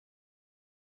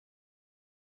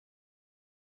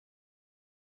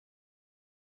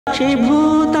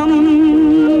साक्षिभूतं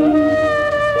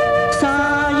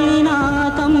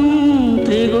सायिनाथं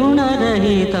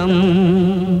त्रिगुणरहितं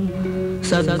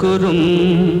सद्गुरुं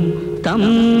तं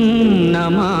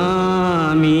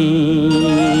नमामि।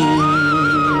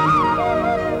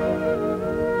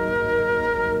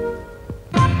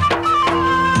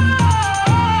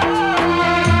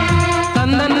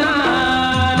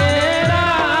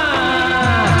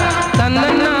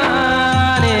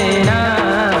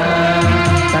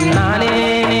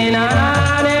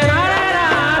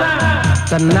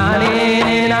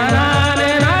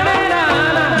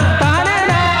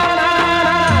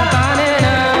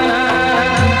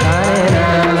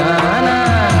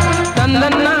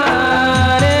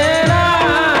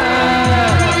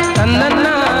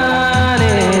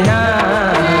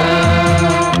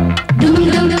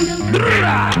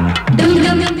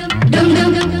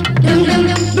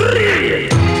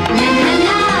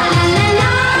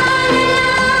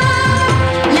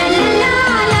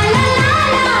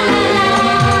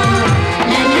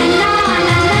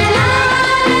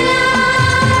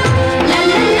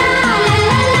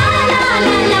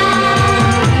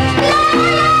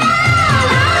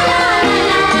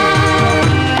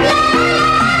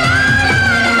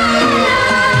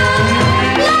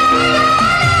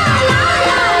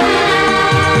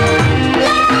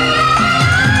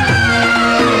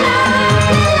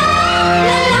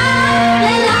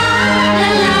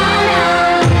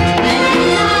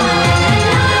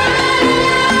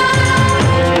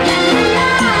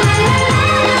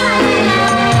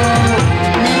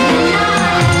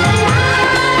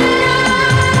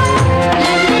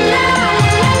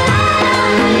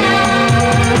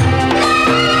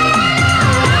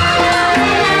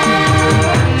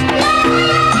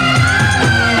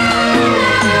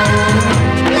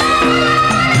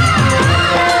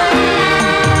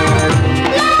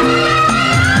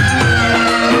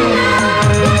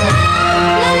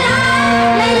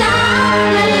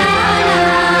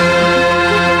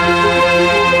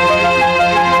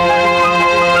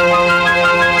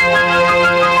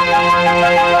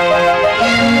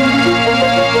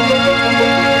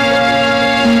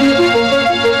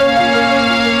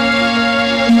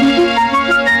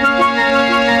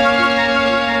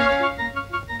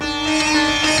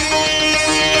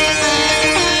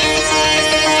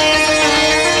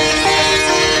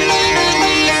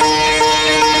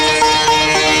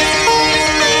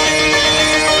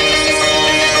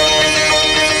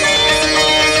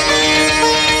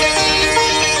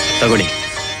 ತಗೊಳ್ಳಿ,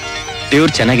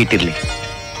 ದೇವ್ರು ಚೆನ್ನಾಗಿಟ್ಟಿರ್ಲಿ.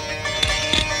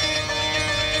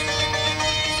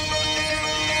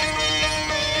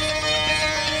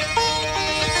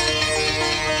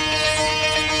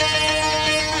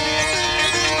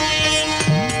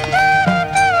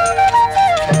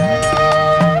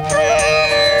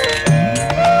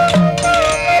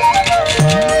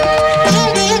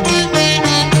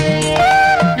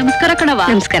 ನಮಸ್ಕಾರ ಕಣವ.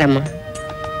 ನಮಸ್ಕಾರಮ್ಮ.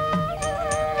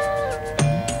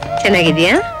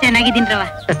 ಚೆನ್ನಾಗಿದ್ಯಾ? ಚೆನ್ನಾಗಿದ್ದೀನಿ ರವ.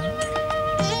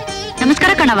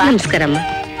 ನಮಸ್ಕಾರ ಕಣವ. ನಮಸ್ಕಾರಮ್ಮ.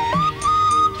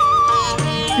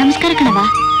 ನಮಸ್ಕಾರ ಕಣವ.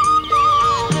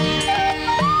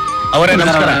 ಅವರೇ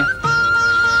ನಮಸ್ಕಾರ.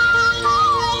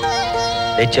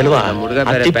 ಚಲ್ವಾ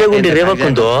ತಿಪ್ಪೆಗುಂಡಿ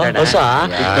ರೇವಕ್ಕೊಂದು ಹೊಸ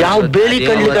ಯಾವ ಬೇಳಿ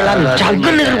ಕಳ್ಳಿಗಳ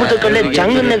ಜಂಗನ್ ಎದುರು ಕಳ್ಳೆ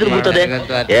ಜಂಗನ್ ಎದುರು ಬಿಡ್ತದೆ.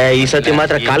 ಈ ಸತಿ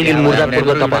ಮಾತ್ರ ಕಾಲ್ಗಿಲ್ ಮುರ್ದಾಕ್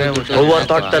ಕೊಡ್ಬೇಕಪ್ಪ. ಓವರ್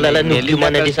ತೋಟದಲ್ಲೆಲ್ಲ ನುಗ್ಗಿ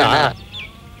ಮನೆ ದಿವಸ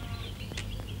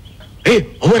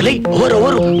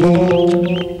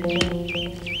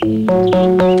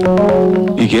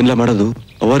ಈಗೇನ್ಲ ಮಾಡೋದು?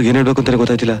 ಅವ್ರಿಗೆ ಏನ್ ಹೇಳ್ಬೇಕು ಅಂತಾನೆ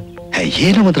ಗೊತ್ತಾಯ್ತಿಲ್ಲ.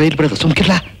 ಏನೋ ಒಂದು ರೈಲ್ ಬಿಡೋದು,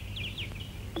 ಸುಮ್ಕಿರ್ಲ.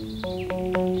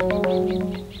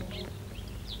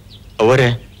 ಅವರೇ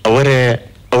ಅವರೇ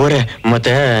ಅವರೇ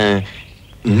ಮತ್ತೆ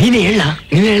ನೀನೇ ಹೇಳ.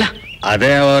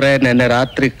 ಅದೇ ಅವರೇ ನೆನ್ನೆ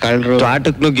ರಾತ್ರಿ ಕಳ್ರು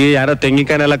ಆಟಕ್ ನುಗ್ಗಿ ಯಾರೋ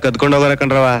ತೆಂಗಿನಕಾಯಿನೆಲ್ಲ ಕದ್ಕೊಂಡು ಹೋಗೋರ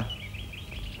ಕಣ್ರವ.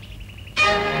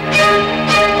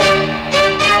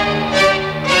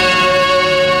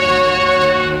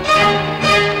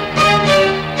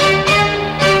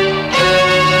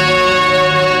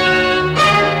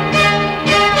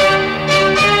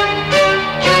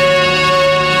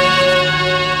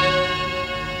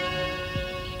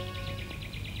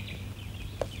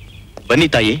 ಬನ್ನಿ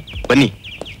ತಾಯಿ, ಬನ್ನಿ.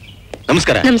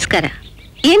 ನಮಸ್ಕಾರ. ನಮಸ್ಕಾರ.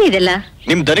 ಏನಿದೆಲ್ಲ?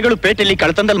 ನಿಮ್ ದನಗಳು ಪೇಟೆಯಲ್ಲಿ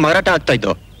ಕಳ್ತನದಲ್ಲಿ ಮಾರಾಟ ಆಗ್ತಾ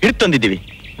ಇದ್ದು ಹಿಡಿದು ತಂದಿದ್ದೀವಿ.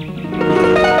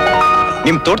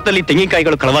 ನಿಮ್ ತೋಟದಲ್ಲಿ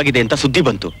ತೆಂಗಿನಕಾಯಿಗಳು ಕಳವಾಗಿದೆ ಅಂತ ಸುದ್ದಿ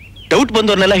ಬಂತು. ಡೌಟ್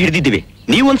ಬಂದವ್ರನ್ನೆಲ್ಲ ಹಿಡಿದಿದ್ದೀವಿ.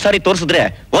 ನೀವೊಂದ್ ಸಾರಿ ತೋರಿಸಿದ್ರೆ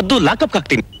ಒದ್ದು ಲಾಕಪ್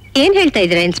ಹಾಕ್ತೀನಿ. ಏನ್ ಹೇಳ್ತಾ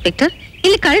ಇದ್ದೀರಾ ಇನ್ಸ್ಪೆಕ್ಟರ್?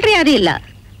 ಇಲ್ಲಿ ಕಳ್ರಿ ಯಾರು ಇಲ್ಲ.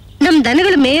 ನಮ್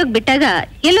ದನಗಳು ಮೇಯೋಗ್ ಬಿಟ್ಟಾಗ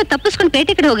ಎಲ್ಲೋ ತಪ್ಪಿಸ್ಕೊಂಡು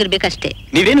ಪೇಟೆ ಕಡೆ ಹೋಗಿರ್ಬೇಕಷ್ಟೇ.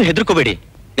 ನೀವೇನು ಹೆದರ್ಕೋಬೇಡಿ.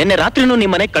 ನಿನ್ನೆ ರಾತ್ರಿನೂ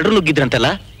ನಿಮ್ ಮನೆ ಕಳ್ರು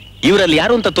ನುಗ್ಗಿದ್ರಂತಲ್ಲ, ಇವರಲ್ಲಿ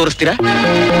ಯಾರು ಅಂತ ತೋರಿಸ್ತೀರಾ?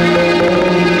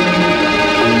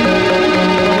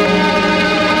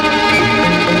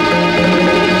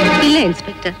 ಇಲ್ಲ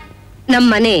ಇನ್ಸ್ಪೆಕ್ಟರ್, ನಮ್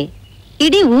ಮನೆ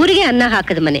ಇಡೀ ಊರಿಗೆ ಅನ್ನ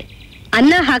ಹಾಕದ ಮನೆ.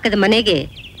 ಅನ್ನ ಹಾಕದ ಮನೆಗೆ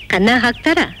ಕನ್ನ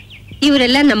ಹಾಕ್ತಾರ?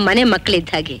 ಇವರೆಲ್ಲ ನಮ್ಮ ಮನೆ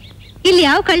ಮಕ್ಕಳಿದ್ದ ಹಾಗೆ. ಇಲ್ಲಿ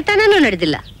ಯಾವ ಕಳ್ತನೂ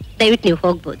ನಡೆದಿಲ್ಲ. ದಯವಿಟ್ಟು ನೀವು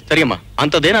ಹೋಗ್ಬೋದು. ಸರಿಯಮ್ಮ,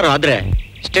 ಅಂತದೇನಾರು ಆದ್ರೆ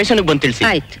ಸ್ಟೇಷನ್ಗೆ ಬಂದು ತಿಳಿಸಿ.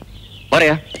 ಆಯ್ತು,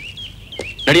 ಬರಯ್ಯ,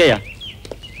 ನಡಿಯಯ್ಯ.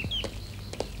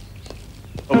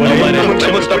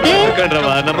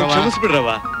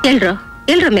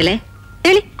 ಎಲ್ರ ಮೇಲೆ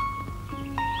ಹೇಳಿ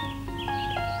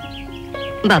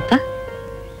ಬಾಪ.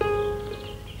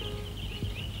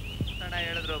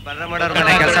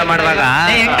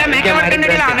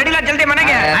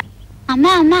 ಅಮ್ಮ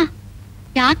ಅಮ್ಮ,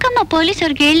 ಯಾಕಮ್ಮ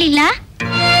ಪೊಲೀಸವ್ರಿಗೆ ಹೇಳಿಲ್ಲ?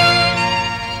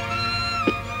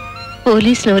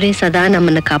 ಪೊಲೀಸ್ನವರೇ ಸದಾ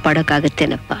ನಮ್ಮನ್ನ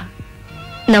ಕಾಪಾಡೋಕ್ಕಾಗತ್ತೇನಪ್ಪ.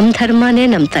 ನಮ್ ಧರ್ಮನೇ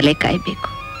ನಮ್ ತಲೆ ಕಾಯ್ಬೇಕು.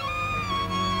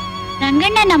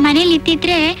 ರಂಗಣ್ಣ ನಮ್ಮ ಮನೇಲಿ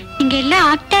ಇದ್ದಿದ್ರೆ ಹಿಂಗೆಲ್ಲ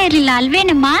ಆಗ್ತಾ ಇರ್ಲಿಲ್ಲ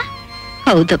ಅಲ್ವೇನಮ್ಮ?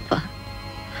 ಹೌದಪ್ಪ,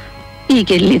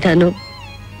 ಈಗೆಲ್ಲಿದಾನು,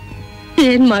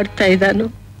 ಏನ್ ಮಾಡ್ತಾ ಇದ್ದಾನು?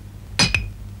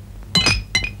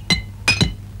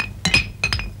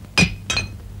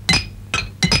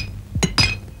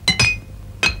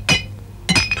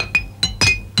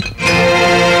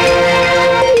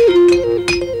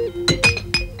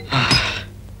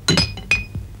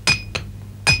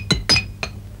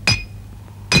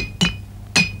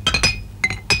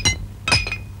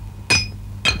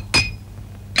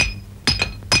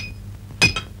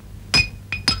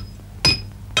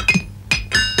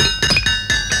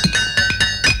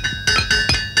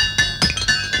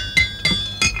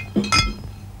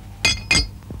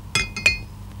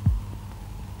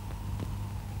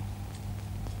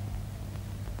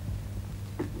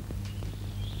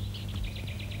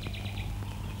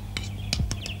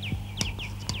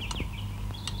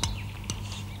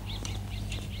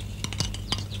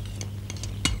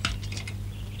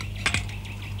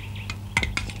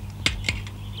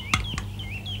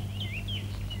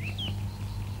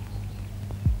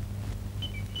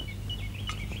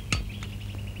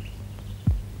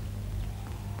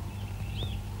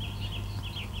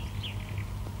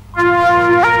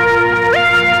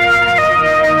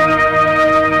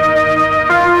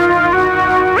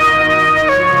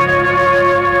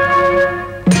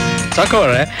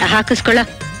 ಹಾಕಿಸ್ಕೊಳ್ಳ.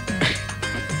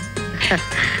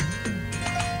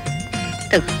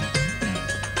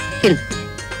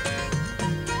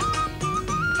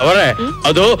 ಅವರೇ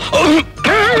ಅದು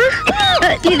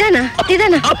ನಿಧಾನ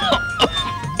ನಿಧಾನ.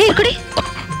 ನೀರ್ ಕುಡಿ,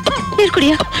 ನೀರ್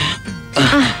ಕುಡಿಯ.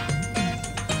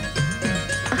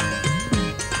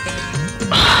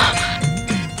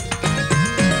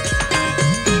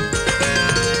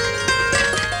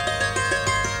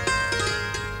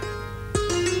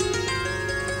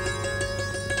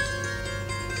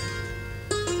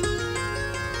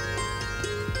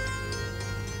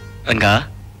 ರಂಗ,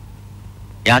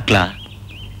 ಯಾಕ್ಲಾ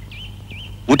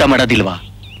ಊಟ ಮಾಡೋದಿಲ್ವಾ?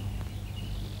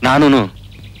 ನಾನು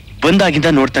ಬಂದಾಗಿಂದ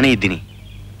ನೋಡ್ತಾನೆ ಇದ್ದೀನಿ.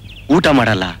 ಊಟ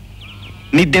ಮಾಡಲ್ಲ,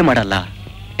 ನಿದ್ದೆ ಮಾಡಲ್ಲ,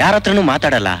 ಯಾರ ಹತ್ರನೂ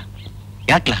ಮಾತಾಡಲ್ಲ.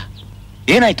 ಯಾಕ್ಲಾ,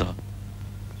 ಏನಾಯ್ತು?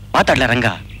 ಮಾತಾಡ್ಲ ರಂಗ?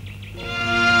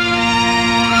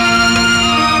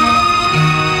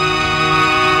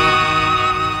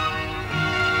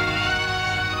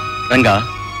 ರಂಗ,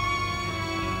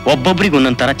 ಒಬ್ಬೊಬ್ರಿಗೆ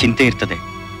ಒಂದೊಂಥರ ಚಿಂತೆ ಇರ್ತದೆ.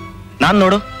 ನಾನ್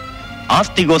ನೋಡು,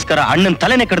 ಆಸ್ತಿಗೋಸ್ಕರ ಅಣ್ಣನ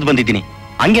ತಲೆನೇ ಕಡ್ದು ಬಂದಿದ್ದೀನಿ.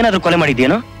 ಹಂಗೇನಾದ್ರೂ ಕೊಲೆ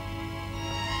ಮಾಡಿದ್ಯೇನೋ?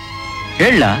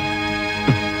 ಹೇಳ.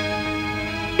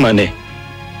 ಮನೆ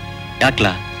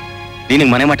ಯಾಕ್ಲಾ,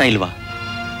 ನಿನಗ್ ಮನೆ ಮಠ ಇಲ್ವಾ?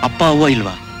 ಅಪ್ಪ ಅವ್ವ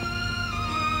ಇಲ್ವಾ?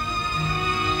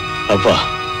 ಅಪ್ಪ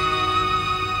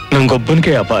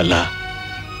ನಂಗೊಬ್ಬನ್ಗೆ ಅಪ್ಪ ಅಲ್ಲ,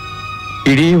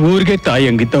 ಇಡೀ ಊರಿಗೆ ತಾಯಿ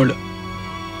ಹಂಗಿದ್ದವಳು.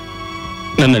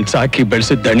 ನನ್ನನ್ನು ಸಾಕಿ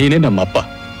ಬೆಳೆಸಿದ ದಣಿನೇ ನಮ್ಮಪ್ಪ.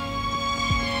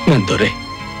 ನನ್ ದೊರೆ,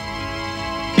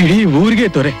 ಇಡೀ ಊರಿಗೆ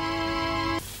ದೊರೆ.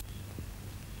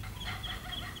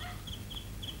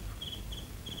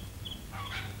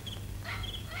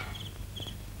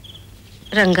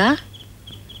 ರಂಗ,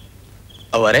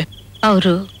 ಅವರೇ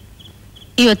ಅವರು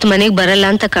ಇವತ್ತು ಮನೆಗೆ ಬರಲ್ಲ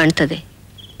ಅಂತ ಕಾಣ್ತದೆ.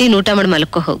 ನೀನ್ ಊಟ ಮಾಡಿ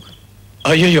ಮಲ್ಕೋ ಹೋಗು.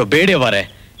 ಅಯ್ಯಯ್ಯೋ ಬೇಡವಾರೆ,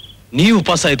 ನೀವು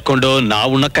ಉಪವಾಸ ಇದ್ಕೊಂಡು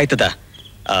ನಾವು ಉಣ್ಣಕ್ಕಾಯ್ತದ?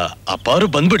 ಅಪ್ಪ ಅವರು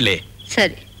ಬಂದ್ಬಿಡ್ಲಿ.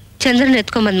 ಸರಿ, ಚಂದ್ರನ್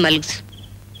ಎತ್ಕೊಂಬಂದ್ ಮಲ್ಗಿಸು.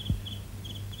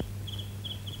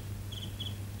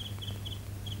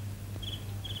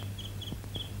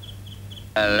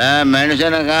 ಅಲ್ಲ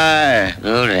ಮೆಣಸಿನಕಾಯಿ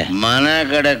ನೋಡ್ರಿ, ಮನೆ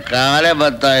ಕಡೆ ಕಾಲೇ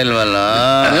ಬರ್ತಾ ಇಲ್ವಲ್ಲ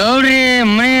ನೋಡ್ರಿ.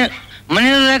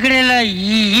 ಮನೆ ಕಡೆ ಇಲ್ಲ,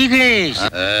 ಈ ಕಡೆ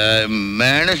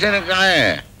ಮೆಣಸಿನಕಾಯಿ.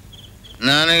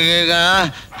 ನನಗೀಗ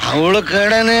ಅವಳ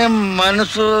ಕಡೆನೆ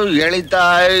ಮನಸ್ಸು ಎಳಿತಾ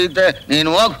ಐತೆ. ನೀನು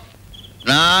ಹೋಗ್,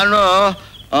 ನಾನು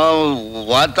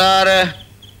ವಾತಾರೆ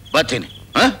ಬರ್ತೀನಿ.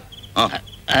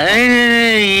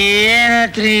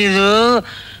 ಏನತ್ರಿ ಇದು?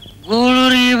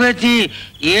 ಗೂಳೂರಿ ಬತ್ತಿ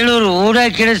ಏಳೂರು ಊಟ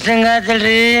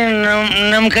ಕೆಡಿಸ್ದಂಗಾತಲ್ರಿ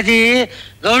ನಮ್ ಕತಿ.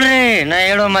 ಗೌಡ್ರಿ, ನಾ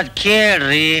ಹೇಳೋ ಮತ್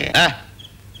ಕೇಳ್ರಿ.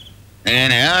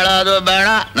 ನೀನ್ ಹೇಳೋದು ಬೇಡ,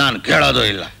 ನಾನು ಕೇಳೋದು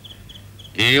ಇಲ್ಲ.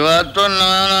 ಇವತ್ತು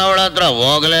ನಾನು ಅವಳ ಹತ್ರ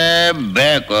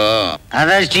ಹೋಗ್ಲೇಬೇಕು.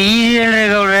 ಅದಷ್ಟು ಈಜಿ ಹೇಳ್ರಿ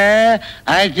ಗೌಡ್ರೆ.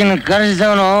 ಆಕಿನ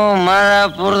ಕರೆಸಿದವನು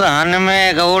ಮಾದಾಪುರದ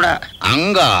ಹನುಮೇಗೌಡ.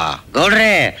 ಹಂಗ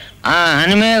ಗೌಡ್ರೆ, ಆ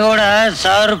ಹನುಮೇಗೌಡ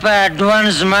 1000 ರೂಪಾಯಿ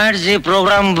ಅಡ್ವಾನ್ಸ್ ಮಾಡಿಸಿ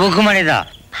ಪ್ರೋಗ್ರಾಮ್ ಬುಕ್ ಮಾಡಿದ.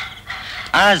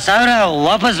 ಆ 1000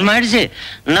 ವಾಪಸ್ ಮಾಡಿಸಿ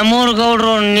ನಮ್ಮೂರು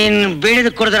ಗೌಡ್ರು ನೀನ್ ಬೇಡಿದ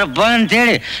ಕೊಡ್ತಾರಪ್ಪ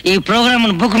ಅಂತೇಳಿ ಈ ಪ್ರೋಗ್ರಾಮ್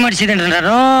ಬುಕ್ ಮಾಡಿಸಿದ್ದೇನೆ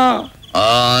ನಾನು.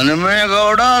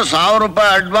 ಹನುಮೇಗೌಡ 1000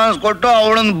 ರೂಪಾಯಿ ಅಡ್ವಾನ್ಸ್ ಕೊಟ್ಟು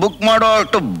ಅವಳನ್ನ ಬುಕ್ ಮಾಡೋ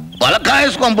ಅಷ್ಟು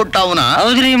ಬಲಕಾಯಿಸ್ಕೊಂಡ್ಬಿಟ್ಟ ಅವನ.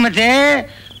 ಹೌದ್ರಿ, ಮತ್ತೆ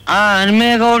ಆ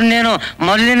ಹನುಮೇಗೌಡನೇನು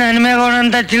ಮೊದಲಿನ ಹನುಮೇಗೌಡ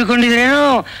ಅಂತ ತಿಳ್ಕೊಂಡಿದ್ರೇನು?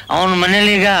 ಅವನ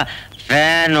ಮನೇಲೀಗ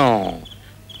ಫ್ಯಾನು,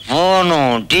 ಫೋನು,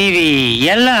 ಟಿವಿ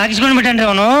ಎಲ್ಲ ಹಾಕಿಸ್ಕೊಂಡ್ ಬಿಟ್ಟನ್ರಿ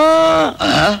ಅವನು.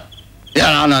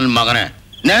 ನನ್ನ ಮಗನೇ,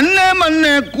 ನೆನ್ನೆ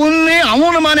ಮೊನ್ನೆ ಕುನ್ನಿ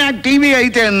ಅವನ ಮನೆ ಟಿವಿ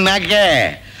ಐತೆ ಅನ್ನಕ್ಕೆ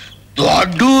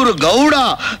ದೊಡ್ಡೂರು ಗೌಡ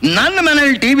ನನ್ನ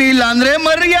ಮನೇಲಿ ಟಿವಿ ಇಲ್ಲ ಅಂದ್ರೆ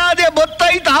ಮರ್ಯಾದೆ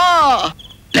ಗೊತ್ತಾಯ್ತಾ?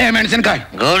 ಲೇ ಮೆಣಸಿನ್ಕಾಯಿ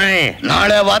ಗೌಡ್ರಿ,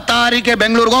 ನಾಳೆ ವತಾರಿಕೆ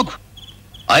ಬೆಂಗಳೂರಿಗೆ ಹೋಗು.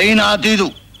 ಐನಾತಿದು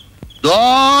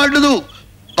ದೊಡ್ಡದು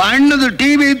ಬಣ್ಣದು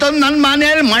ಟಿವಿ ತಂದು ನನ್ನ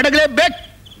ಮನೆಯಲ್ಲಿ ಮಡಗಲೇಬೇಕು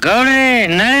ಗೌಡ್ರಿ.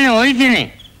 ನಾಳೆ ಹೋಯ್ತೀನಿ.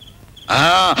 ಆ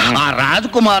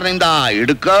ರಾಜ್ಕುಮಾರ್ನಿಂದ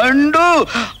ಹಿಡ್ಕೊಂಡು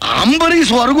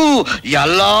ಅಂಬರೀಷ್ವರೆಗೂ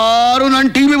ಎಲ್ಲಾರು ನನ್ನ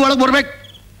ಟಿವಿ ಒಳಗೆ ಬರ್ಬೇಕು.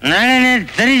 ನಾಳೆ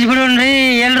ತರಿಸ್ಬಿಡೋಣ್ರಿ,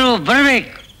 ಎಲ್ರು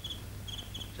ಬರ್ಬೇಕು.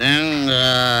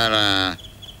 ಶೃಂಗಾರ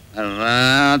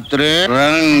ರಾತ್ರಿ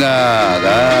ರಂಗಾದ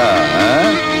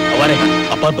ಅವರೇ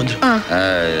ಅಪ್ಪ ಬಂದ್ರು.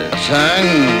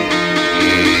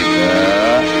 ಸಂಗೀತ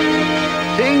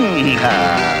ಸಿಂಹ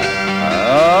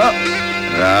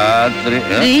ರಾತ್ರಿ.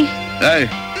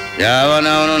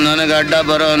 ಯಾವನವನು ನನಗೆ ಅಡ್ಡ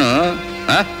ಬರೋನು?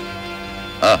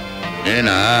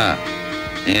 ಏನಾ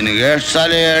ನಿನಗೆ ಎಷ್ಟು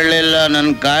ಸಲ ಹೇಳಲಿಲ್ಲ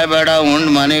ನನ್ ಕಾಯ್ಬೇಡ ಉಂಡ್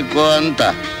ಮನಿಕೋ ಅಂತ?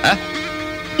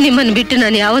 ನಿಮ್ಮನ್ನು ಬಿಟ್ಟು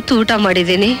ನಾನು ಯಾವತ್ತೂ ಊಟ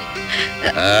ಮಾಡಿದ್ದೀನಿ.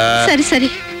 ಸರಿ ಸರಿ,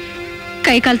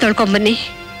 ಕೈ ಕಾಲು ತೊಳ್ಕೊಂಬನ್ನಿ,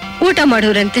 ಊಟ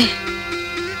ಮಾಡೋರಂತೆ.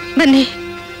 ಬನ್ನಿ.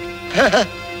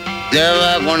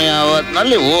 ದೇವಗುಣಿ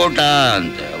ಅವತ್ನಲ್ಲಿ ಊಟ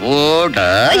ಅಂತೆ. ಊಟ?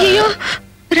 ಅಯ್ಯೋ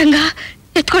ರಂಗ,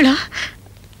 ಎತ್ಕೊಳ್ಳೋ,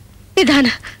 ನಿಧಾನ.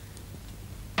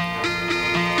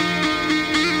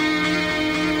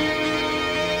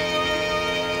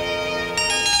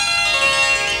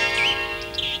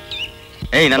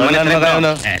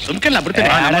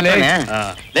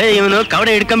 ಇವನು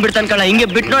ಕವಡೆ ಹಿಡ್ಕೊಂಡ್ ಬಿಡ್ತಾನ ಕಣ. ಹಿಂಗೆ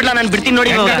ಬಿಟ್ಟು ನೋಡ್ಲಾ, ನಾನು ಬಿಡ್ತೀನಿ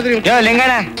ನೋಡಿ.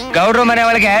 ಲಿಂಗಣ್ಣ, ಗೌಡ್ರು ಮನೆ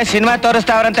ಒಳಗೆ ಸಿನಿಮಾ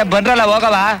ತೋರಿಸ್ತಾವ್ರಂತೆ, ಬಂದ್ರಲ್ಲ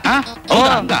ಹೋಗವ?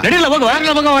 ನಡೀಲ್ಲ, ಹೋಗುವ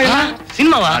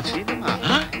ಸಿನಿಮಾವ.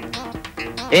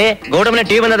 ಏ ಗೌಡ ಮನೆ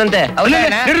ಟಿವಿ ಬಂದದಂತೆ.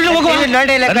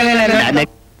 ನೋಡಿ.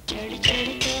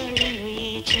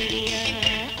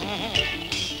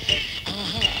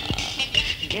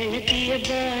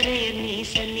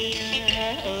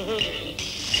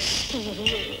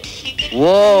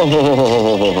 ಓಹೋ,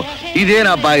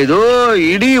 ಇದೇನಪ್ಪ ಇದು?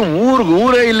 ಇಡೀ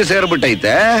ಊರೇ ಇಲ್ಲಿ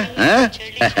ಸೇರ್ಬಿಟ್ಟೈತೆ.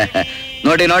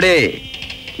 ನೋಡಿ ನೋಡಿ,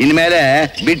 ಇನ್ಮೇಲೆ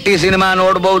ಬಿಟ್ಟಿ ಸಿನಿಮಾ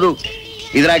ನೋಡ್ಬಹುದು.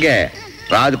 ಇದ್ರಾಗೆ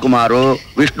ರಾಜ್ಕುಮಾರು,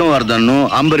 ವಿಷ್ಣುವರ್ಧನ್,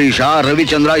 ಅಂಬರೀಷ,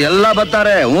 ರವಿಚಂದ್ರ ಎಲ್ಲ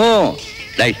ಬರ್ತಾರೆ.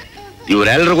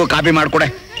 ಇವ್ರೆಲ್ರಿಗೂ ಕಾಪಿ ಮಾಡ್ಕೊಡೆ.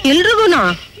 ಎಲ್ರಿಗೂನಾ?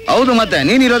 ಹೌದು, ಮತ್ತೆ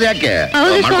ನೀನ್ ಇರೋದು ಯಾಕೆ?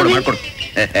 ಮಾಡ್ಕೊಡು.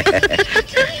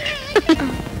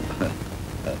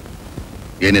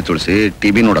 ಏನೇ ತುಳಸಿ,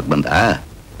 ಟಿವಿ ನೋಡಕ್ ಬಂದ?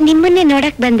 ನಿಮ್ಮನ್ನೇ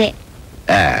ನೋಡಕ್ ಬಂದೆ.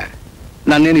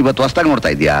 ನಾನೇನು ಇವತ್ತು ಹೊಸ್ದಾಗಿ ನೋಡ್ತಾ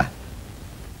ಇದ್ಯಾ?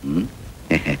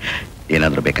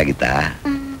 ಏನಾದ್ರೂ ಬೇಕಾಗಿತ್ತ?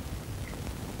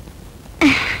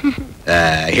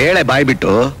 ಹೇಳೆ ಬಾಯ್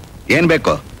ಬಿಟ್ಟು, ಏನ್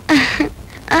ಬೇಕು?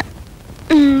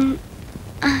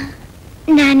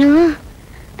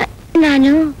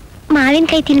 ನಾನು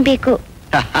ಮಾವಿನಕಾಯಿ ತಿನ್ಬೇಕು.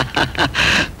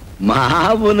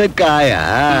 ಮಾವಿನಕಾಯ?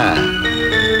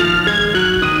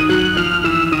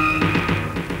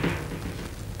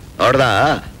 ನೋಡ್ದ,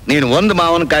 ನೀನ್ ಒಂದು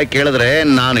ಮಾವಿನಕಾಯಿ ಕೇಳಿದ್ರೆ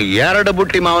ನಾನು 2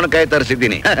 ಬುಟ್ಟಿ ಮಾವಿನಕಾಯಿ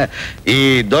ತರಿಸಿದ್ದೀನಿ. ಈ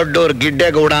ದೊಡ್ಡೋರ್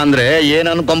ಗಿಡ್ಡೆಗೌಡ ಅಂದ್ರೆ ಏನ್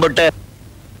ಅನ್ಕೊಂಡ್ಬಿಟ್ಟೆ?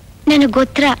 ನನಗ್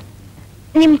ಗೊತ್ತರ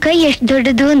ನಿಮ್ ಕೈ ಎಷ್ಟ್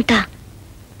ದೊಡ್ಡದು ಅಂತ.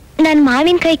 ನಾನ್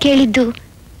ಮಾವಿನಕಾಯಿ ಕೇಳಿದ್ದು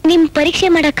ನಿಮ್ ಪರೀಕ್ಷೆ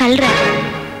ಮಾಡಕ್ಕಲ್ರ.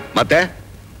 ಮತ್ತೆ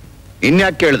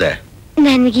ಇನ್ಯಾಕೆ ಕೇಳ್ದೆ?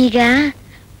 ನನ್ಗೀಗ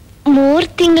 3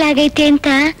 ತಿಂಗಳಾಗೈತೆ ಅಂತ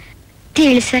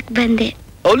ತಿಳ್ಸಕ್ ಬಂದೆ.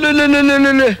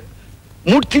 ಅಲ್ಲ,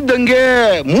 ಮುಟ್ತಿದ್ದಂಗೆ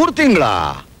 3 ತಿಂಗಳ?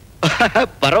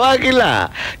 ಪರವಾಗಿಲ್ಲ,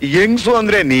 ಹೆಂಗ್ಸು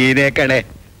ಅಂದ್ರೆ ನೀನೇ ಕಣೆ.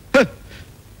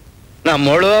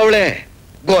 ನಮ್ಮಳು ಅವಳೆ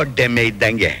ಗೊಡ್ಡೆಮ್ಮೆ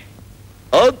ಇದ್ದಂಗೆ.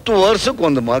 10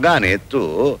 ವರ್ಷಕ್ಕೊಂದು ಮಗನೆತ್ತು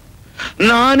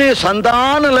ನಾನೇ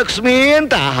ಸಂತಾನ ಲಕ್ಷ್ಮಿ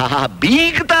ಅಂತ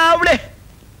ಬೀಗ್ತಾ ಅವಳೆ.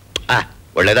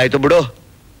 ಒಳ್ಳೇದಾಯ್ತು ಬಿಡು,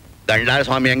 ದಂಡಾಳ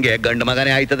ಸ್ವಾಮಿ ಹಂಗೆ ಗಂಡು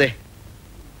ಮಗನೇ ಆಯ್ತದೆ.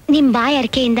 ನಿಮ್ ಬಾಯ್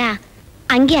ಅರ್ಕೆಯಿಂದ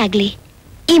ಹಂಗೆ ಆಗ್ಲಿ.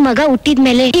 ಈ ಮಗ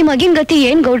ಹುಟ್ಟಿದ್ಮೇಲೆ ಈ ಮಗಿನ ಗತಿ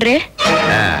ಏನ್ ಗೌಡ್ರೆ?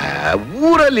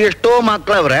 ಊರಲ್ಲಿ ಎಷ್ಟೋ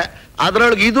ಮಕ್ಳವ್ರೆ,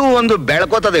 ಅದ್ರೊಳಗೆ ಇದು ಒಂದು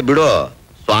ಬೆಳ್ಕೋತದೆ ಬಿಡು.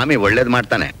 ಸ್ವಾಮಿ ಒಳ್ಳೇದ್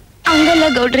ಮಾಡ್ತಾನೆ. ಹಂಗಲ್ಲ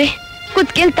ಗೌಡ್ರೆ,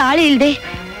 ಕುತ್ಕೆಲ್ ತಾಳಿ ಇಲ್ದೆ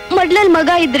ಮಡ್ಲಲ್ ಮಗ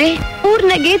ಇದ್ರೆ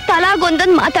ಊರ್ನಾಗೆ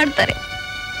ತಲಾಗೊಂದೊಂದ್ ಮಾತಾಡ್ತಾರೆ.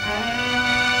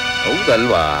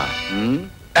 ಹೌದಲ್ವಾ?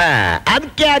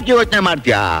 ಅದಕ್ಕೆ ಯಾಕೆ ಯೋಚನೆ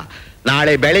ಮಾಡ್ತೀಯಾ?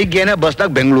 ನಾಳೆ ಬೆಳಿಗ್ಗೆನೆ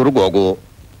ಬಸ್ನಾಗ ಬೆಂಗಳೂರಿಗೆ ಹೋಗು.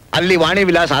 ಅಲ್ಲಿ ವಾಣಿ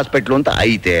ವಿಲಾಸ್ ಹಾಸ್ಪಿಟ್ಲು ಅಂತ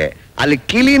ಐತೆ, ಅಲ್ಲಿ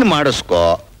ಕ್ಲೀನ್ ಮಾಡಿಸ್ಕೊ.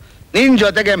 ನಿನ್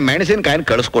ಜೊತೆಗೆ ಮೆಣಸಿನಕಾಯಿನ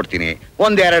ಕಳಿಸ್ಕೊಡ್ತೀನಿ.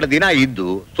 1-2 ದಿನ ಇದ್ದು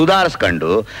ಸುಧಾರಿಸ್ಕೊಂಡು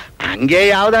ಹಂಗೆ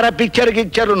ಯಾವ್ದಾರ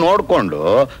ಪಿಕ್ಚರ್ ನೋಡ್ಕೊಂಡು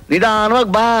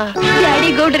ನಿಧಾನವಾಗಿ ಬಾ. ಬ್ಯಾಡಿ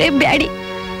ಗೌಡ್ರೆ ಬ್ಯಾಡಿ,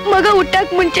 ಮಗ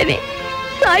ಹುಟ್ಟಕ್ ಮುಂಚೆನೆ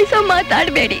ಸಾಯಿಸೋ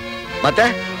ಮಾತಾಡ್ಬೇಡಿ. ಮತ್ತೆ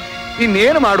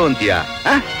ಇನ್ನೇನು ಮಾಡು ಅಂತೀಯ?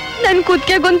 ನನ್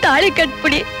ಕುತ್ತಿಗೆಗೊಂದು ತಾಳಿ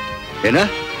ಕಟ್ಬಿಡಿ. ಏನ?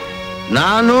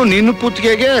 ನಾನು ನಿನ್ನ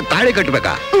ಕುತ್ತಿಗೆಗೆ ತಾಳಿ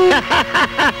ಕಟ್ಬೇಕಾ?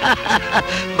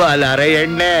 ಬಾಲಾರ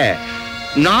ಎಣ್ಣೆ,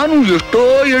 ನಾನು ಎಷ್ಟೋ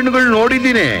ಹೆಣ್ಣುಗಳು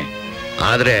ನೋಡಿದ್ದೀನಿ,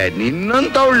 ಆದ್ರೆ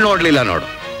ನಿನ್ನಂತವಳು ನೋಡ್ಲಿಲ್ಲ ನೋಡು.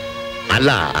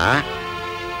 ಅಲ್ಲ,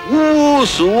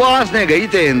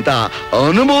 ಸುವಾಸನೆಗೈತೆ ಅಂತ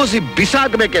ಅನುಭವಿಸಿ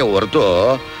ಬಿಸಾಕ್ಬೇಕೆ ಹೊರತು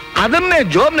ಅದನ್ನೇ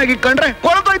ಜೋಬ್ನಾಗ ಇಟ್ಕೊಂಡ್ರೆ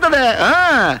ಕೊಳ್ತೋಯ್ತದೆ.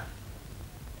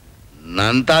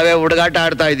 ನಂತಾವೇ ಹುಡುಗಾಟ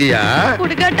ಆಡ್ತಾ ಇದೀಯಾ?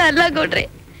 ಹುಡುಗಾಟ ಅಲ್ಲ ಗೌಡ್ರೆ,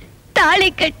 ತಾಳಿ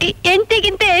ಕಟ್ಟಿ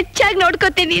ಎಂಟಿಗಿಂತ ಹೆಚ್ಚಾಗಿ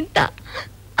ನೋಡ್ಕೋತೀನಿ ಅಂತ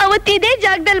ಅವತ್ತಿದೇ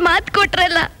ಜಾಗದಲ್ಲಿ ಮಾತು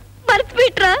ಕೊಟ್ರಲ್ಲ, ಮರ್ತ್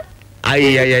ಬಿಟ್ರ?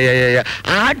 ಅಯ್ಯಯ್ಯ,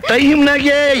 ಆ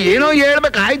ಟೈಮ್ನಾಗೆ ಏನೋ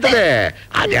ಹೇಳ್ಬೇಕಾಯ್ತದೆ.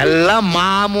 ಅದೆಲ್ಲ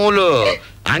ಮಾಮೂಲು,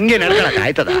 ಹಂಗೆ ನಡ್ಕೊಳಕ್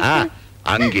ಆಯ್ತದ?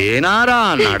 ಹಂಗೇನಾರ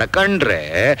ನಡ್ಕಂಡ್ರೆ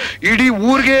ಇಡೀ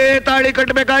ಊರ್ಗೆ ತಾಳಿ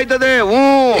ಕಟ್ಬೇಕಾಯ್ತದೆ.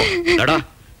 ನಡ,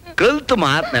 ಕಲ್ತು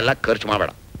ಮಾತನ್ನೆಲ್ಲ ಖರ್ಚು ಮಾಡಬೇಡ.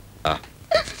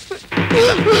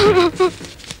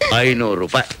 500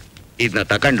 ರೂಪಾಯಿ ಇದನ್ನ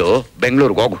ತಕೊಂಡು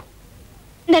ಬೆಂಗಳೂರಿಗೆ ಹೋಗು.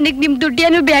 ನನಗ್ ನಿಮ್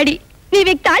ದುಡ್ಡೇನು ಬ್ಯಾಡಿ,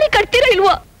 ನೀವೀಗ ತಾಳಿ ಕಟ್ತೀರೋ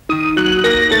ಇಲ್ವೋ?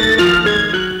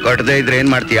 ಕಟ್ಟದೆ ಇದ್ರೆ ಏನ್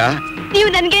ಮಾಡ್ತೀಯಾ? ನೀವು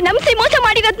ನನ್ಗೆ ನಂಬಿಸಿ ಮೋಸ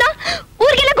ಮಾಡಿರೋದ್ನ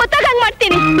ಊರಿಗೆಲ್ಲ ಗೊತ್ತಾಗಂಗ್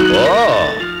ಮಾಡ್ತೀನಿ. ಓ,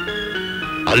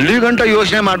 ಅಲ್ಲಿ ಗಂಟ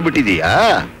ಯೋಚನೆ ಮಾಡ್ಬಿಟ್ಟಿದೀಯಾ?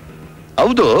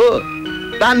 ಹೌದು,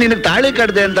 ನಾನ್ ನಿನಗ್ ತಾಳಿ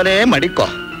ಕಟ್ದೆ ಅಂತಾನೆ ಮಡಿಕೋ.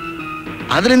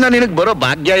 ಅದರಿಂದ ನಿನಗ್ ಬರೋ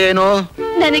ಭಾಗ್ಯ ಏನು?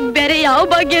 ನನಗ್ ಬೇರೆ ಯಾವ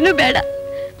ಭಾಗ್ಯನೂ ಬೇಡ.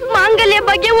 ಮಾಂಗಲ್ಯ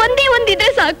ಭಾಗ್ಯ ಒಂದೇ ಒಂದಿದ್ರೆ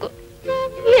ಸಾಕು,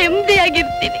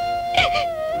 ನೆಮ್ಮದಿಯಾಗಿರ್ತೀನಿ.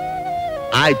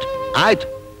 ಆಯ್ತು ಆಯ್ತು,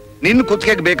 ನಿನ್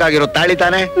ಕುತ್ತಿಗೆಗೆ ಬೇಕಾಗಿರೋ ತಾಳಿ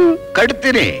ತಾನೆ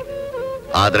ಕಟ್ತೀನಿ.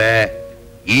 ಆದ್ರೆ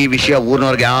ಈ ವಿಷಯ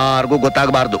ಊರ್ನವ್ರಿಗೆ ಯಾರಿಗೂ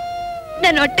ಗೊತ್ತಾಗಬಾರ್ದು.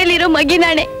 ನನ್ನ ಹೊಟ್ಟೆಲಿರೋ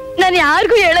ಮಗಿನಾಣೆ, ನಾನು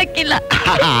ಯಾರಿಗೂ ಹೇಳಕ್ಕಿಲ್ಲ.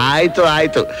 ಆಯ್ತು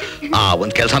ಆಯ್ತು.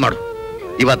 ಒಂದ್ ಕೆಲ್ಸ ಮಾಡು,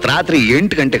 ಇವತ್ ರಾತ್ರಿ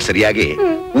 8 ಗಂಟೆಗೆ ಸರಿಯಾಗಿ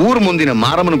ಊರ್ ಮುಂದಿನ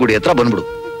ಮಾರಮ್ಮನ ಗುಡಿ ಹತ್ರ ಬಂದ್ಬಿಡು.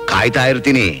 ಕಾಯ್ತಾ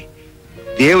ಇರ್ತೀನಿ.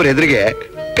 ದೇವ್ರ ಎದುರಿಗೆ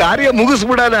ಕಾರ್ಯ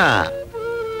ಮುಗಿಸ್ಬಿಡೋಣ.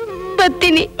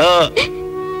 ಬರ್ತೀನಿ.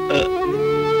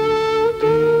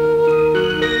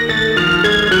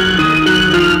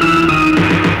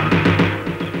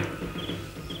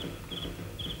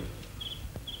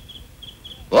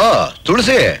 ಓ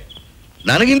ತುಳಸಿ,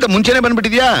 ನನಗಿಂತ ಮುಂಚೆನೆ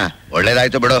ಬಂದ್ಬಿಟ್ಟಿದ್ಯಾ?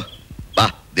 ಒಳ್ಳೇದಾಯ್ತು ಬಿಡು. ಬಾ,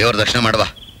 ದೇವ್ರ ದರ್ಶನ ಮಾಡುವ.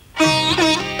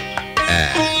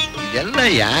 ಇದೆಲ್ಲ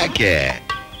ಯಾಕೆ?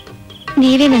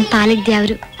 ನೀವೇ ನನ್ ಪಾಲಿಗೆ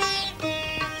ದೇವ್ರು.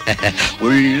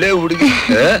 ಒಳ್ಳೆ ಹುಡುಗಿ.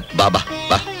 ಬಾ ಬಾ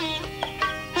ಬಾ,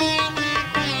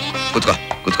 ಕುತ್ಕೋ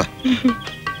ಕುತ್ಕೋ.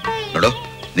 ನೋಡು,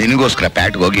 ನಿನಗೋಸ್ಕರ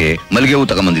ಪ್ಯಾಟ್ಗೆ ಹೋಗಿ ಮಲ್ಲಿಗೆ ಹೂ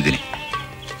ತಗೊಂಬಂದಿದ್ದೀನಿ.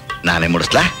 ನಾನೇ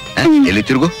ಮುಡಿಸ್ಲಾ? ಎಲ್ಲಿ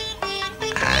ತಿರುಗು.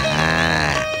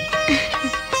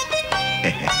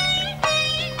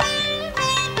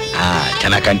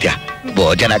 ಚೆನ್ನಾಗ್ ಕಾಣ್ತೀಯ,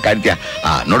 ಚೆನ್ನಾಗ್ ಕಾಣ್ತೀಯ.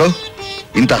 ನೋಡು,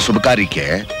 ಇಂಥ ಶುಭ ಕಾರ್ಯಕ್ಕೆ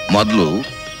ಮೊದ್ಲು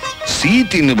ಸಿಹಿ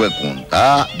ತಿನ್ನಬೇಕು ಅಂತ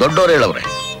ದೊಡ್ಡವ್ರು ಹೇಳವ್ರೆ.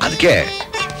 ಅದಕ್ಕೆ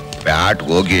ಪ್ಯಾಟ್ಗೆ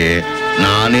ಹೋಗಿ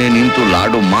ನಾನೇ ನಿಂತು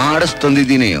ಲಾಡು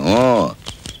ಮಾಡಿಸ್ತಂದಿದ್ದೀನಿ.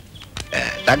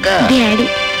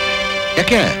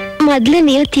 ಯಾಕೆ? ಮೊದ್ಲು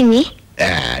ನೀವು ತಿನ್ನಿ.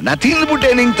 ನಾ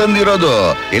ತಿಂದ್ಬಿಟ್ಟೆ ನಿಂಗೆ ತಂದಿರೋದು.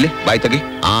 ಎಲ್ಲಿ ಬಾಯ್ ತಗಿ.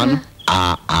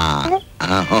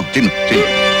 ತಿನ್ನು ತಿನ್ನು.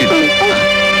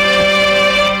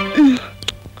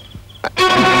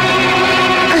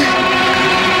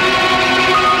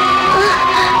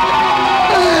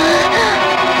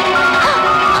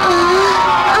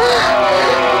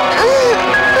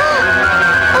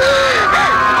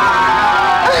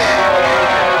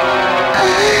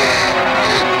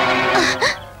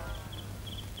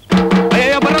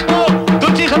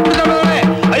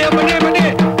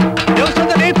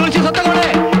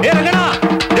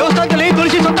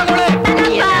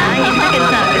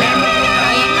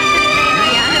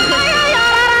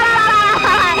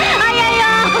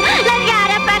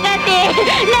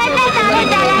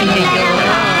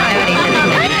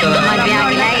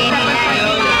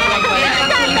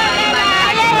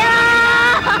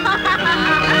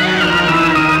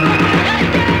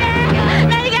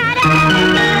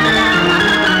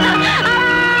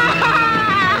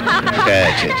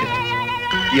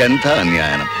 ಎಂಥ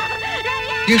ಅನ್ಯಾಯನಪ್ಪ.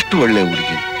 ಎಷ್ಟು ಒಳ್ಳೆ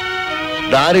ಹುಡುಗಿ,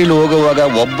 ದಾರಿಲಿ ಹೋಗುವಾಗ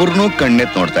ಒಬ್ಬರನ್ನೂ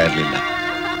ಕಣ್ಣೆತ್ ನೋಡ್ತಾ ಇರ್ಲಿಲ್ಲ.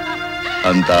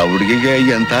 ಅಂತ ಹುಡುಗಿಗೆ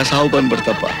ಎಂಥ ಸಾವು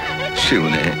ಬಂದ್ಬಿಡ್ತಪ್ಪ.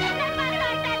 ಶಿವನೇ,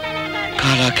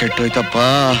 ಕಾಲ ಕೆಟ್ಟೋಯ್ತಪ್ಪ.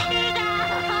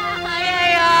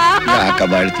 ಯಾಕ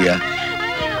ಬಾಳ್ತೀಯ?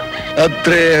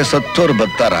 ಅತ್ರೆ ಸತ್ತೋರ್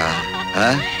ಬತ್ತಾರ?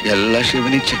 ಎಲ್ಲ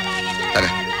ಶಿವನಿಚ್ಛೆ. ತಗ,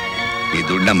 ಈ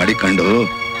ದುಡ್ಡನ್ನ ಮಡಿಕೊಂಡು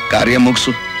ಕಾರ್ಯ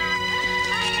ಮುಗಿಸು.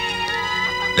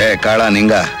 ಕಾಳ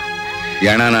ನಿಂಗ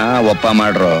ಎಣನ ಒಪ್ಪ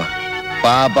ಮಾಡ್ರೋ.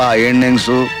 ಪಾಪ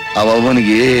ಹೆಣ್ಣೆಂಗ್ಸು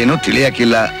ಅವನಿಗೆ ಏನು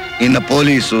ತಿಳಿಯಕ್ಕಿಲ್ಲ. ಇನ್ನ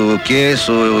ಪೊಲೀಸು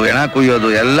ಕೇಸು ಹೆಣ ಕುಯ್ಯೋದು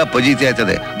ಎಲ್ಲ ಪಜೀತಿ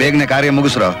ಆಯ್ತದೆ. ಬೇಗನೆ ಕಾರ್ಯ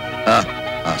ಮುಗಿಸ್ರೋ.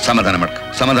 ಸಮಾಧಾನ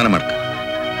ಮಾಡ್ಕ.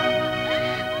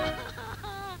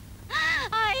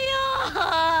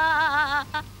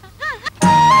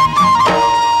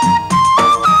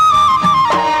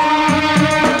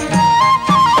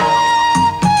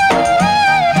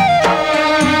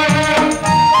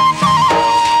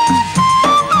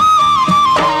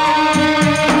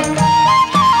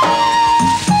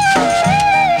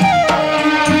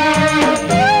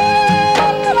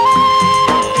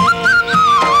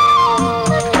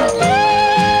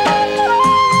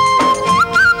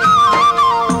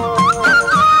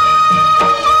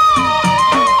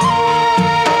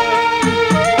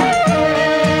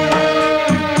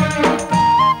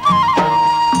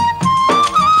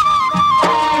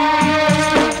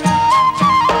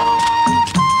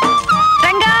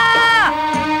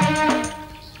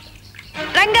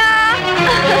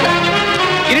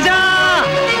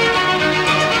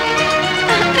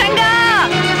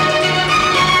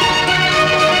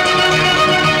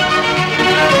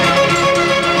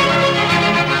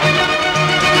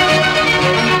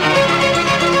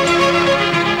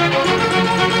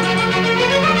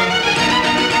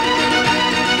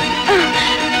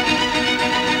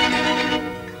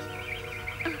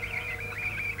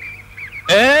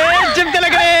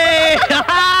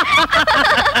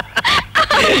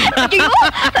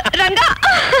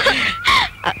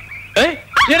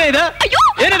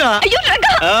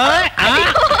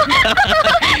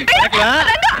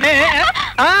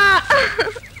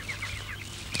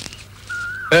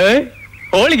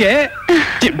 ಹೋಳಿಗೆ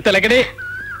ಚಿಂತಲಗಡೆ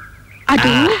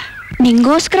ಅದು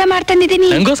ನಿಂಗೋಸ್ಕರ ಮಾಡ್ತಂದಿದ್ದೀನಿ.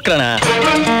 ನಂಗೋಸ್ಕರನಾ?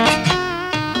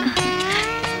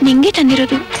 ನಿಂಗೆ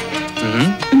ತಂದಿರೋದು.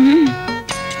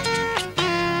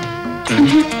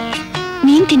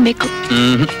 ನೀನ್ ತಿನ್ಬೇಕು.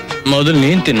 ಮೊದಲು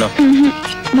ನೀನ್ ತಿನ್ನು.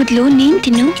 ಮೊದ್ಲು ನೀನ್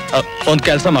ತಿನ್ನು. ಒಂದ್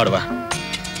ಕೆಲ್ಸ ಮಾಡುವ,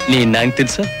 ನೀನ್ ನಂಗ್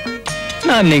ತಿನ್ಸು,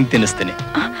 ನಾನ್ ನಿಂಗ್ ತಿನ್ನಿಸ್ತೀನಿ.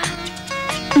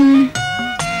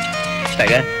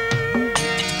 ತಗ.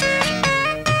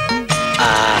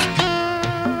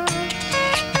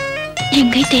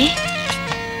 ಹೆಂಗೈತೆ?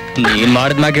 ನೀನ್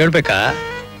ಮಾಡಿದ್ಮ್ಯಾಗ ಹೇಳ್ಬೇಕಾ?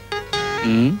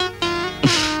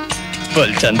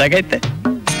 ಫುಲ್ ಚಂದಾಗೈತೆ.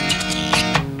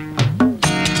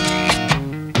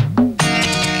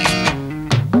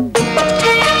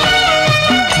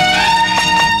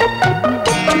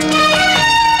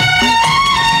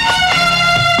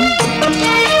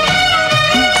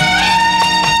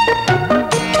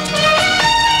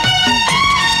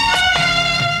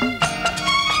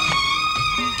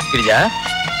 ಗಿರಿಜಾ,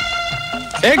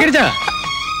 ಗಿರಿಜಾ,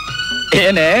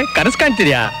 ಏನೇ ಕನಸು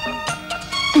ಕಾಣ್ತಿದ್ಯಾ?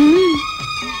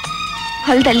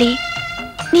 ಹೊಲದಲ್ಲಿ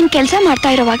ನೀನ್ ಕೆಲ್ಸ ಮಾಡ್ತಾ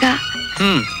ಇರೋವಾಗ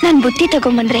ನನ್ ಬುದ್ಧಿ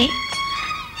ತಗೊಂಬಂದ್ರೆ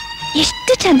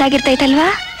ಎಷ್ಟು ಚಂದಾಗಿರ್ತೈತಲ್ವಾ?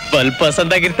 ಸ್ವಲ್ಪ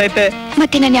ಸಂದಾಗಿರ್ತೈತೆ.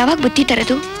 ಮತ್ತೆ ನಾನ್ ಯಾವಾಗ ಬುದ್ಧಿ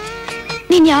ತರದು?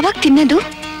 ನೀನ್ ಯಾವಾಗ ತಿನ್ನೋದು?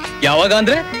 ಯಾವಾಗ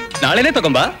ಅಂದ್ರೆ ನಾಳೆನೆ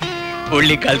ತಗೊಂಬಾ.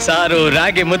 ಹುಳ್ಳಿ ಕಲ್ಸಾರು,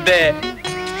 ರಾಗಿ ಮುದ್ದೆ,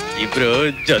 ಇಬ್ರು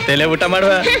ಜೊತೆಲೆ ಊಟ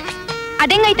ಮಾಡುವ.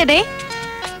 ಅದೆಂಗೈತದೆ?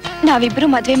 ನಾವಿಬ್ರು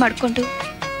ಮದ್ವೆ ಮಾಡ್ಕೊಂಡು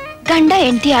ಗಂಡ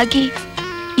ಹೆಂಡತಿ ಆಗಿ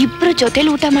ಇಬ್ರು ಜೊತೆಲಿ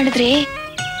ಊಟ ಮಾಡಿದ್ರೆ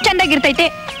ಚಂದಾಗಿರ್ತೈತೆ.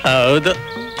 ಹೌದು.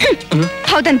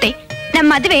 ಹೌದಂತೆ. ನಮ್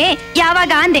ಮದ್ವೆ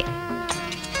ಯಾವಾಗ ಅಂದೆ?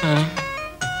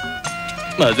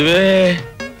 ಮದ್ವೆ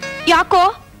ಯಾಕೋ?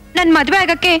 ನನ್ ಮದ್ವೆ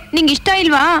ಆಗಕ್ಕೆ ನಿಂಗ್ ಇಷ್ಟ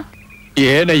ಇಲ್ವಾ?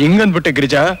 ಏನ ಹಿಂಗಂದ್ಬಿಟ್ಟೆ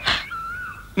ಗಿರಿಜಾ?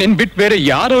 ನಿನ್ ಬಿಟ್ ಬೇರೆ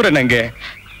ಯಾರವ್ರೆ ನಂಗೆ?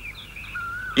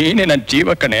 ಏನೇ ನನ್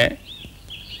ಜೀವ ಕಣೆ.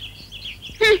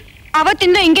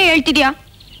 ಅವತ್ತಿಂದ ಹಿಂಗೆ ಹೇಳ್ತಿದ್ಯಾ.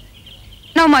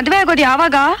 ನಾವ್ ಮದ್ವೆ ಆಗೋದು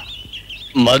ಯಾವಾಗ?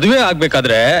 ಮದ್ವೆ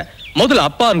ಆಗ್ಬೇಕಾದ್ರೆ ಮೊದಲು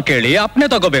ಅಪ್ಪ ಅನ್ ಕೇಳಿ ಅಪ್ಪನೇ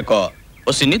ತಗೋಬೇಕು.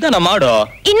 ಹೊಸ ನಿಧಾನ ಮಾಡೋ.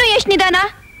 ಇನ್ನು ಎಷ್ಟ್ ನಿಧಾನ?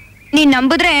 ನೀನ್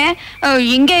ನಂಬುದ್ರೆ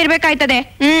ಹಿಂಗೆ ಇರ್ಬೇಕಾಯ್ತದೆ.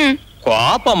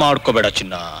 ಕೋಪ ಮಾಡ್ಕೋಬೇಡ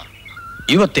ಚಿನ್ನ.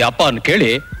 ಇವತ್ತೇ ಅಪ್ಪ ಅನ್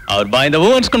ಕೇಳಿ ಅವ್ರ ಬಾಯಿಂದ ಹೂ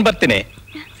ಅನ್ಸ್ಕೊಂಡ್ ಬರ್ತೀನಿ,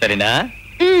 ಸರಿನಾ?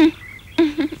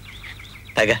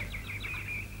 ತಗ.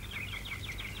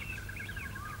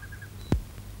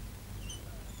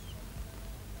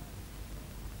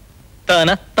 ತಾನ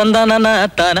ತಂದಾನ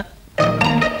ತಾನ.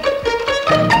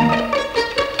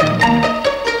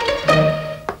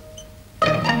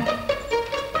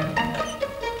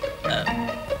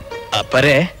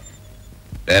 ಅಪ್ಪರೇ.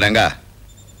 ರಂಗ,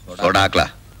 ಸೋಡಾ ಹಾಕ್ಲಾ?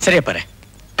 ಸರಿ ಅಪ್ಪರೇ.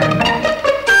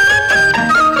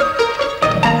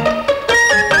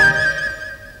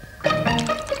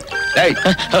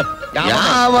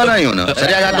 ಯಾವನ ಇವನು?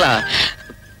 ಸರಿಯಾಗಿ ಹಾಕ್ಲಾ?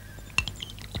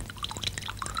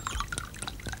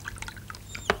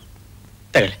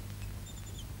 ತಗೊಳ್ಳಿ.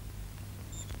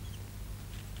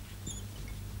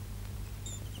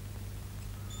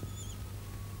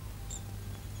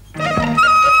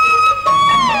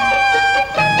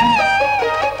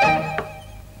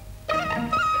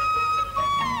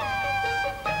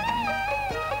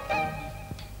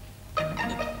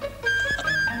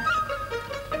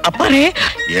 ಅಪ್ಪರೇ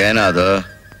ಏನದು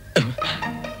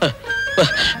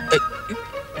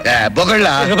ಬೊಗಳ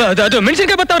ಅದು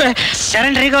ಮೆಣಸಿನ್ಕಾಯಿ ಬರ್ತಾವ್ರೆ.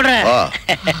 ಶರಣ್ರಿ ಗೌಡ್ರೆ.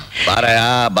 ಬಾರಯ್ಯ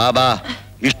ಬಾಬಾ,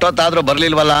 ಇಷ್ಟೊತ್ತಾದ್ರೂ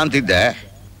ಬರ್ಲಿಲ್ವಲ್ಲ ಅಂತಿದ್ದೆ.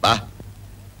 ಬಾ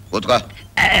ಕೂತ್ಕೋ.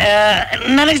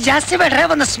 ನನಗೆ ಜಾಸ್ತಿ ಬೇಡ್ರೆ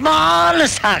ಒಂದು ಸ್ಮಾಲ್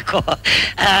ಸಾಕು.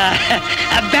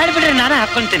 ಬೇಡ ಬಿಡ್ರೆ ನಾನು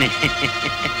ಹಾಕೊಂತೀನಿ.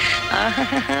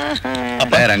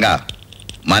 ರಂಗ,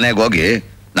 ಮನೆಗೆ ಹೋಗಿ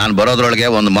ನಾನು ಬರೋದ್ರೊಳಗೆ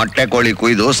ಒಂದು ಮೊಟ್ಟೆ ಕೋಳಿ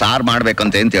ಕುಯ್ದು ಸಾರು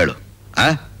ಮಾಡ್ಬೇಕಂತೆ ಅಂತ ಹೇಳು.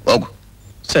 ಹೋಗು.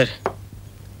 ಸರಿ.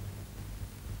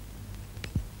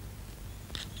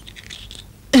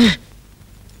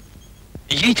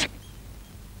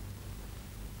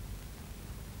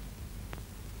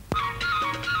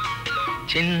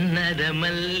 ಚಿನ್ನದ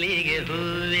ಮಲ್ಲಿಗೆ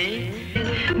ಹೂವೆ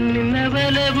ನಿನ್ನ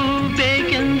ಬಲವು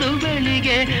ಬೇಕೆಂದು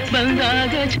ಬಳಿಗೆ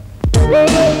ಬಂದಾಗ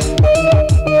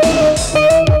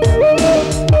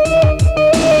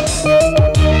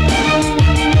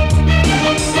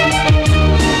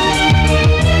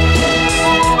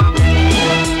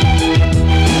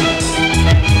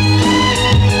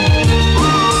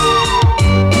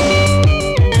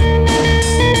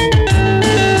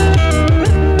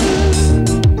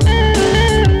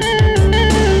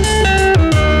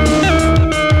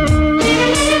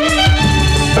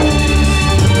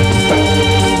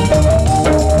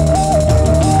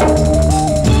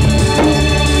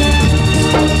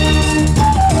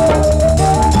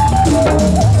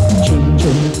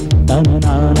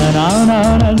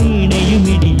ವೀಣೆಯು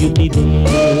ಮಿಡಿಯುತ್ತಿದೆ.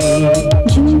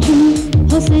 ಝುಮ್ ಝುಮ್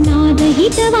ಹೊಸನಾದ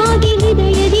ಹಿತವಾಗಿ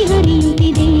ಹೃದಯದಿ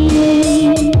ಹರಿಯುತ್ತಿದೆ.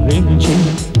 ರಿಮ್ ಝುಮ್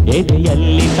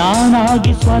ಎದೆಯಲ್ಲಿ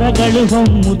ತಾನಾಗಿ ಸ್ವರಗಳು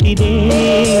ಹೊಮ್ಮುತ್ತಿದೆ.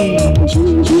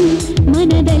 ಝುಮ್ ಝುಮ್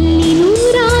ಮನದಲ್ಲಿ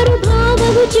ನೂರಾರು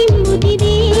ಭಾವವು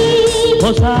ಚಿಮ್ಮುತ್ತಿದೆ.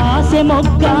 ಹೊಸ ಆಸೆ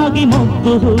ಮೊಗ್ಗಾಗಿ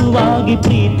ಮೊಗ್ಗು ಹೂವಾಗಿ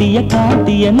ಪ್ರೀತಿಯ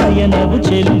ಕಾಂತಿಯ ನಯನವು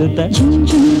ಚೆಲ್ಲುತ್ತ. ಝುಮ್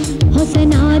ಝುಮ್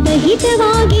ಹೊಸನಾದ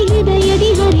ಹಿತವಾಗಿ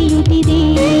ಹೃದಯದಿ ಹರಿಯುತ್ತಿದೆ.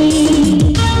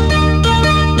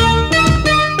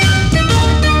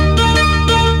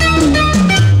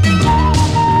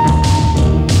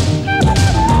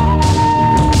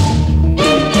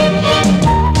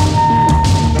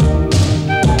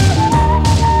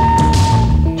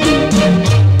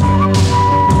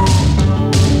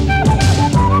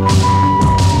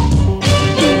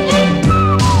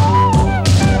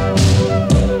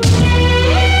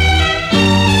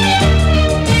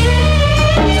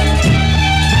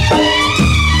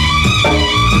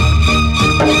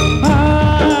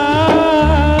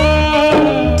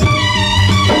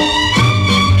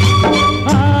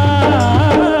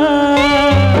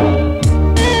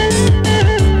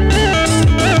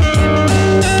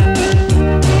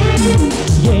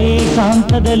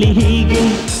 ಹೀಗೆ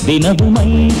ದಿನವು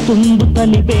ಮೈ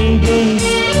ತುಂಬುತ್ತಲಿ ಬೇಗೆ.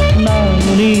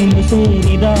 ನಾನು ನೀನು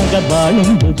ಸೇರಿದಾಗ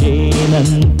ಬಾಳೊಂದು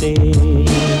ಜೇನಂತೆ.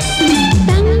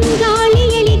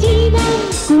 ತಂಗಾಳಿಯಲಿ ಜೀವ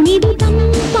ಕುಣಿದು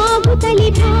ತಂಪಾಗುತ್ತಲಿ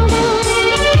ಭಾವ.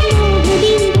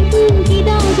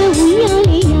 ಕೂಗಿದಾಗ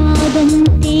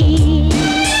ಉಯ್ಯಾಲೆಯಾದಂತೆ.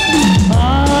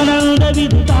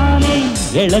 ಆನಂದವಿದು ತಾನೆ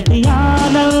ಗೆಳತಿ,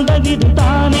 ಆನಂದವಿದು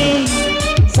ತಾನೆ.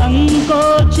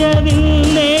 ಸಂಕೋಚವಿಲ್ಲೇಕೆ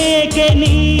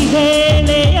ನೀ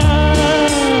ಹೇಳೆಯ.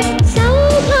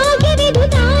 ಸೌಭಾಗ್ಯವಿದು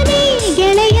ತಾನೆ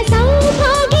ಗೆಳೆಯ,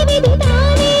 ಸೌಭಾಗ್ಯವಿದು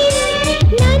ತಾನೆ.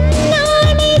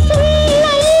 ನನ್ನಾಣೆ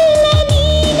ಸುಳ್ಳಲ್ಲ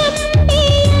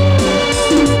ನೀನಂಬೆಯ.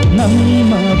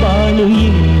 ನಮ್ಮ ಬಾಳು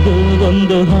ಇಂದು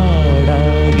ಒಂದು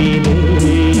ಹಾಡಾಗಿದೆ.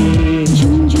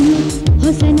 ಝುಮ್ ಝುಮ್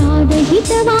ಹೊಸನಾದ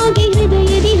ಹಿತವಾಗಿ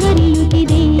ಹೃದಯದಿ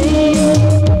ಹರಿಯುತ್ತಿದೆ.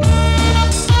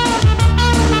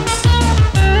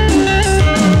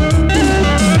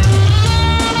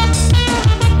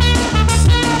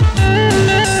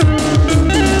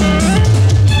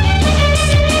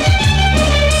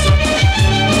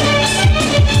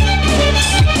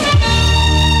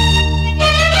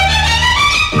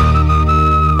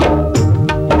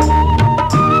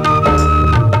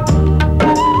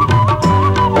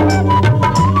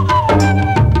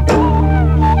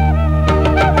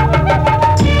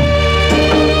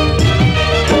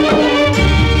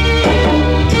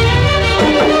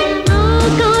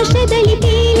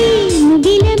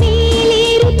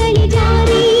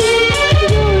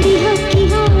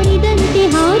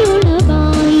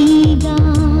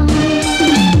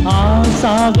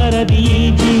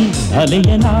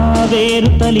 ಅಲೆಯ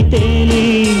ನಾವೇರುತ್ತಲಿ ತೇಲಿ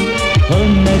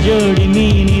ಹೊನ್ನ ಜೋಡಿ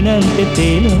ಮೀನಿನಂತೆ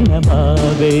ತೇಲೋಣ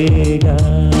ಬಾಬೇಗ.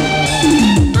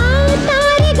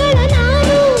 ತಾರೆಗಳ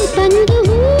ನಾನು ತಂದು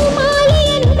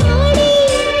ಹೂಮಾಲೆಯನ್ನು ಮಾಡಿ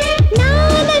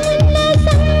ನಾನನ್ನ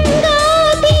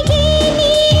ಸಂಗಾತಿಗೆ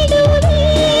ನೀಡುವೆ.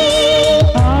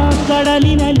 ಆ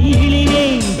ಕಡಲಿನಲ್ಲಿ ಇಳಿವೆ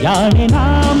ಜಾಣೆ ನಾ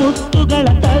ಮುತ್ತುಗಳ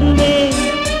ತರುವೆ.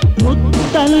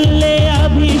 ಮುತ್ತಲ್ಲೇ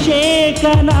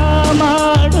ಅಭಿಷೇಕನ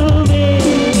ಮಾಡುವೆ.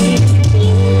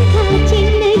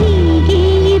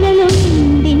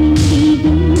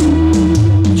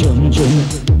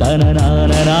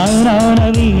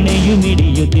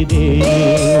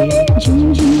 ಝುಮ್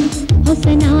ಝುಮ್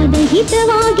ಹೊಸನಾದ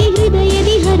ಹಿತವಾಗಿ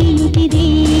ಹೃದಯದಿ ಹರಿಯುತ್ತಿದೆ.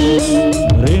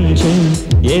 ರಿಮ್ ಝುಮ್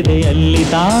ಎದೆಯಲ್ಲಿ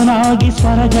ತಾನಾಗಿ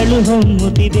ಸ್ವರಗಳು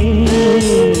ಹೊಮ್ಮುತ್ತಿದೆ.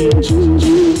 ಝುಮ್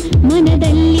ಝುಮ್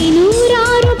ಮನದಲ್ಲಿ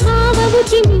ನೂರಾರು ಭಾವವು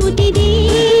ಚಿಮ್ಮುತ್ತಿದೆ.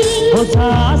 ಹೊಸ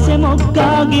ಆಸೆ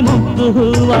ಮೊಗ್ಗಾಗಿ ಮುದ್ದು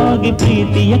ಹೂವಾಗಿ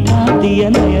ಪ್ರೀತಿಯ ಕಾಂತಿಯ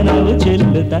ನಯನವು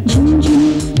ಚೆಲ್ಲುತ್ತ. ಝುಮ್ ಝುಮ್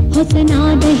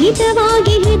ಹೊಸನಾದ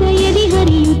ಹಿತವಾಗಿ ಹೃದಯದಿ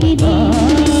ಹರಿಯುತ್ತಿದೆ.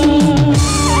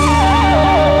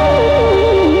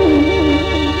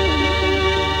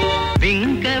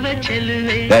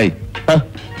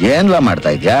 ಏನ್ಲ ಮಾಡ್ತಾ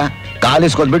ಇದ್ಯಾ?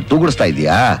 ಕಾಲಿಸ್ಕೊದ್ಬಿಟ್ಟು ತೂಗುಡಿಸ್ತಾ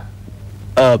ಇದೀಯಾ?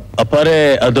 ಅಪ್ಪಾರೆ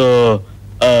ಅದು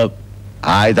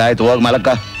ಆಯ್ತಾಯ್ತು, ಹೋಗ್ ಮಲಕ್ಕ.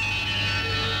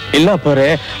 ಇಲ್ಲ ಅಪ್ಪಾರೆ,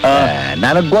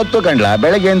 ನನಗ್ ಗೊತ್ತು ಕಣ್ಲ,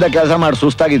 ಬೆಳಗ್ಗೆಯಿಂದ ಕೆಲಸ ಮಾಡಿ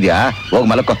ಸುಸ್ತಾಗಿದ್ಯಾ, ಹೋಗ್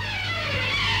ಮಲಕ್ಕೋ.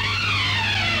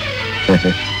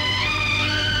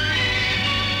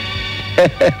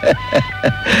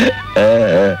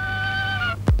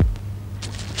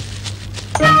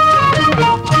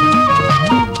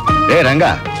 ಏ ರಂಗ,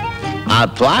 ಆ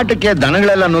ತ್ವಾಟಕ್ಕೆ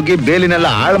ದನಗಳೆಲ್ಲ ನುಗ್ಗಿ ಬೇಲಿನೆಲ್ಲ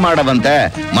ಹಾಳು ಮಾಡವಂತೆ,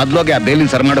 ಮೊದ್ಲೋಗಿ ಆ ಬೇಲಿನ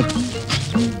ಸರ್ ಮಾಡು.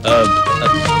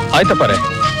 ಆಯ್ತಪ್ಪಾರೆ.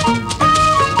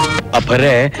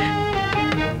 ಅಪ್ಪರೇ,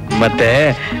 ಮತ್ತೆ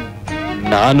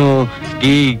ನಾನು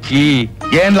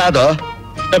ಏನ್ಲ ಅದು?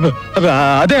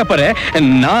 ಅದೇ ಅಪ್ಪರೇ,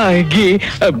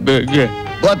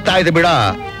 ಗೊತ್ತಾಯ್ತು ಬಿಡ.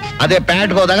 ಅದೇ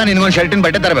ಪ್ಯಾಂಟ್ಗೆ ಹೋದಾಗ ನಿನ್ಗೊಂದು ಶರ್ಟಿನ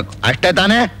ಬಟ್ಟೆ ತರಬೇಕು ಅಷ್ಟೇ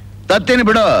ತಾನೇ? ತತ್ತೀನಿ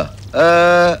ಬಿಡು.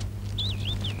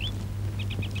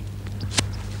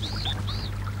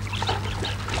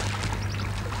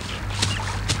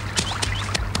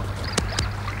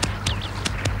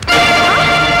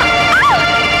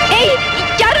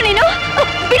 ಯಾರು ನೀನು?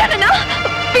 ಬಿಡೋ ನನ್ನ,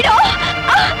 ಬಿಡೋ.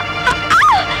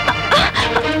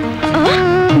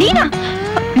 ನೀನಾ?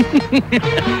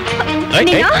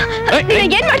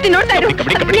 ಏನ್ ಮಾಡ್ತೀನಿ ನೋಡ್ತಾ ಇರು.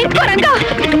 ನಿಂತ್ಕೋ ರಂಗ,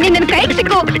 ನಿನ್ನ ಕೈಗೆ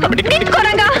ಸಿಕ್ಕು. ನಿಂತ್ಕೋ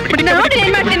ರಂಗ, ನೋಡಿ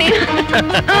ಏನ್ ಮಾಡ್ತೀನಿ.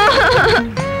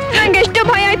 ನಂಗೆ ಎಷ್ಟು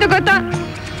ಭಯ ಆಯ್ತು ಗೊತ್ತಾ?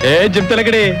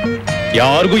 ಜಿಮ್ತಲಗಡಿ,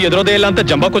 ಯಾರಿಗೂ ಎದುರೋದೇ ಇಲ್ಲ ಅಂತ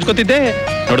ಜಂಬ ಕೊಚ್ಕೋತಿದ್ದೆ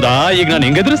ನೋಡ್ದಾ, ಈಗ ನಾನು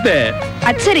ಹೆಂಗ್ ಎದುರಿಸ್ದೆ.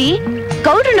 ಅದ್ ಸರಿ,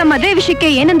 ಗೌಡ್ರು ನಮ್ಮ ಮದುವೆ ವಿಷಯಕ್ಕೆ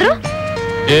ಏನಂದ್ರು?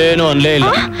 ಏನು ಅನ್ಲೇ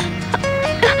ಇಲ್ಲ.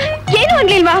 ಏನು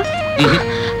ಅನ್ಲಿಲ್ವಾ?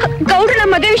 ಗೌಡ್ರು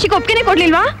ನಮ್ಮ ಮದುವೆ ವಿಷಯಕ್ಕೆ ಒಪ್ಪಿಗೆ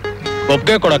ಕೊಡ್ಲಿಲ್ವಾ?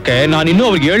 ಒಪ್ಪಿಗೆ ಕೊಡಕ್ಕೆ ನಾನು ಇನ್ನೂ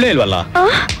ಅವ್ರಿಗೆ ಹೇಳಲೇ ಇಲ್ವಲ್ಲ.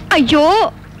 ಅಯ್ಯೋ,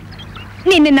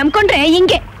 ನಿನ್ನ ನಂಬ್ಕೊಂಡ್ರೆ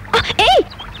ಹಿಂಗೆ.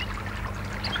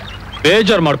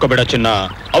 ಬೇಜಾರ್ ಮಾಡ್ಕೋಬೇಡ ಚಿನ್ನ,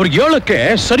 ಅವ್ರಿಗೆ ಹೇಳಕ್ಕೆ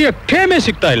ಸರಿಯಾಗಿ ಟೇಮೇ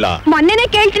ಸಿಗ್ತಾ ಇಲ್ಲ. ಮೊನ್ನೆನೆ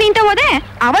ಕೇಳ್ತೀನಿ ಅಂತ ಹೋದೆ,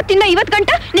 ಅವತ್ತಿಂದ ಇವತ್ ಗಂಟ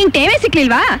ನಿಂಗ್ ಟೇಮೇ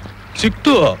ಸಿಕ್ಲಿಲ್ವಾ?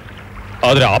 ಸಿಕ್ತು,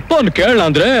 ಆದ್ರೆ ಅಪ್ಪನ್ ಕೇಳಲ್ಲ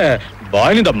ಅಂದ್ರೆ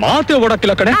ಬಾಯಿನಿಂದ ಮಾತೇ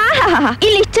ಓಡಕ್ಕಿಲ್ಲ ಕಡೆ.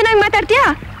 ಇಲ್ಲಿ ಇಷ್ಟ ಚೆನ್ನಾಗಿ ಮಾತಾಡ್ತೀಯಾ,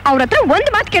 ಅವ್ರ ಹತ್ರ ಒಂದ್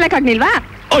ಮಾತು ಕೇಳಕ್ ಆಗ್ಲಿಲ್ವಾ?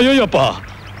 ಅಯ್ಯೋಯಪ್ಪ,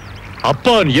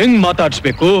 ಅಪ್ಪನ್ ಹೆಂಗ್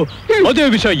ಮಾತಾಡ್ಸ್ಬೇಕು, ಅದೇ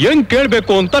ವಿಷಯ ಹೆಂಗ್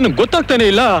ಕೇಳ್ಬೇಕು ಅಂತ ನಂಗೆ ಗೊತ್ತಾಗ್ತಾನೆ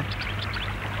ಇಲ್ಲ.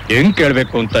 ಹೆಂಗ್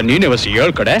ಕೇಳ್ಬೇಕು ಅಂತ ನೀನೇ ವಸಿ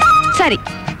ಹೇಳ್ ಕಡೆ. ಸರಿ,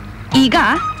 ಈಗ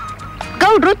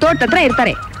ಗೌಡ್ರು ತೋಟ ಹತ್ರ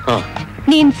ಇರ್ತಾರೆ,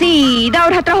 ನೀನ್ ಸೀದಾ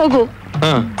ಅವ್ರ ಹತ್ರ ಹೋಗು.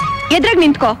 ಎದ್ರಾಗ್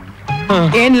ನಿಂತ್ಕೋ.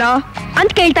 ಏನ್ಲಾ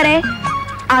ಅಂತ ಕೇಳ್ತಾರೆ.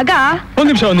 ಆಗ ಒಂದ್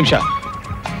ನಿಮಿಷ,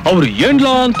 ಅವ್ರು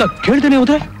ಏನ್ಲಾ ಅಂತ ಕೇಳ್ದೇನೆ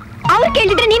ಹೋದೆ. ಅವ್ರು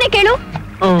ಕೇಳಿದ್ರೆ ನೀನೇ ಕೇಳು.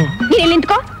 ನೀನ್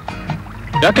ನಿಂತ್ಕೋ.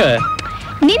 ಯಾಕೆ?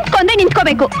 ನಿಂತ್ಕೊಂಡ್ರೆ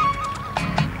ನಿಂತ್ಕೋಬೇಕು.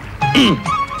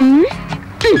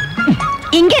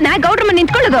 ಹಿಂಗೇನಾ ಗೌಡ್ರ ಮನೆ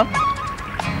ನಿಂತ್ಕೊಳ್ಳೋದು?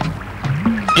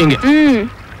 ಹಿಂಗೆ.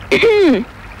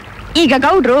 ಈಗ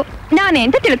ಗೌಡ್ರು ನಾನೇ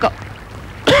ಅಂತ ತಿಳ್ಕೊ.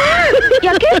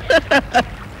 ಯಾಕೆ?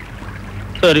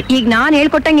 ಸರಿ, ಈಗ ನಾನ್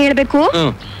ಹೇಳ್ಕೊಟ್ಟಂಗೆ ಹೇಳ್ಬೇಕು.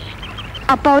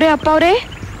 ಅಪ್ಪ ಅವ್ರೆ,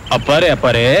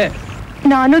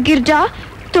 ನಾನು ಗಿರ್ಜಾ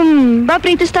ತುಂಬಾ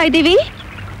ಪ್ರೀತಿಸ್ತಾ ಇದ್ದೀವಿ.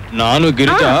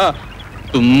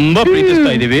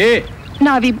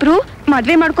 ನಾವಿಬ್ರು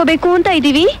ಮದ್ವೆ ಮಾಡ್ಕೋಬೇಕು ಅಂತ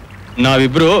ಇದೀವಿ.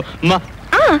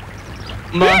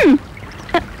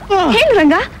 ಹೇಳು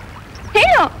ರಂಗ,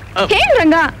 ಹೇಳು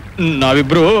ರಂಗ.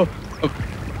 ನಾವಿಬ್ರು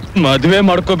ಮದ್ವೆ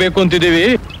ಮಾಡ್ಕೋಬೇಕು ಅಂತಿದ್ದೀವಿ.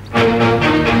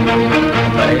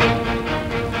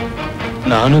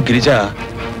 ನಾನು ಗಿರಿಜಾ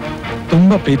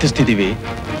ತುಂಬಾ ಪ್ರೀತಿಸ್ತಿದ್ದೀವಿ.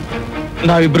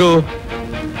 ನಾವಿಬ್ರು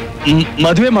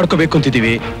ಮದ್ವೆ ಮಾಡ್ಕೋಬೇಕು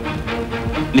ಅಂತಿದ್ದೀವಿ.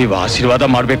 ನೀವು ಆಶೀರ್ವಾದ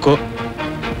ಮಾಡ್ಬೇಕು.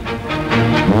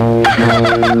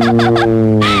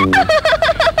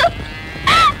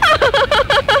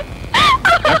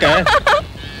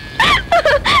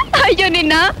 ಅಯ್ಯೋ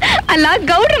ನಿನ್ನ, ಅಲ್ಲ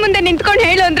ಗೌಡ್ರ ಮುಂದೆ ನಿಂತ್ಕೊಂಡು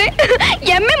ಹೇಳು ಅಂದ್ರೆ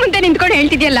ಎಮ್ಮೆ ಮುಂದೆ ನಿಂತ್ಕೊಂಡು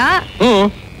ಹೇಳ್ತಿದ್ಯಲ್ಲ.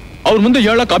 ಅವ್ರ ಮುಂದೆ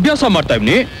ಹೇಳಕ್ ಅಭ್ಯಾಸ ಮಾಡ್ತಾ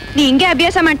ಇವ್ನಿ. ನೀ ಹಿಂಗೆ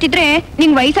ಅಭ್ಯಾಸ ಮಾಡ್ತಿದ್ರೆ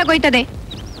ನಿಂಗ್ ವಯಸ್ಸಾಗೋಯ್ತದೆ.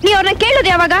 ನೀ ಅವ್ರನ್ನ ಕೇಳೋದು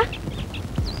ಯಾವಾಗ?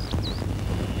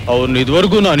 ಅವ್ರನ್ನ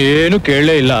ಇದುವರೆಗೂ ನಾನೇನು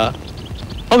ಕೇಳಲೇ ಇಲ್ಲ.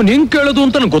 ಅವ್ನ್ ಹೆಂಗ್ ಕೇಳೋದು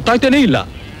ಅಂತ ನಂಗೆ ಗೊತ್ತಾಯ್ತೇನೆ ಇಲ್ಲ.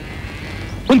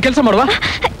 ಒಂದ್ ಕೆಲ್ಸ ಮಾಡುವ.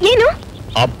 ಏನು?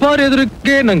 ಅಪ್ಪಾರ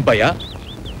ಎದುರಿಗೆ ನಂಗ್ ಭಯ,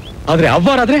 ಆದ್ರೆ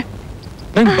ಅವ್ವಾರಾದ್ರೆ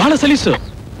ನಂಗೆ ಬಹಳ ಸಲೀಸು.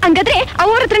 ಹಂಗಾದ್ರೆ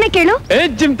ಅವ್ರ ಹತ್ರನೇ ಕೇಳು.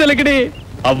 ಜಿಮ್ತಲಗಿಡಿ,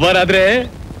 ಅವ್ವಾರಾದ್ರೆ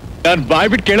ನಾನ್ ಬಾಯ್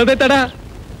ಬಿಟ್ಟು ಕೇಳೋದೇ ತಡ.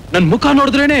 ನನ್ ಮುಖ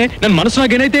ನೋಡಿದ್ರೇನೆ ನನ್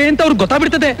ಮನಸ್ಸಿನಾಗ ಏನೈತೆ ಅಂತ ಅವ್ರಿಗೆ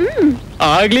ಗೊತ್ತಾಗ್ಬಿಡ್ತದೆ.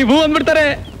 ಆಗ್ಲಿ ಭೂ ಅಂದ್ಬಿಡ್ತಾರೆ.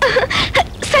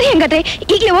 ಸರಿ ಹಂಗಾದ್ರೆ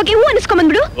ಈಗ್ಲೇ ಹೋಗಿ ಹೂ ಅನಿಸ್ಕೊಂಡ್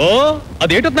ಬಂದ್ಬಿಡು. ಓ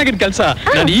ಅದೇಟೊತ್ನಾಗಿನ್ ಕೆಲ್ಸ.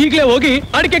 ನಾನು ಈಗ್ಲೇ ಹೋಗಿ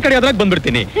ಅಡಿಕೆ ಕಡೆ ಅದ್ರಾಗ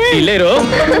ಬಂದ್ಬಿಡ್ತೀನಿ. ಇಲ್ಲೇ ಇರು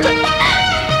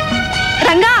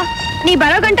ರಂಗ, ನೀ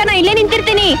ಬರೋ ಗಂಟ ನಾ ಇಲ್ಲೇ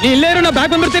ನಿಂತಿರ್ತೀನಿ. ನೀ ಇಲ್ಲೇ ಇರು, ನಾ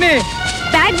ಬ್ಯಾಗ್ ಬಂದ್ಬಿಡ್ತೀನಿ.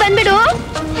 ಬ್ಯಾಗ್ ಬಂದ್ಬಿಡು,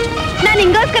 ನಾನ್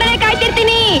ನಿಂಗೋಸ್ಕರನೇ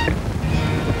ಕಾಯ್ತಿರ್ತೀನಿ.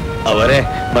 ಅವರೇ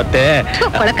ಮತ್ತೆ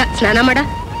ಕೊಳಕ ಸ್ನಾನ ಮಾಡ.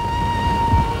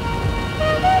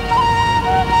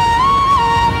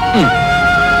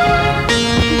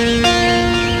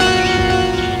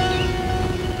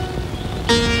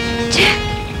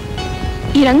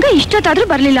 ಈ ರಂಗ ಇಷ್ಟೊತ್ತಾದ್ರೂ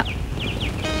ಬರ್ಲಿಲ್ಲ.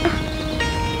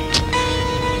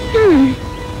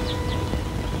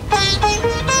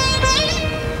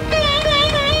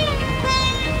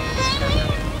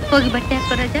 ಹೋಗಿ ಬಟ್ಟೆ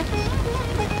ಹಾಕೋ ರಾಜ.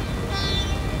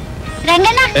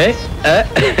 ರಂಗನ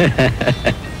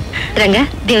ರಂಗ,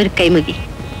 ದೇವ್ರ ಕೈ ಮುಗಿ.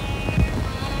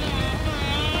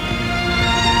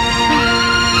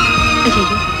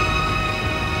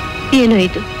 ಏನೋ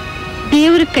ಇದು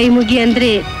ದೇವ್ರ ಕೈ ಮುಗಿ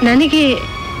ಅಂದ್ರೆ ನನಗೆ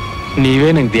ನೀವೇ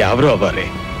ನಂಗೆ ಯಾವ್ರು ಅವರೇ.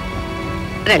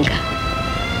 ರಂಗ,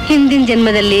 ಹಿಂದಿನ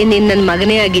ಜನ್ಮದಲ್ಲಿ ನೀನ್ ನನ್ನ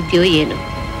ಮಗನೇ ಆಗಿದ್ಯೋ ಏನು?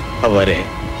 ಅವರೇ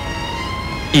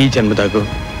ಈ ಜನ್ಮದಾಗು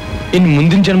ಇನ್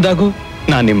ಮುಂದಿನ ಜನ್ಮದಾಗು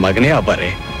ನಾ ನಿಮ್ ಮಗನೇ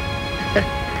ಅವರೇ.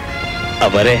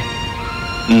 ಅವರೇ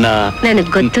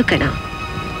ನನಗ್ ಗೊತ್ತು ಕಣ.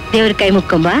 ದೇವ್ರ ಕೈ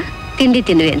ಮುಕ್ಕೊಂಬ, ತಿಂಡಿ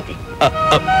ತಿನ್ನುವೆ ಅಂತೆ.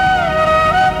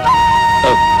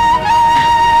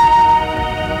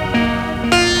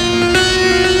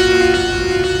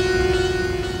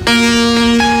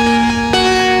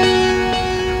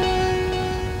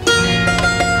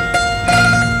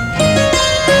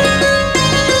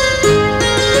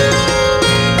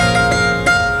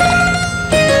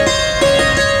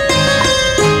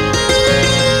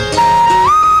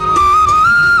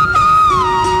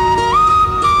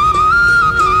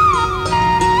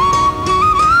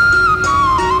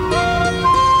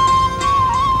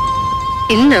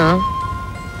 ಇನ್ನು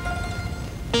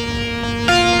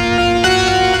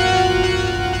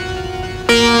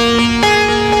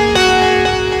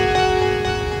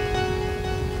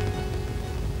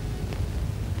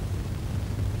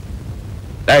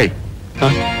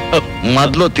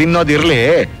ಮೊದ್ಲು ತಿನ್ನೋದಿರ್ಲಿ,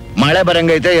 ಮಳೆ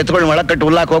ಬರಂಗೈತೆ, ಎತ್ಕೊಂಡು ಒಳಗ್ ಕಟ್ಟು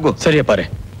ಹುಲ್ಲಾಕ್ ಹೋಗು. ಸರಿಯಪ್ಪ ರೇ.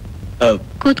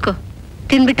 ಕೂತ್ಕೋ,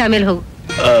 ತಿನ್ಬಿಟ್ಟು ಆಮೇಲೆ ಹೋಗು.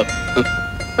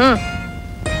 ಹ್ಮ್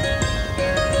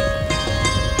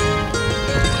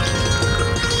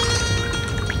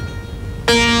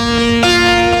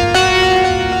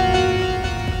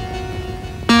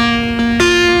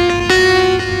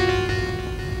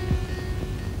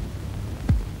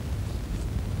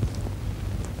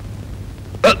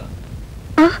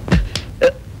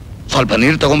ಸ್ವಲ್ಪ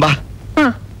ನೀರು ತಗೊಂಬಾ.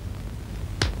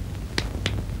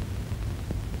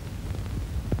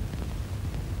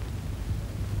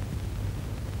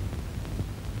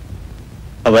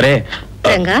 ಅವರೇ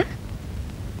ರಂಗ,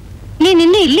 ನೀನ್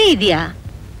ಇನ್ನೂ ಇಲ್ಲೇ ಇದೀಯಾ?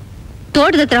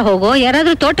 ತೋಟದ ಹತ್ರ ಹೋಗೋ,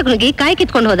 ಯಾರಾದ್ರೂ ತೋಟಕ್ಕೆ ನುಗ್ಗಿ ಕಾಯಿ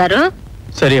ಕಿತ್ಕೊಂಡು ಹೋದಾರು?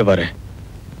 ಸರಿ ಅವರೇ.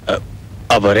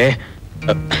 ಅವರೇ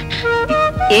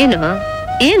ಏನು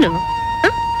ಏನು?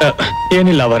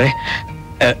 ಏನಿಲ್ಲ ಅವರೇ.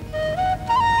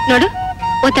 ನೋಡು,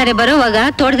 ಒತ್ತಾರೆ ಬರೋವಾಗ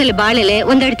ತೋಟದಲ್ಲಿ ಬಾಳೆಲೆ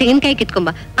ಒಂದೆರಡು ತೆಂಗಿನಕಾಯಿ ಕಿತ್ಕೊಂಬ.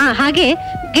 ಹಾಗೆ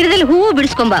ಗಿಡದಲ್ಲಿ ಹೂವು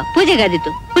ಬಿಡಿಸ್ಕೊಂಬ,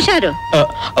 ಪೂಜೆಗಾದಿತ್ತು. ಹುಷಾರು.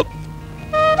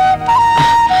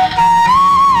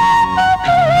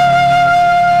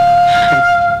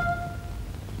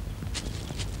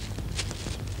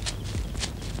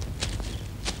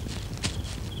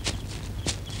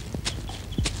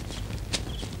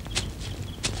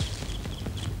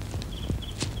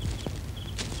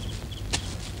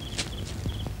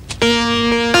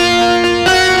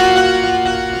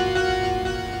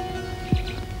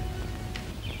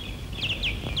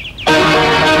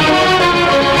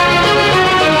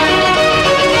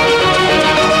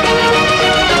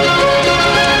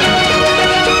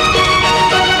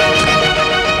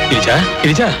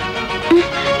 ಗಿರಿಜಾ,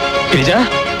 ಗಿರಿಜಾ,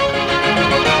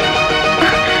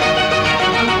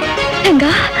 ರಂಗ,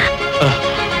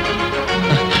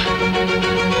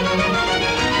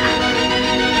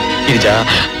 ಗಿರಿಜಾ.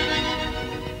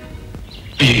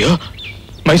 ಅಯ್ಯೋ,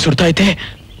 ಮೈ ಸುಡ್ತಾ ಐತೆ.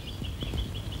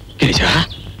 ಗಿರಿಜಾ,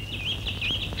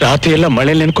 ರಾತ್ರಿ ಎಲ್ಲ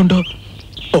ಮಳೆಯಲ್ಲಿ ನೆನ್ಕೊಂಡು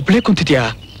ಒಬ್ಳೇ ಕುಂತಿದ್ಯಾ?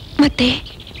 ಮತ್ತೆ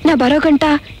ನಾ ಬರೋ ಗಂಟ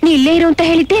ನೀ ಇಲ್ಲೇ ಇರು ಅಂತ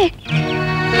ಹೇಳಿದ್ದೆ.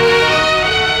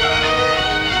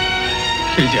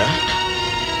 ಗಿರಿಜಾ,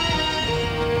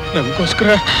 ನಮಗೋಸ್ಕರ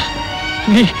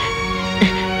ನೀ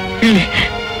ಇಲ್ಲಿ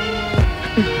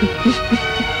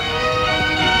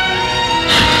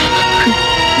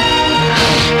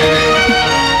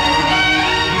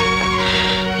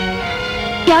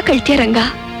ಯಾಕೆ ಅಳ್ತೀಯ ರಂಗ?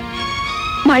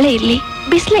 ಮಳೆ ಇರ್ಲಿ,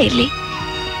 ಬಿಸಿಲೇ ಇರ್ಲಿ,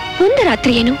 ಒಂದು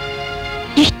ರಾತ್ರಿ ಏನು,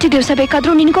 ಎಷ್ಟು ದಿವಸ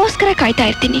ಬೇಕಾದ್ರೂ ನಿನ್ಗೋಸ್ಕರ ಕಾಯ್ತಾ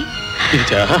ಇರ್ತೀನಿ.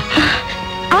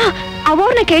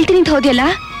 ಅವ್ರನ್ನ ಕೇಳ್ತೀನಿ ಅಂತ ಹೋದ್ಯಲ್ಲ,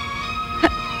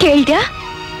 ಕೇಳ್ದ್ಯಾ?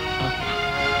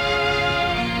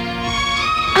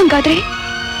 ಹಂಗಾದ್ರೆ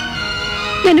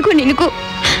ನನಗೂ ನಿನಗೂ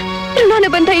ಋಣಾನ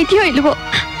ಬಂಧ ಇದೆಯೋ ಇಲ್ವೋ?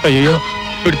 ಅಯ್ಯೋ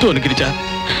ಬಿಡ್ತು ಅನ್ಗಿರಿಜ.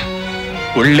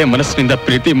 ಒಳ್ಳೆ ಮನಸ್ಸಿನಿಂದ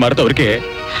ಪ್ರೀತಿ ಮಾಡಿದವ್ರಿಗೆ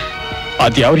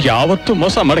ಅದ್ಯಾವ್ರು ಯಾವತ್ತೂ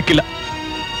ಮೋಸ ಮಾಡಕ್ಕಿಲ್ಲ.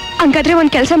 ಹಂಗಾದ್ರೆ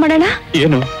ಒಂದ್ ಕೆಲ್ಸ ಮಾಡೋಣ.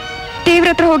 ಏನು? ದೇವ್ರ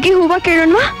ಹತ್ರ ಹೋಗಿ ಹೂವ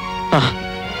ಕೇಳೋಣವಾ?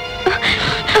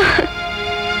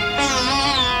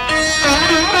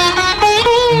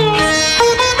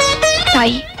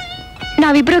 ತಾಯಿ,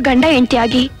 ನಾವಿಬ್ರು ಗಂಡ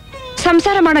ಹೆಂಡತಿಯಾಗಿ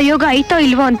ಸಂಸಾರ ಮಾಡೋ ಯೋಗ ಐತೋ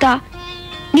ಇಲ್ವೋ ಅಂತ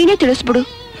ನೀನೇ ತಿಳಿಸ್ಬಿಡು.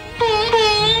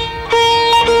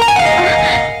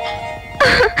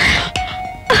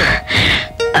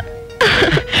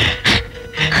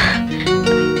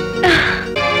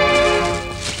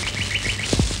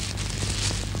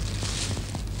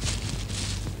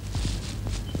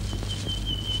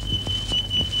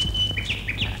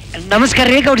 ನಮಸ್ಕಾರ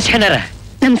ರೀ ಗೌಡ ಶನರ.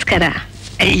 ನಮಸ್ಕಾರ.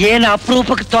 ಏನ್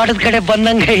ಅಪರೂಪಕ್ಕೆ ತೋಟದ ಕಡೆ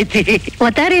ಬಂದಂಗ ಐತಿ.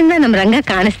 ಒತ್ತಾರೆಯಿಂದ ನಮ್ ರಂಗ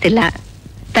ಕಾಣಿಸ್ತಿಲ್ಲ,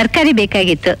 ತರಕಾರಿ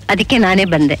ಬೇಕಾಗಿತ್ತು, ಅದಕ್ಕೆ ನಾನೇ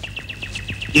ಬಂದೆ.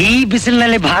 ಈ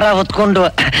ಬಿಸಿಲಿನಲ್ಲಿ ಭಾರ ಹೊತ್ಕೊಂಡು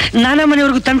ನಾನೇ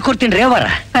ಮನೆಯವ್ರಿಗೂ ತಂದು ಕೊಡ್ತೀನಿ ರೀ ಅವರ.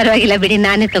 ಪರವಾಗಿಲ್ಲ ಬಿಡಿ,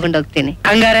 ನಾನೇ ತಗೊಂಡೋಗ್ತೀನಿ.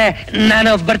 ಹಂಗಾರೆ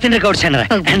ನಾನು ಬರ್ತೀನಿ ರೀ ಗೌಡ ಶನರ.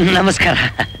 ನಮಸ್ಕಾರ.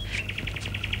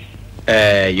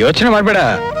 ಯೋಚನೆ ಮಾಡ್ಬೇಡ,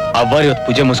 ಅವ್ವಾರು ಇವತ್ತು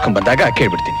ಪೂಜೆ ಮುಗಿಸ್ಕೊಂಡ್ ಬಂದಾಗ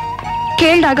ಕೇಳ್ಬಿಡ್ತೀನಿ.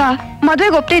 ಕೇಳ್ದಾಗ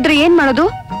ಮದ್ವೆಗೆ ಒಪ್ತಾ ಇದ್ರೆ ಏನ್ ಮಾಡೋದು?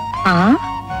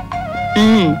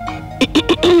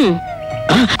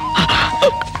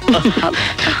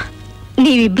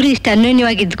 ನೀವಿಬ್ರು ಇಷ್ಟ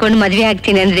ಅನ್ಯೋನ್ಯವಾಗಿ ಇದ್ಕೊಂಡು ಮದ್ವೆ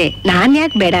ಆಗ್ತೀನಿ ಅಂದ್ರೆ ನಾನ್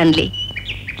ಯಾಕೆ ಬೇಡ ಅನ್ಲಿ?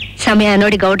 ಸಮಯ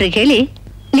ನೋಡಿ ಗೌಡ್ರಿಗೆ ಹೇಳಿ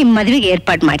ನಿಮ್ ಮದ್ವೆಗೆ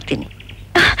ಏರ್ಪಾಡು ಮಾಡ್ತೀನಿ.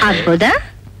 ಆಗ್ಬೋದಾ?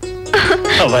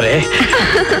 ಅವರೇ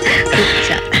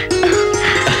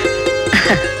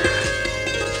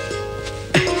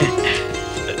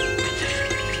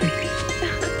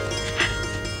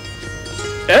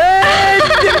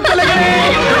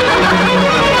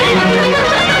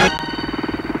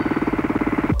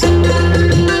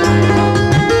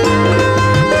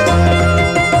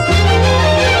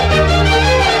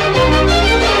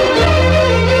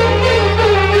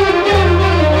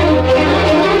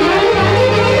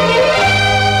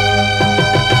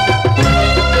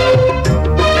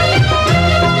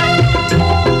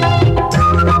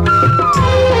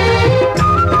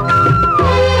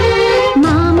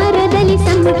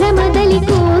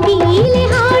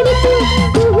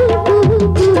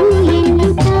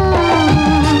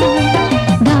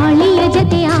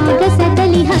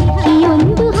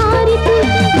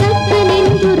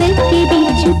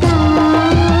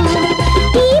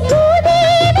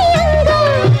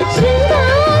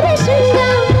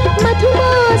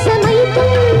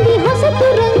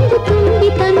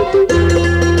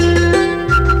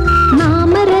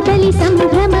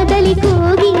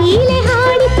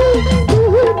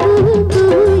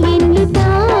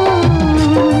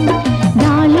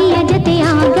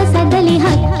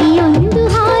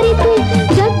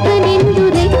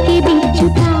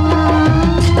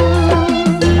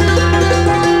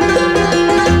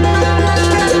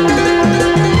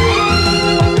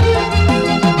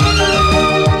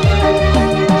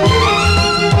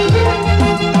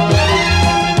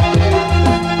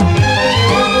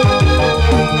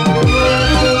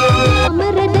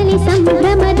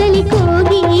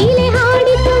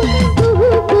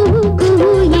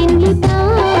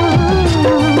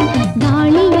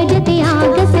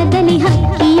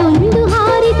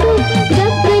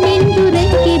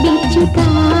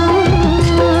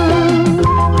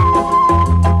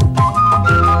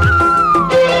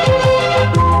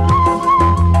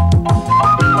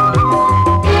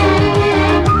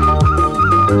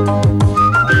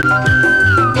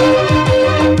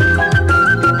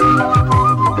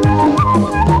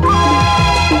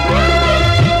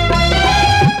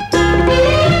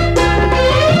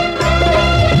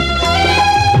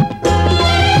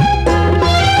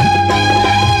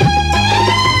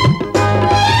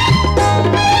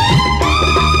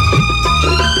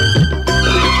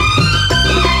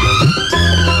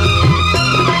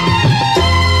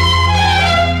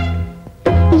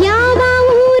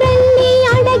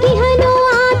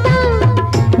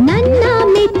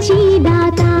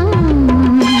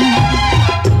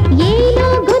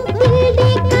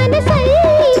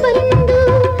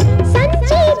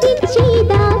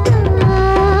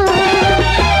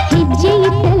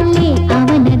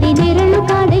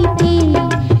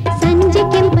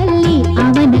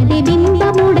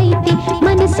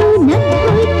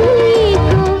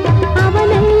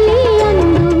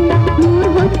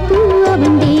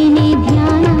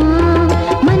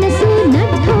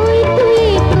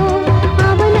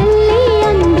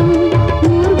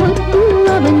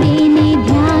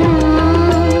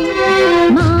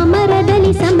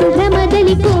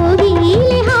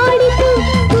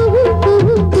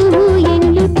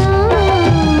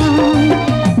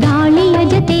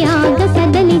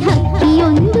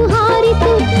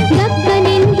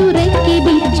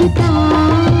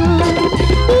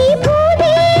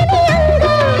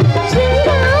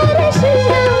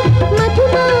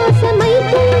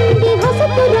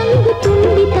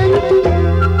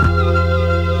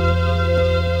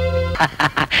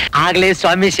ಆಗ್ಲೇ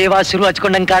ಸ್ವಾಮಿ ಸೇವಾ ಶುರು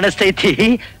ಹಚ್ಕೊಂಡಂಗ್ ಕಾಣಿಸ್ತೈತಿ.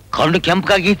 ಕಣ್ಣು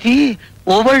ಕೆಂಪಗಾಗೈತಿ.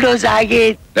 ಓವರ್ ಡೋಸ್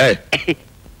ಆಗೈತಿ.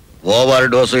 ಓವರ್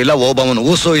ಡೋಸು ಇಲ್ಲ, ಓಬಮ್ಮನ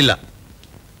ಊಸು ಇಲ್ಲ.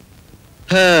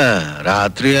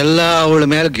 ರಾತ್ರಿ ಎಲ್ಲ ಅವಳ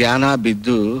ಮೇಲೆ ಜ್ಞಾನ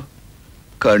ಬಿದ್ದು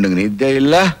ಕಣ್ಣಿಗೆ ನಿದ್ದೆ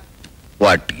ಇಲ್ಲ,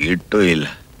 ಒಟ್ಟಿಗಿಟ್ಟು ಇಲ್ಲ.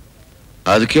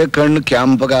 ಅದಕ್ಕೆ ಕಣ್ಣು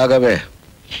ಕೆಂಪಗಾಗವೆ.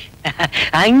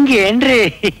 ಹಂಗೇನ್ರಿ?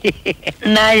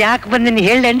 ನಾ ಯಾಕೆ ಬಂದಿನಿ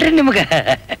ಹೇಳೇನ್ರಿ ನಿಮ್ಗ?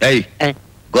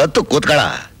 ಗೊತ್ತು, ಕೂತ್ಕಳ.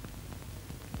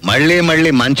 ಮಳ್ಳಿ ಮಳ್ಳಿ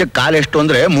ಮಂಚಕ್ ಕಾಲೆಷ್ಟು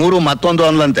ಅಂದ್ರೆ 3 ಮತ್ತೊಂದು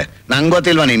ಅನ್ಲಂತೆ. ನಂಗ್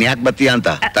ಗೊತ್ತಿಲ್ವಾ ನೀನ್ ಯಾಕೆ ಬತ್ತೀಯ ಅಂತ.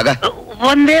 ತಗ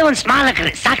ಒಂದೇ ಒಂದ್ ಸ್ಮಾಲ್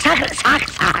ಹಾಕ್ರಿ, ಸಾಕ್ ಸಾಕ್ ಸಾಕ್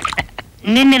ಸಾಕ್.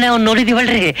 ನಿನ್ನೆ ನಾವು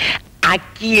ನೋಡಿದೀವಲ್ರಿ,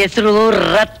 ಅಕ್ಕಿ ಹೆಸರು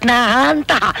ರತ್ನ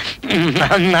ಅಂತ.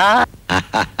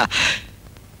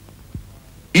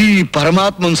 ಈ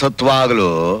ಪರಮಾತ್ಮನ್ ಸತ್ವಾಗ್ಲು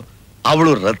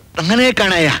ಅವಳು ರತ್ನನೇ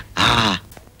ಕಣಯ್ಯ.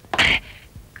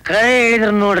 ಕರೆ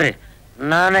ಹೇಳಿದ್ರು ನೋಡ್ರಿ,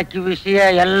 ನಾನಕ್ಕಿ ವಿಷಯ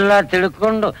ಎಲ್ಲ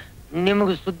ತಿಳ್ಕೊಂಡು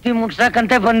ನಿಮ್ಗೆ ಸುದ್ದಿ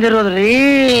ಮುಟ್ಸಕಂತ ಬಂದಿರೋದ್ರಿ.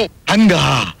 ಹಂಗ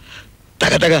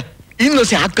ತಗ ತಗ ಇನ್ನು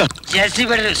ಸಾಕ. ಜಾಸ್ತಿ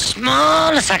ಬೇಡ್ರಿ,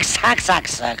 ಸ್ಮಾಲ್ ಸಾಕ್ ಸಾಕ್ ಸಾಕ್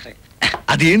ಸಾಕ್ರಿ.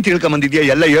 ಅದೇನ್ ತಿಳ್ಕೊಂಬಂದಿದ್ಯಾ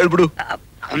ಎಲ್ಲ ಹೇಳ್ಬಿಡು.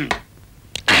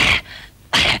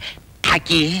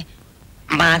 ಆಕಿ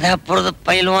ಮಾದಾಪುರದ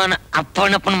ಪೈಲ್ವಾನ್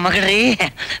ಅಪ್ಪನಪ್ಪನ ಮಗಳ್ರಿ.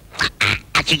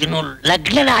 ಆಕಿಗಿನ್ನು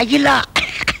ಲಗ್ನ ಆಗಿಲ್ಲ.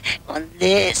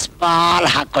 ಒಂದೇ ಸ್ಮಾಲ್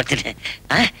ಹಾಕೊಡ್ತೀನಿ.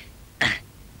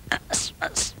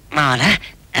 ಸ್ಮಾಲ್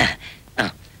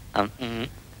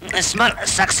ಸ್ಮಾಲ್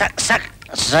ಸಾಕ್ ಸಾಕ್ ಸಾಕ್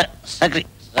ಸಾಕ್ರಿ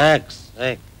ಸಾಕ್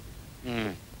ಸಾಕ್.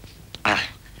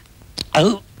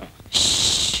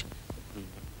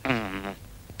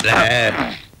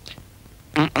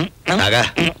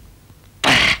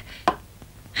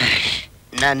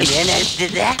 ನಾನು ಏನ್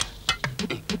ಹೇಳ್ತಿದ್ದೆ?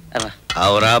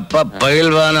 ಅವರಪ್ಪ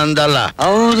ಪೈಲ್ವಾನ್ ಅಂದಲ್ಲ?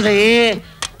 ಹೌದ್ರಿ,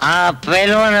 ಆ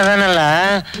ಪೈಲ್ವಾನ್ ಅದನಲ್ಲ,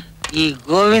 ಈ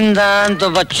ಗೋವಿಂದ ಅಂತ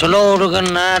ಒಬ್ಬ ಚಲೋ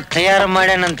ಹುಡುಗನ್ನ ತಯಾರು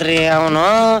ಮಾಡ್ಯಾನಂತ್ರಿ. ಅವನು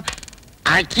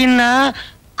ಆಕಿನ್ನ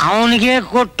ಅವನಿಗೆ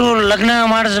ಕೊಟ್ಟು ಲಗ್ನ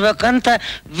ಮಾಡಿಸ್ಬೇಕಂತ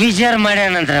ವಿಚಾರ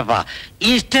ಮಾಡ್ಯಾನಂತ್ರಪ್ಪ.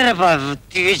 ಇಷ್ಟೇರಪ್ಪ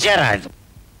ವಿಚಾರ ಆಯ್ತು.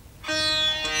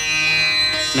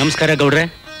 ನಮಸ್ಕಾರ ಗೌಡ್ರೆ.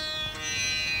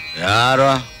 ಯಾರು?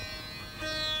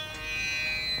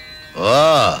 ಓ,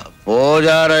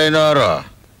 ಪೂಜಾರಯ್ಯನವರು.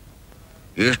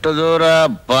 ಇಷ್ಟು ದೂರ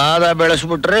ಪಾದ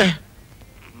ಬೆಳೆಸ್ಬಿಟ್ರಿ?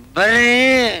 ಬರ್ರಿ,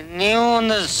 ನೀವು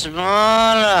ಒಂದು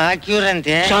ಸ್ಮಾಲ್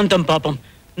ಹಾಕಿವ್ರಂತೆ. ಶಾಂತಂ ಪಾಪಂ,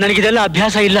 ನನಗಿದೆಲ್ಲ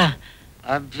ಅಭ್ಯಾಸ ಇಲ್ಲ.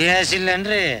 ಅಭ್ಯಾಸ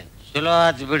ಇಲ್ಲನ್ರಿ? ಚಲೋ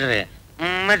ಆತ್ ಬಿಡ್ರಿ.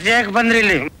 ಮತ್ತೆ ಯಾಕೆ ಬಂದ್ರಿ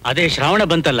ಇಲ್ಲಿ? ಅದೇ ಶ್ರಾವಣ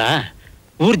ಬಂತಲ್ಲ,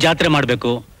 ಊರ್ ಜಾತ್ರೆ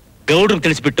ಮಾಡ್ಬೇಕು, ಗೌಡ್ರಿಗೆ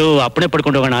ತಿಳಿಸ್ಬಿಟ್ಟು ಅಪ್ಪಣೆ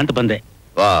ಪಡ್ಕೊಂಡು ಹೋಗೋಣ ಅಂತ ಬಂದೆ.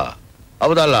 ವಾ,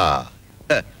 ಹೌದಲ್ಲ.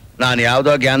 ನಾನು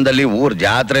ಯಾವ್ದೋ ಜ್ಞಾನದಲ್ಲಿ ಊರ್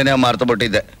ಜಾತ್ರೆನೇ ಮರ್ತು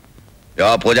ಬಿಟ್ಟಿದ್ದೆ.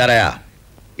 ಯಾವ ಪೂಜಾರಯ್ಯ,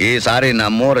 ಈ ಸಾರಿ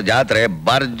ನಮ್ಮೂರ ಜಾತ್ರೆ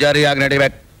ಭರ್ಜರಿಯಾಗಿ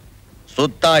ನಡಿಬೇಕು.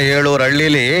 ಸುತ್ತ 7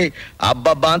 ಹಳ್ಳಿಲಿ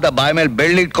ಹಬ್ಬಬ್ಬ ಅಂತ ಬಾಯಿ ಮೇಲೆ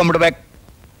ಬೆಳ್ಳಿ ಇಟ್ಕೊಂಡ್ಬಿಡ್ಬೇಕು.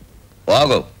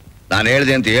 ಹೋಗು, ನಾನು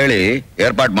ಹೇಳ್ದೆ ಅಂತ ಹೇಳಿ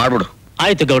ಏರ್ಪಾಟ್ ಮಾಡ್ಬಿಡು.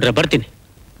 ಆಯ್ತು ಗೌಡ್ರೆ, ಬರ್ತೀನಿ.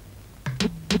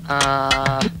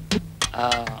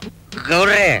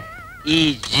 ಗೌಡ್ರೆ, ಈ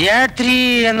ಜಾತ್ರಿ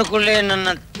ಅಂದ್ಕೊಳ್ಳೆ ನನ್ನ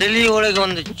ತಲೆ ಒಳಗೆ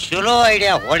ಒಂದು ಚಲೋ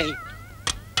ಐಡಿಯಾ ಹೊಳಿ.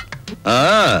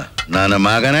 ನನ್ನ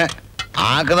ಮಗನೇ,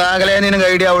 ಹಾಕದಾಗಲೇ ನಿನಗೆ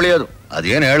ಐಡಿಯಾ ಉಳಿಯೋದು.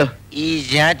 ಅದೇನು ಹೇಳು? ಈ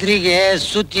ಜಾತ್ರೆಗೆ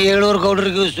ಸುತ್ತಿ 7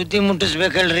 ಗೌಡ್ರಿಗೂ ಸುದ್ದಿ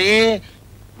ಮುಟ್ಟಿಸ್ಬೇಕಲ್ರಿ.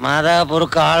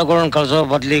 ಮಾದಾಪುರಕ್ಕೆ ಆಳುಗಳನ್ನ ಕಳ್ಸೋ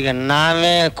ಬದ್ಲಿಗೆ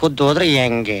ನಾವೇ ಖುದ್ದು ಹೋದ್ರೆ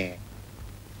ಹೆಂಗೆ?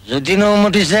 ಸುದ್ದಿನೂ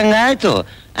ಮುಟ್ಟಿಸಂಗ ಆಯ್ತು,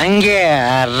 ಹಂಗೆ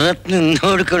ಆ ರತ್ನ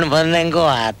ನೋಡ್ಕೊಂಡು ಬಂದಂಗೂ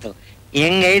ಆಯ್ತು.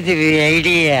 ಹೆಂಗೈತಿವಿ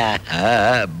ಐಡಿಯಾ?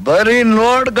 ಬರೀ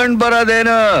ನೋಡ್ಕೊಂಡ್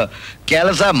ಬರೋದೇನು,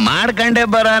 ಕೆಲಸ ಮಾಡ್ಕೊಂಡೇ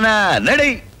ಬರೋಣ.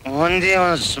 ನಡಿ. ಒಂದೇ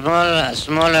ಒಂದು ಸ್ಮಾಲ್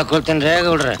ಸ್ಮಾಲ್ ಹಾಕೊಳ್ತೀನಿ ರೇ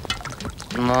ಗೌಡ್ರೆ.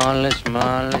 Small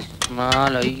small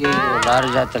small. ಅಯ್ಯೋ,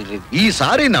 ಲಾರ್ಜ್ ಆತಲ್ರಿ. ಈ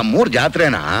ಸಾರಿ ನಮ್ಮೂರ್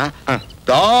ಜಾತ್ರೆನ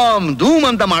ಧಾಮ್ ಧೂಮ್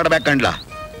ಅಂತ ಮಾಡ್ಬೇಕಂಡ್ಲ.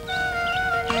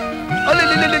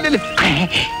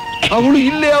 ಅವಳು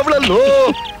ಇಲ್ಲೇ ಅವಳಲ್ಲೋ.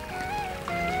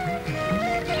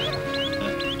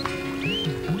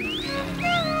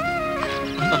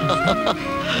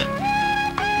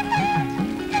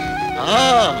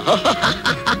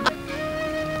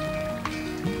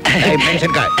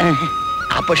 ಮೆಣಸಿನ್ಕಾಯಿ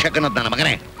ಅಪಶಕನದ ನನ್ನ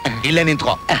ಮಗನೇ, ಇಲ್ಲೇ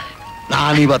ನಿಂತ್ಕೋ.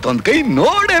 ನಾನಿವತ್ತೊಂದ್ ಕೈ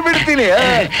ನೋಡೇ ಬಿಡ್ತೀನಿ.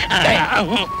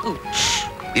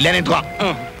 ಇಲ್ಲೇ ನಿಂತ್ಕೋ.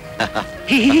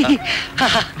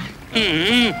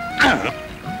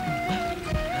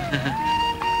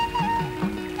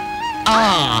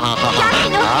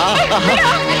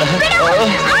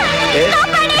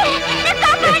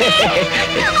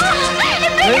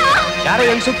 ಯಾರೋ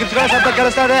ಹೆಂಗ್ಸು ಕಿಚ್ಗಳ ಶಬ್ದ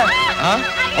ಕೇಳಿಸ್ತಾ ಇದೆ.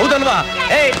 ಹೌದಲ್ವಾ?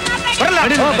 ಏಯ್ ಬರಲ್ಲ,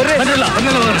 ಬರ್ರಿ.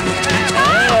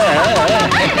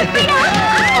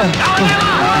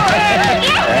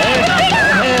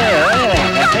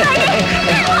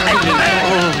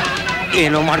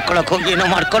 ಏನೋ ಮಾಡ್ಕೊಳಕ್ ಹೋಗಿ ಏನೋ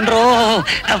ಮಾಡ್ಕೊಂಡ್ರು.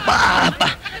 ಅಪ್ಪ ಅಪ್ಪ.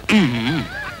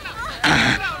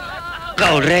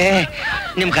 ಗೌಡ್ರೆ,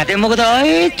 ನಿಮ್ ಕತೆ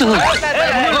ಮುಗಿದಾಯ್ತು.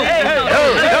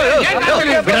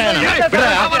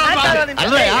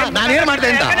 ಅಲ್ವಯ್ಯ, ನಾನೇನ್ ಮಾಡ್ದೆ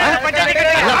ಅಂತ?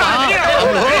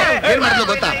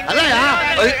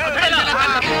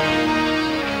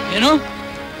 ಏನು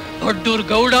ದೊಡ್ಡೂರ್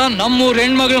ಗೌಡ ನಮ್ಮೂರ್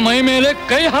ಹೆಣ್ಮಗಳ ಮೈ ಮೇಲೆ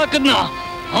ಕೈ ಹಾಕದ್ನ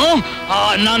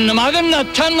ನನ್ನ ಮಗನ್ನ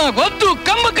ಚೆನ್ನಾಗಿ ಒದ್ದು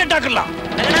ಕಂಬ ಕಟ್ಟಾಕಲ್ಲ.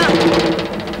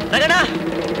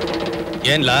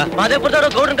 ಏನ್ಲಾ ಮಾದೇಪುರದವ್ರು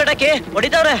ಗೌಡ್ರನ್ ಕಟ್ಟಕ್ಕೆ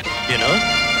ಹೊಡಿತಾವ್ರೆ. ಏನು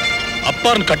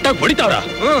ಅಪ್ಪರ್ನ ಕಟ್ಟಾಕ್ ಹೊಡಿತಾವ್ರ?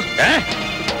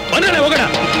 ಬಂದ್ರೆ ಹೋಗೋಣ.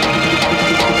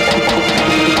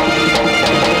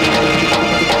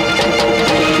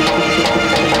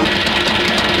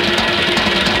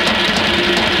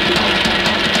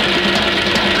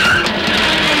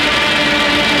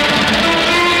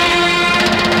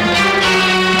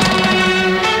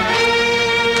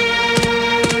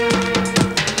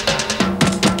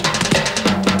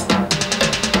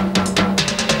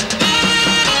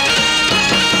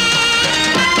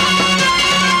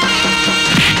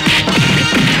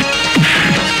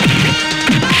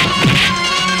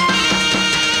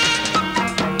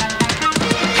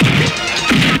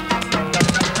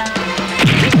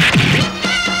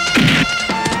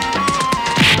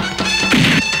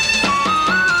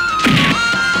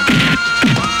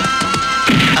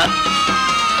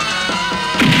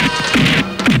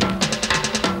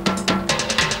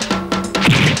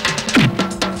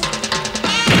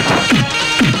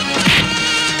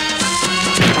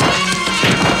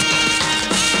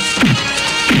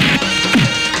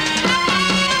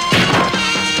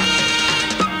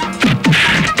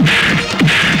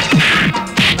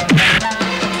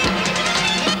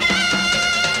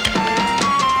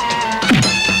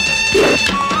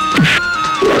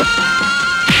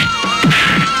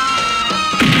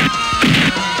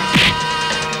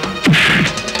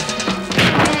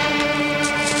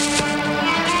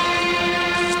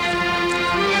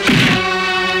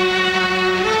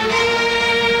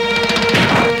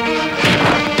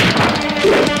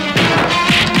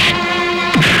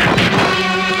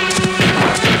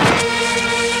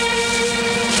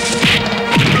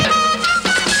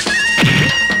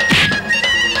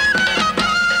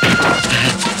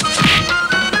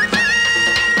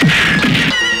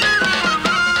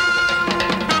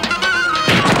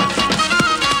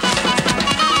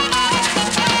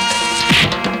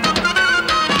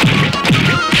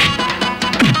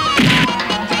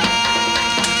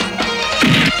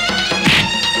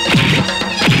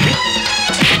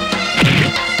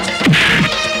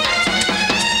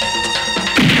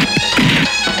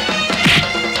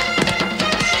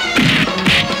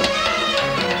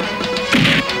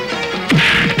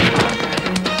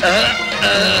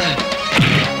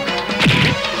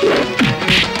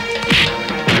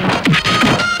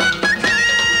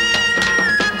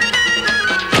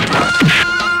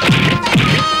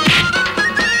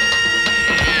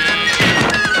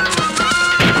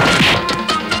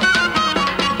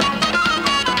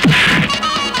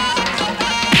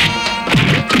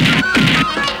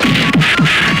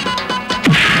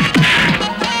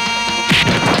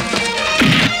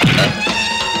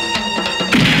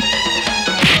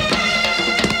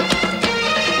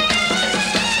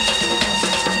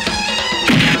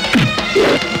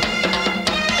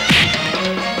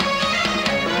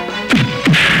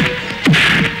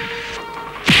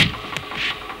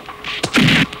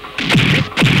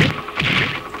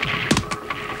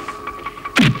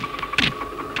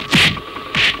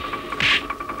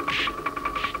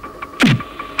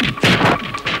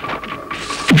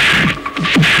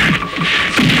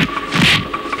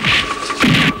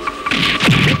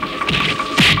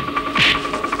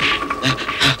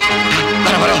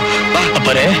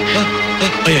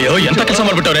 ಅಯ್ಯೋ ಎಂತ ಕೆಲಸ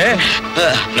ಮಾಡ್ಬಿಟ್ಟವ್ರೆ.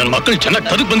 ನನ್ನ ಮಕ್ಕಳು ಚೆನ್ನಾಗಿ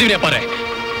ತದಕ್ ಬಂದಿವಿ ಅಪ್ಪಾರೆ.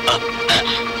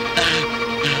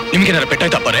 ನಿಮ್ಗೇನಾರ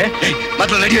ಪೆಟ್ಟಾಯ್ತಾ ಅಪ್ಪಾರೆ?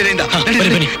 ಮತ್ತೆ ನಡೆಯೋದ್ರಿಂದ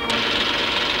ಬನ್ನಿ.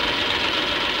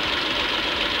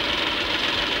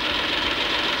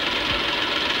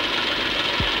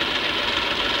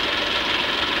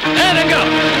 ರಂಗ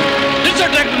ನಿಲ್ಸೋ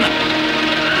ಟ್ರ್ಯಾಕ್ಟರ್ನ.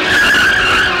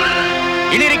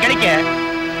 ಇಳಿರಿ ಕಡಿಕೆ.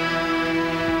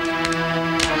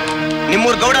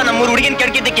 ನಿಮ್ಮೂರ್ ಗೌಡ ನಮ್ಮೂರ್ ಹುಡುಗಿನ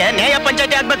ಕೆಡ್ಕಿದ್ದಕ್ಕೆ ನ್ಯಾಯ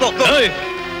ಪಂಚಾಯತಿ ಆಗ್ಬೇಕು.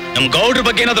 ನಮ್ ಗೌಡ್ರ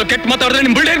ಬಗ್ಗೆ ಏನಾದ್ರು ಕೆಟ್ಟ ಮಾತಾಡಿದ್ರೆ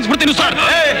ನಿಮ್ ಬಿಲ್ಡಿಂಗ್ಸ್ ಬಿಡ್ತೀನಿ ಸರ್.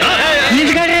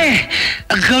 ನಿಂತ್ಕೊಳ್ರಿ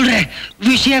ಗೌಡ್ರೆ,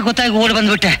 ವಿಷಯ ಗೊತ್ತಾಗಿ ಓಡ್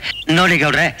ಬಂದ್ಬಿಟ್ಟೆ. ನೋಡಿ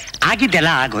ಗೌಡ್ರೆ, ಆಗಿದ್ದೆಲ್ಲ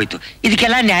ಆಗೋಯ್ತು.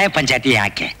 ಇದಕ್ಕೆಲ್ಲ ನ್ಯಾಯ ಪಂಚಾಯತಿ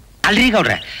ಯಾಕೆ? ಅಲ್ರಿ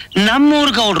ಗೌಡ್ರೆ,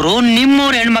 ನಮ್ಮೂರ್ ಗೌಡ್ರು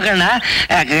ನಿಮ್ಮೂರ್ ಹೆಣ್ಮಗಳನ್ನ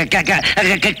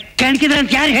ಕೆಣಕಿದ್ರ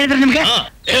ಅಂತ ಯಾರು ಹೇಳಿದ್ರು ನಿಮ್ಗೆ?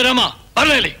 ಏ ರಾಮ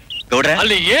ಬರ್ಲ ಇಲ್ಲಿ. ಗೌಡ್ರೆ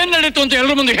ಅಲ್ಲಿ ಏನ್ ನಡೀತು ಅಂತ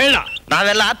ಎಲ್ರ ಮುಂದೆ ಹೇಳ.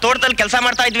 ನಾವೆಲ್ಲ ತೋಟದಲ್ಲಿ ಕೆಲಸ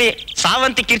ಮಾಡ್ತಾ ಇದ್ವಿ.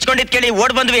 ಸಾವಂತಿ ಕಿರ್ಚ್ಕೊಂಡಿದ್ ಕೇಳಿ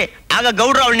ಓಡ್ ಬಂದ್ವಿ. ಆಗ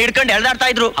ಗೌಡ್ರು ಅವ್ಳನ್ನ ಹಿಡ್ಕೊಂಡು ಎಳ್ದಾಡ್ತಾ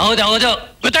ಇದ್ರು. ಹೌದು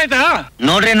ಗೊತ್ತಾಯ್ತಾ?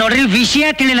 ನೋಡ್ರಿ ವಿಷಯ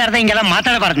ತಿಳಿಲಾರ್ದ ಹಿಂಗೆಲ್ಲ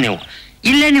ಮಾತಾಡಬಾರ್ದು ನೀವು.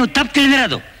 ಇಲ್ಲೇ ನೀವು ತಪ್ಪು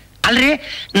ತಿಳಿದಿರೋದು. ಅಲ್ರಿ,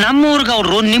 ನಮ್ಮೂರ್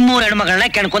ಗೌಡ್ರು ನಿಮ್ಮೂರ್ ಹೆಣ್ಮಗಳನ್ನ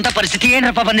ಕೆಣ್ಕೊಂತ ಪರಿಸ್ಥಿತಿ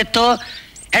ಏನ್ರಪ್ಪ ಬಂದಿತ್ತು?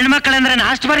 ಹೆಣ್ಮಕ್ಳಂದ್ರೆ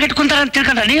ನಾಸ್ಟ್ ಬಾರ್ಗೆಟ್ ಕುಂತಾರ ಅಂತ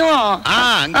ತಿಳ್ಕೊಂಡ್ರ ನೀವು?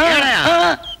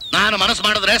 ನಾನು ಮನಸ್ಸು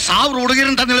ಮಾಡಿದ್ರೆ 1000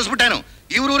 ಹುಡುಗಿರಂತ ನಿಲ್ಲಿಸ್ಬಿಟ್ಟೇನು.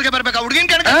 ಇವ್ರ ಊರಿಗೆ ಬರ್ಬೇಕಾ ಹುಡುಗಿನ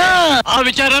ಆ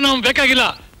ವಿಚಾರ ನಮ್ ಬೇಕಾಗಿಲ್ಲ.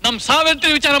 ನಮ್ ಸಾವಂತಿ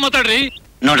ವಿಚಾರ ಮಾತಾಡ್ರಿ.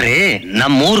 ನೋಡ್ರಿ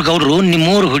ನಮ್ಮೂರ್ ಗೌಡ್ರು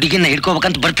ನಿಮ್ಮೂರ್ ಹುಡುಗಿನ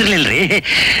ಹಿಡ್ಕೋಬೇಕಂತ ಬರ್ತಿರ್ಲಿಲ್ರಿ.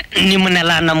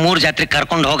 ನಿಮ್ಮನ್ನೆಲ್ಲ ನಮ್ಮೂರ್ ಜಾತ್ರೆ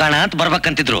ಕರ್ಕೊಂಡು ಹೋಗೋಣ ಅಂತ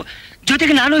ಬರ್ಬೇಕಂತಿದ್ರು.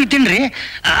 ಜೊತೆಗೆ ನಾನು ಇದ್ದೀನ್ರಿ.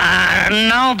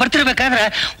 ನಾವು ಬರ್ತಿರ್ಬೇಕಾದ್ರೆ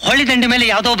ಹೊಳಿ ದಂಡೆ ಮೇಲೆ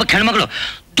ಯಾವ್ದೋ ಒಬ್ಬ ಹೆಣ್ಮಗಳು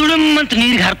ತುಳುಮ್ಮಂತ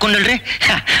ನೀರಿಗೆ ಹಾರ್ಕೊಂಡಲ್ರಿ.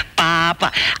 ಪಾಪ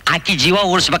ಆಕಿ ಜೀವ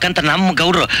ಉಳಿಸ್ಬೇಕಂತ ನಮ್ಮ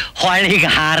ಗೌಡ್ರು ಹೊಳಿಗೆ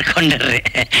ಹಾರ್ಕೊಂಡ್ರಿ.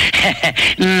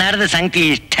 ನಡೆದ ಸಂಗತಿ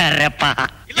ಇಷ್ಟರಪ್ಪ.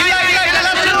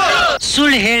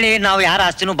 ಸುಳ್ಳು ಹೇಳಿ ನಾವು ಯಾರ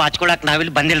ಆಸ್ತಿನೂ ಬಾಚ್ಕೊಳಕ್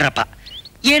ನಾವಿಲ್ಲಿ ಬಂದಿಲ್ರಪ್ಪ.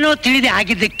 ಏನೋ ತಿಳಿದೆ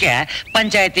ಆಗಿದ್ದಕ್ಕೆ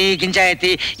ಪಂಚಾಯತಿ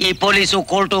ಗಿಂಚಾಯತಿ ಈ ಪೊಲೀಸು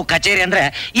ಕೋರ್ಟು ಕಚೇರಿ ಅಂದ್ರೆ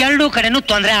ಎರಡೂ ಕಡೆನೂ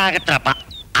ತೊಂದರೆ ಆಗತ್ರಪ್ಪ.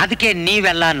 ಅದಕ್ಕೆ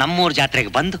ನೀವೆಲ್ಲ ನಮ್ಮೂರ್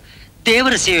ಜಾತ್ರೆಗೆ ಬಂದು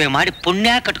ದೇವರ ಸೇವೆ ಮಾಡಿ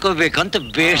ಪುಣ್ಯ ಕಟ್ಕೋಬೇಕಂತ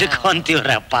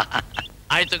ಬೇಡ್ಕೊಂತೀವ್ರಪ್ಪ.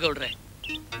 ಆಯ್ತು ಗೌಡ್ರೆ,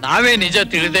 ನಾವೇ ನಿಜ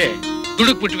ತಿಳಿದೆ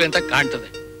ದುಡುಕ್ಬಿಟ್ವಿ ಅಂತ ಕಾಣ್ತದೆ.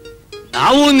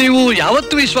 ನಾವು ನೀವು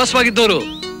ಯಾವತ್ತೂ ವಿಶ್ವಾಸವಾಗಿದ್ದವರು.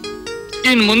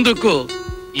 ಇನ್ ಮುಂದಕ್ಕೂ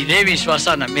ಇದೇ ವಿಶ್ವಾಸ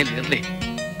ನಮ್ಮ ಮೇಲೆ ಇರಲಿ.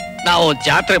 ನಾವು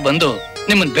ಜಾತ್ರೆ ಬಂದು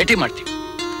ನಿಮ್ಮನ್ನ ಭೇಟಿ ಮಾಡ್ತೀವಿ.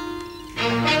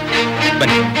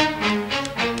 ಬನ್ನಿ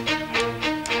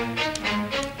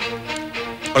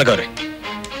ಒಳಗವ್ರೆ.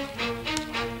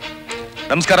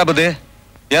 ನಮಸ್ಕಾರ ಬುದ್ಧಿ.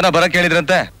 ಏನೋ ಬರಕ್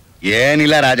ಹೇಳಿದ್ರಂತೆ?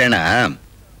 ಏನಿಲ್ಲ ರಾಜಣ್ಣ,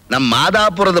 ನಮ್ಮ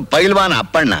ಮಾದಾಪುರದ ಪೈಲ್ವಾನ್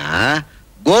ಅಪ್ಪಣ್ಣ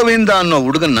ಗೋವಿಂದ ಅನ್ನೋ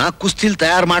ಹುಡುಗನ್ನ ಕುಸ್ತಿಲ್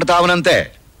ತಯಾರು ಮಾಡ್ತಾವನಂತೆ.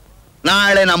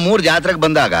 ನಾಳೆ ನಮ್ಮೂರ್ ಜಾತ್ರೆಗೆ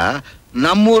ಬಂದಾಗ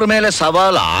ನಮ್ಮೂರ್ ಮೇಲೆ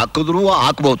ಸವಾಲ್ ಹಾಕಿದ್ರು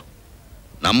ಹಾಕ್ಬೋದು.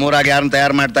 ನಮ್ಮೂರಾಗ ಯಾರನ್ನ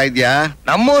ತಯಾರು ಮಾಡ್ತಾ ಇದ್ಯಾ?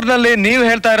 ನಮ್ಮೂರ್ನಲ್ಲಿ ನೀವ್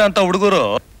ಹೇಳ್ತಾ ಇರೋ ಅಂತ ಹುಡುಗರು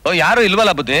ಯಾರು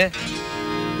ಇಲ್ವಲ್ಲ ಬುದ್ಧಿ.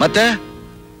 ಮತ್ತೆ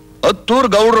ಹತ್ತೂರ್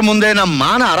ಗೌಡ್ರ ಮುಂದೆ ನಮ್ಮ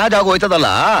ಮಾನ ಹರಾಜಾಗ ಹೋಯ್ತದಲ್ಲ,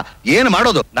 ಏನ್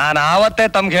ಮಾಡೋದು? ನಾನು ಆವತ್ತೇ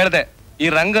ತಮ್ಗೆ ಹೇಳ್ದೆ, ಈ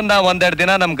ರಂಗನ್ನ ಒಂದೆರಡು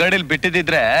ದಿನ ನಮ್ ಗಡಿಲ್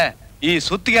ಬಿಟ್ಟಿದ್ರೆ ಈ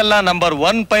ಸುತ್ತಿಗೆಲ್ಲ ನಂಬರ್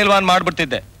 1 ಪೈಲ್ವಾನ್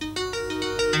ಮಾಡ್ಬಿಡ್ತಿದ್ದೆ.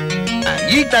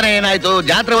 ಈಗ ತಾನೇ ಏನಾಯ್ತು?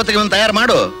 ಜಾತ್ರೆ ಹೊತ್ತಿಗೆ ಒಂದು ತಯಾರು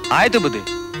ಮಾಡು. ಆಯ್ತು ಬುದ್ಧಿ.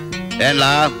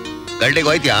 ಏನ್ಲಾ ಗಲ್ಟಿಗೆ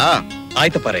ಹೋಯ್ತ್ಯಾ?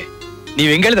 ಆಯ್ತಪ್ಪ ರೇ, ನೀವ್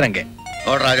ಹೆಂಗ್ ಹೇಳಿದ್ರಂಗೆ.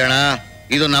 ನೋಡ್ರಾಜಣ್ಣ,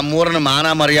 ಇದು ನಮ್ಮೂರಿನ ಮಾನ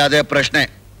ಮರ್ಯಾದೆ ಪ್ರಶ್ನೆ.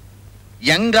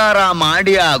 ಹೆಂಗಾರ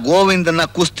ಮಾಡಿ ಆ ಗೋವಿಂದನ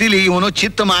ಕುಸ್ತಿಲಿ ಇವನು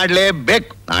ಚಿತ್ತ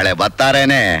ಮಾಡ್ಲೇಬೇಕು. ನಾಳೆ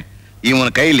ಬರ್ತಾರೇನೆ, ಇವನ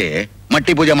ಕೈಲಿ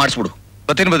ಮಟ್ಟಿ ಪೂಜೆ ಮಾಡಿಸ್ಬಿಡು.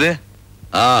 ಬರ್ತೀನಿ ಬುದ್ಧಿ.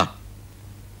 ಆ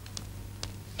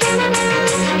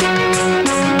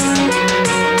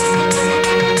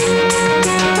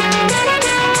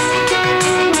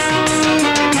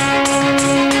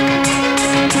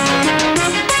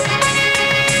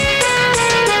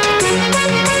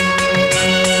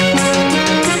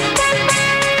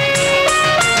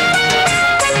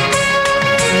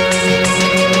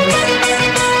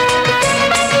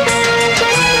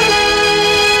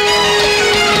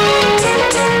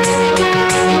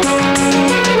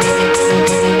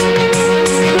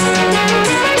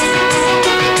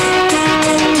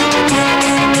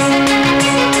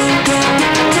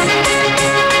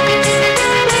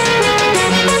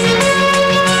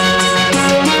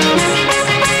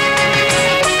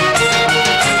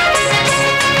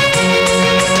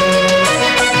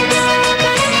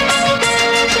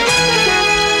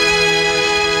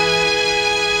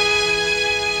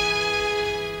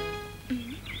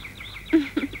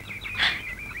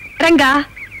ರಂಗ,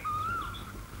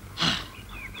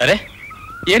 ಅರೆ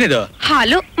ಏನಿದು?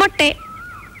 ಹಾಲು ಮೊಟ್ಟೆ.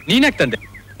 ನೀನ್ಯಾಕ್ ತಂದೆ?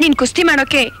 ನೀನ್ ಕುಸ್ತಿ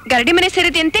ಮಾಡೋಕೆ ಗರಡಿ ಮನೆ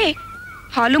ಸೇರಿದೆಯಂತೆ.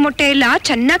 ಹಾಲು ಮೊಟ್ಟೆ ಎಲ್ಲ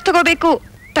ಚೆನ್ನಾಗಿ ತಗೋಬೇಕು.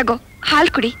 ತಗೋ,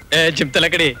 ಹಾಲು ಕುಡಿ. ಚಿಮ್ತಲ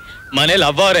ಕಡಿ, ಮನೇಲಿ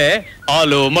ಅವ್ವವ್ರೆ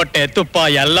ಹಾಲು ಮೊಟ್ಟೆ ತುಪ್ಪ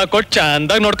ಎಲ್ಲ ಕೊಟ್ಟು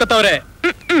ಚಂದಾಗ್ ನೋಡ್ಕೊತಾವ್ರೆ.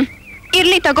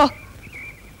 ಇರ್ಲಿ ತಗೋ.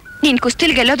 ನೀನ್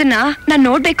ಕುಸ್ತಿಲ್ ಗೆಲ್ಲೋದನ್ನ ನಾನ್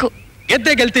ನೋಡ್ಬೇಕು.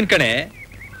 ಗೆದ್ದೆ ಗೆಲ್ತೀನಿ ಕಣೆ.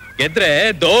 ಗೆದ್ರೆ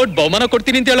ದೊಡ್ಡ ಬಹುಮಾನ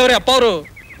ಕೊಡ್ತೀನಿ ಅಂತ ಹೇಳೋರೆ ಅಪ್ಪ ಅವರು.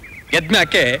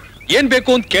 ಗೆದ್ಮ್ಯಾಕೆ ಏನ್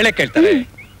ಬೇಕು ಅಂತ ಕೇಳ್ತಾರೆ.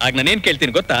 ಆಗ ನಾನೇನ್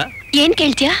ಕೇಳ್ತೀನಿ ಗೊತ್ತಾ? ಏನ್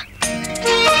ಕೇಳ್ತೀಯಾ?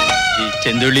 ಈ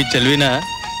ಚಂದುಳ್ಳಿ ಚೆಲುವಿನ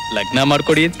ಲಗ್ನ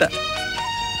ಮಾಡ್ಕೊಡಿ ಅಂತ.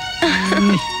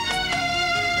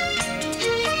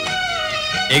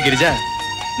 ಹೇ ಗಿರಿಜಾ,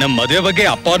 ನಮ್ ಮದುವೆ ಬಗ್ಗೆ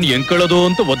ಅಪ್ಪ ಅವ್ನ ಹೆಂಗ್ ಕೇಳೋದು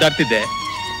ಅಂತ ಒದ್ದಾಡ್ತಿದ್ದೆ.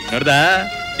 ನೋಡ್ದ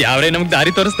ಯಾವ್ರೇ ನಮ್ಗ್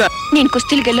ದಾರಿ ತೋರಿಸ್ದ. ನೀನ್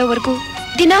ಕುಸ್ತಿಲ್ ಗೆಲ್ಲೋವರೆಗೂ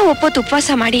ದಿನ ಒಪ್ಪತ್ತು ಉಪವಾಸ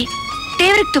ಮಾಡಿ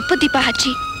ದೇವ್ರಿಗೆ ತುಪ್ಪ ದೀಪ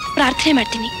ಹಚ್ಚಿ ಪ್ರಾರ್ಥನೆ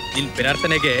ಮಾಡ್ತೀನಿ. ನಿನ್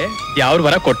ಪ್ರಾರ್ಥನೆಗೆ ಯಾವ್ರ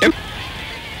ವರ ಕೊಟ್ಟೆ?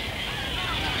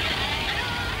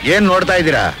 ಏನ್ ನೋಡ್ತಾ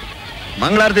ಇದ್ದೀರಾ?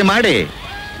 ಮಂಗಳಾರತಿ ಮಾಡಿ.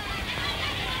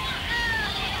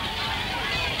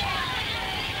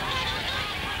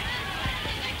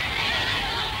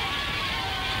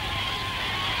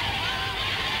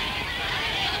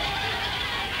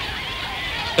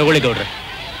 ತಗೊಳ್ಳಿ ಗೌಡ್ರೆ.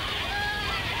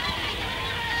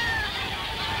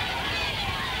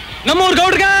 ನಮ್ಮೂರ್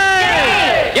ಗೌಡ್ರಿಗೆ,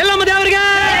 ಎಲ್ಲಮ್ಮ ದೇವ್ರಿಗೆ,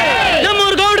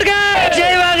 ನಮ್ಮೂರ್ ಗೌಡ್ರಿಗೆ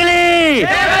ಜಯವಾಗಲಿ.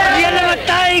 ಎಲ್ಲಮ್ಮ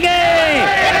ತಾಯಿಗೆ,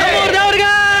 ನಮ್ಮೂರ್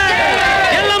ದೇವ್ರಿಗೆ,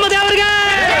 ಎಲ್ಲಮ್ಮ ದೇವ್ರಿಗೆ,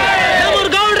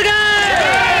 ನಮ್ಮೂರ್ ಗೌಡ್ರಿಗೆ,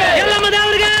 ಎಲ್ಲಮ್ಮ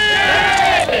ದೇವ್ರಿಗೆ.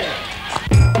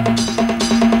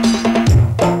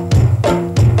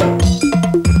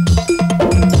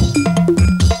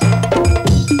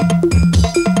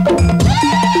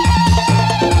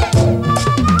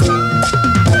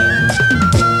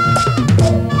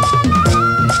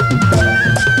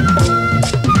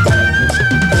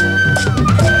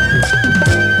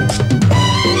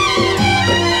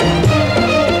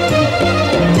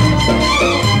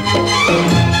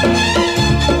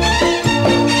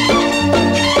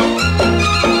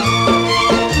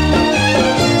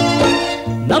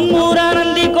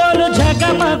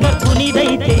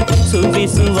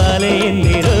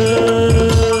 ಸುಬಿಸುವಲೆಯಲ್ಲಿರೋ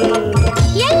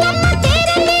ಎಲ್ಲಮ್ಮ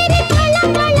ತೇರಲೇರಿ ಕಳ್ಳ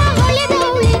ಕಳ್ಳ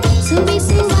ಹೊಳೆದವಳೆ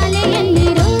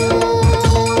ಸುಬಿಸುವಲೆಯಲ್ಲಿರೋ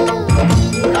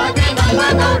ಊರಾಗೆ ನಮ್ಮ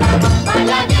ಗೌಡ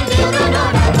ಬಾಳಾಗಿ ದೇವ್ರು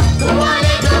ನೋಡ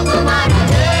ಸುವಾಲೆ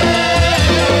ಜೋಕುಮಾರನೇ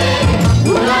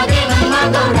ಊರಾಗೆ ನಮ್ಮ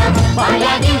ಗೌಡ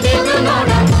ಬಾಳಾಗಿ ದೇವ್ರು ನೋಡ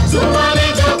ಸುವಾಲೆ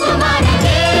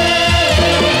ಜೋಕುಮಾರನೇ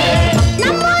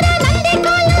ನಮ್ಮೂರ ನಂದಿ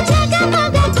ಕೋಲು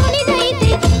ಜಗಮಗ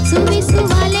ಕುಣಿದೈತೆ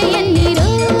ಸುಬಿಸುವಲೆಯಲ್ಲಿರೋ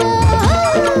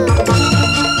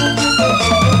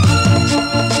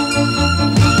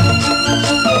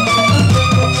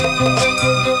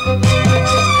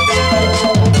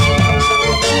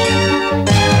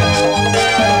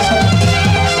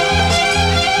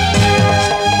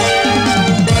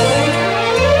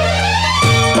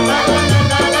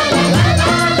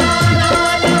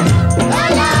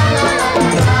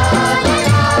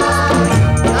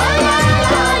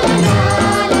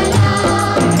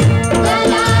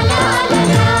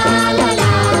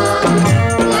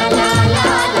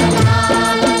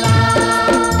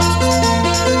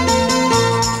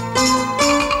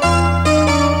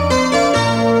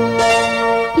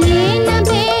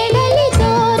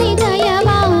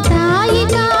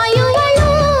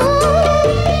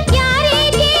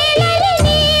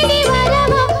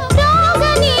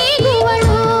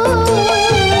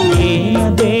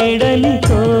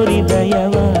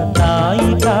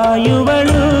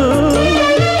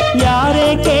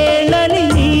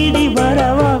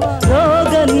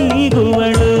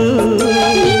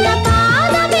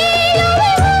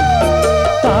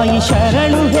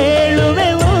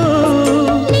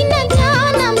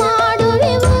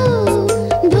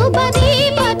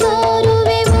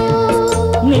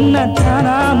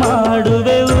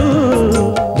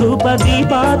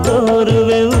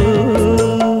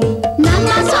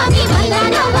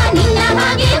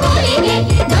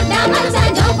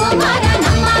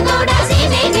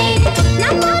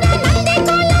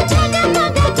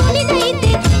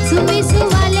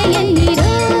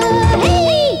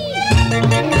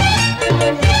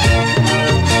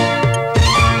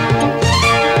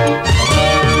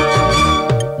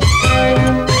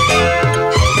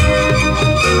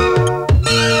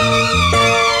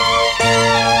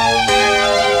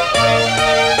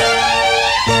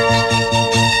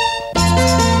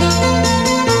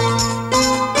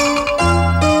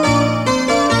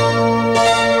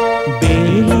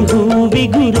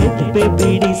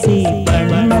ಬಿಡಿಸಿ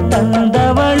ಬಣ್ಣ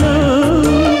ತಂದವಳು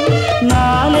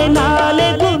ನಾಲೆ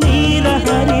ನಾಲೆಗೂ ನೀರ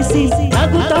ಹರಿಸಿ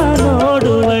ನಗುತ್ತಾ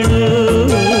ನೋಡುವಳು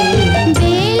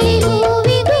ಬೇಲಿ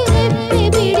ಹೂವಿಗೂ ರೆಪ್ಪೆ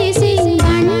ಬಿಡಿಸಿ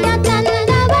ಬಣ್ಣ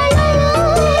ತಂದವಳು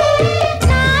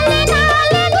ನಾಲೆ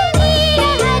ನಾಲೆಗೂ ನೀರ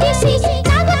ಹರಿಸಿ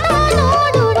ನಗುತ್ತಾ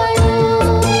ನೋಡುವಳು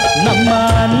ನಮ್ಮ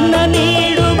ಅನ್ನ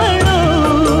ನೀಡುವಳು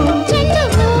ಚೆಂಡು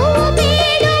ಹೂವು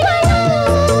ಬೇಡುವಳು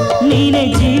ನೀನೆ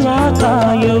ಜೀವ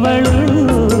ಕಾಯುವಳು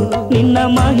ನಿನ್ನ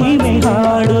ಮಹಿಮೆ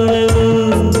ಹಾಡುವೆವು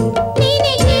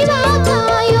ನೀನೆ ಜೀವ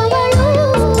ಕಾಯುವಳು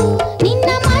ನಿನ್ನ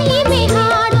ಮಹಿಮೆ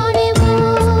ಹಾಡುವೆವು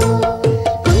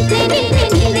ಕುಂತೆ ನಿಂತೆ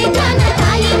ನೀನೆ ಜಾನ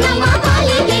ತಾಯಿ ನಮ್ಮ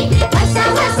ಬಾಳಿಗೆ ಹೊಸ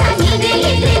ಹೊಸ ಹೀಗೆ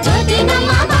ಇದ್ರೆ ಜ್ಯೋತಿ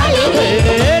ನಮ್ಮ ಬಾಳಿಗೆ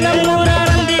ನಮ್ಮೂರ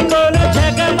ನಂದಿ ಕೋಲು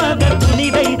ಜಗಮಗ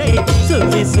ಕುಣಿದೈತೆ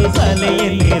ಸುರಿಸು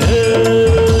ಸಲೆಯಲ್ಲಿರು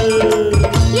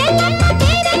ಎಲ್ಲಮ್ಮ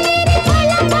ತೇರಲೇರಿ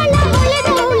ಕಳ್ಳ ಕಳ್ಳ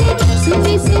ಹೊಳೆದವಳೆ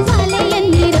ಸುರಿಸು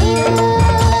ಸಲೆಯಲ್ಲಿರು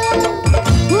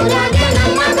ಊರಾಗೆ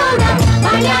ನಮ್ಮ ಗೌಡ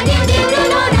ಬಾಳ್ಯಾಗೆ ದೇವ್ರು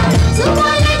ನೋಡ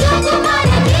ಸುವಾಲೆ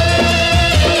ಜೋಕುಮಾರನೇ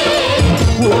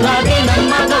ಊರಾಗೆ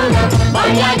ನಮ್ಮ ಗೌಡ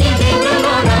ಬಾಳ್ಯಾಗೆ ದೇವ್ರು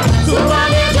ನೋಡ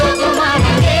ಸುವಾಲೆ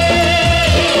ಜೋಕುಮಾರನೇ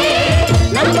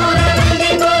ನಮ್ಮೂರ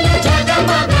ನಂದಿ ಕೋಲು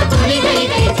ಜಗಮಗ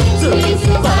ಕುಣಿದೈತೆ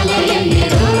ಸುರಿಸು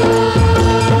ಸಲೆಯಲ್ಲಿರು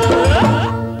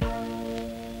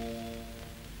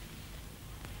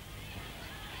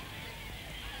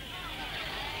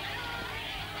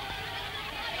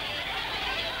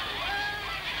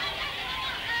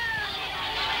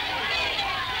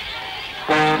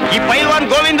ಈ ಪೈಲ್ವಾನ್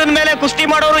ಗೋವಿಂದನ್ ಮೇಲೆ ಕುಸ್ತಿ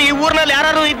ಮಾಡೋರು ಈ ಊರ್ನಲ್ಲಿ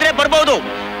ಯಾರು ಇದ್ರೆ ಬರ್ಬಹುದು,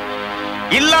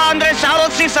 ಇಲ್ಲ ಅಂದ್ರೆ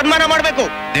ಶಾರೋತ್ಸಿ ಸನ್ಮಾನ ಮಾಡ್ಬೇಕು.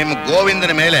 ನಿಮ್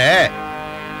ಗೋವಿಂದನ ಮೇಲೆ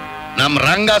ನಮ್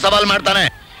ರಂಗ ಸವಾಲ್ ಮಾಡ್ತಾನೆ.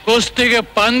 ಕುಸ್ತಿಗೆ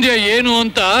ಪಂದ್ಯ ಏನು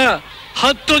ಅಂತ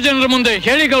 10 ಜನರ ಮುಂದೆ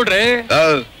ಹೇಳಿ ಗೌಡ್ರೆ.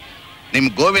 ನಿಮ್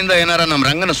ಗೋವಿಂದ ಏನಾರ ನಮ್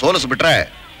ರಂಗನ ಸೋಲಿಸ್ಬಿಟ್ರೆ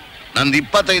ನಂದ್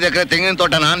 25 ಎಕರೆ ತೆಂಗಿನ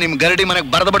ತೋಟನ ನಿಮ್ ಗರಡಿ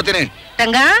ಮನೆಗ್ ಬರೆದು ಬಿಡ್ತೀನಿ.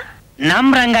 ರಂಗ ನಮ್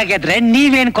ರಂಗ ಗೆದ್ರೆ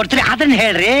ನೀವೇನ್ ಕೊಡ್ತೀರಿ ಅದನ್ನ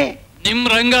ಹೇಳ್ರಿ. ನಿಮ್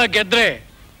ರಂಗ ಗೆದ್ರೆ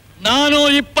ನಾನು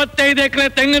 25 ಎಕರೆ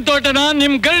ತೆಂಗಿನ ತೋಟನ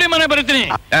ನಿಮ್ ಗರಡಿ ಮನೆ ಬರೀತೀನಿ.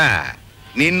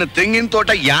 ನಿನ್ನ ತೆಂಗಿನ ತೋಟ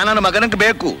ಯಾನನ ಮಗನಕ್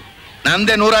ಬೇಕು,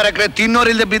 ನಂದೇ 100 ಎಕರೆ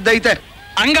ತಿನ್ನೋರಿಲ್ದೆ ಬಿದ್ದೈತೆ.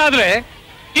 ಹಂಗಾದ್ರೆ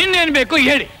ಇನ್ನೇನ್ ಬೇಕು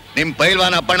ಹೇಳಿ. ನಿಮ್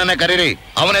ಪೈಲ್ವಾನ ಅಪ್ಪಣ್ಣನ ಕರೀರಿ,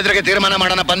 ಅವನ ಎದುರಿಗೆ ತೀರ್ಮಾನ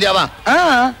ಮಾಡೋಣ ಪಂದ್ಯವ.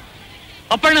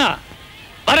 ಅಪ್ಪಣ್ಣ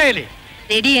ಬರ ಇಲ್ಲಿ.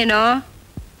 ರೆಡಿ ಏನೋ?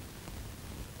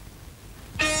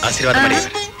 ಆಶೀರ್ವಾದ ಮಾಡಿ.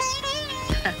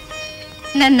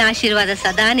 ನನ್ನ ಆಶೀರ್ವಾದ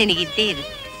ಸದಾ ನಿನಗಿದ್ದೇ ಇದೆ.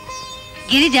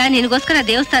 ಗಿರಿಜಾ ನಿನಗೋಸ್ಕರ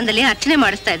ದೇವಸ್ಥಾನದಲ್ಲಿ ಅರ್ಚನೆ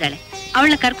ಮಾಡಿಸ್ತಾ ಇದ್ದಾಳೆ.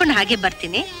 ಅವಳನ್ನ ಕರ್ಕೊಂಡು ಹಾಗೆ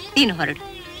ಬರ್ತೀನಿ, ನೀನು ಹೊರಡು.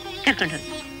 ಕರ್ಕೊಂಡು ಹೋಗಿ.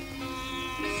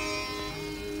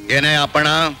 ಏನೇ ಅಪ್ಪಣ,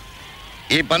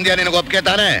 ಈ ಪಂದ್ಯ ನಿನಗೆ ಒಪ್ಪಿಗೆ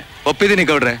ತಾನೆ? ಒಪ್ಪಿದ್ದೀನಿ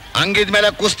ಗೌಡ್ರೆ.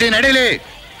 ಹಂಗಿದ್ಮೇಲೆ ಕುಸ್ತಿ ನಡೀಲಿ.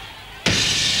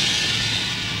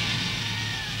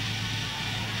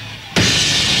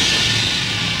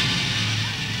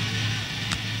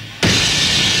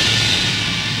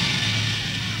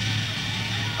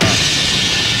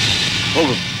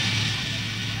 ಹೋಗು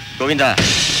ಗೋವಿಂದ,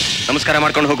 ನಮಸ್ಕಾರ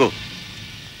ಮಾಡ್ಕೊಂಡು ಹೋಗು.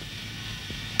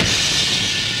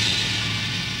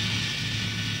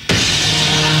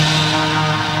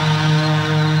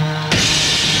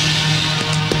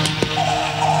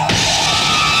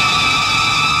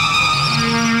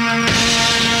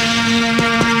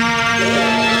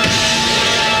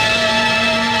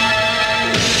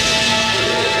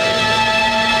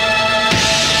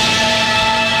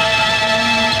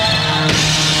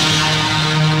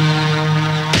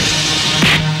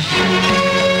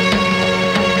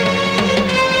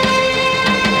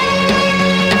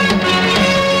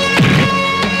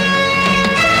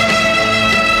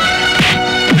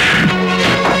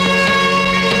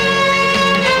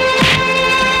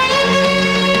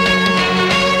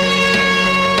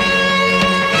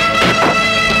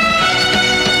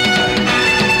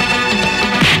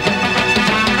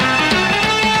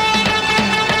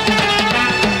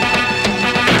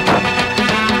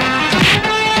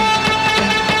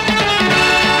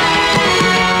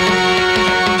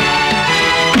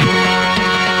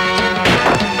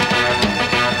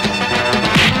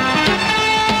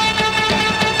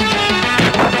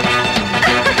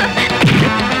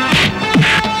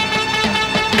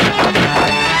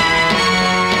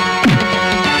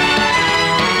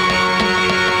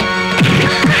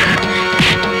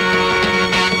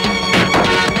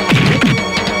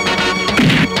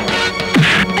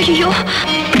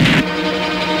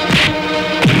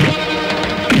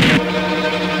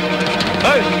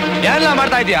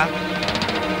 ಮಾಡ್ತಾ ಇದೀಯಾ?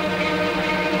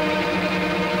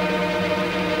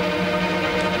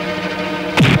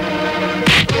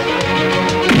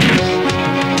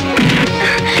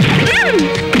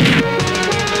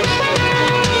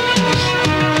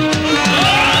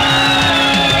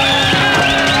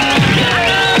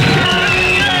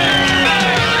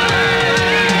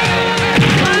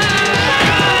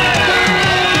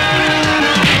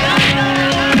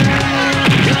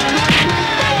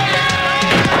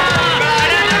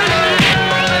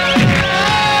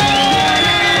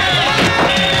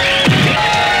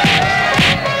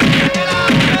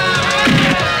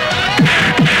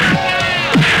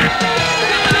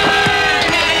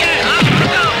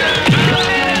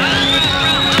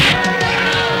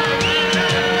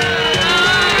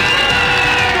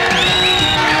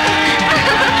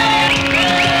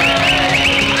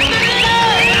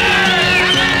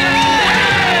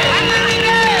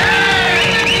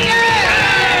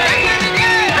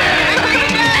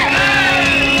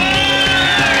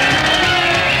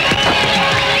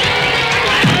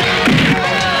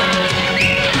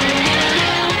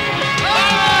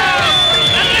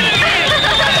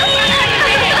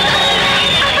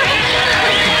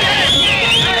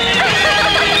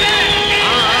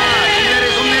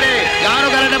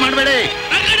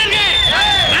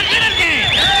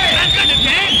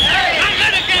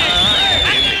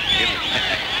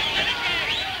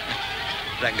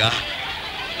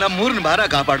 ನಮ್ಮೂರ್ನ ಮಾನ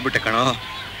ಕಾಪಾಡ್ಬಿಟ್ಟೆ ಕಣೋ,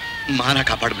 ಮಾನ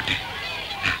ಕಾಪಾಡ್ಬಿಟ್ಟೆ.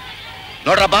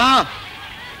 ನೋಡ್ರಪ್ಪ,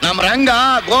 ನಮ್ ರಂಗ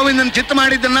ಗೋವಿಂದನ್ ಚಿತ್ತ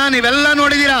ಮಾಡಿದ್ದನ್ನ ನೀವೆಲ್ಲ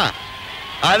ನೋಡಿದೀರಾ.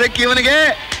 ಅದಕ್ಕೆ ಇವನಿಗೆ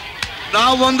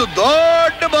ನಾವು ಒಂದು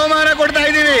ದೊಡ್ಡ ಬಹುಮಾನ ಕೊಡ್ತಾ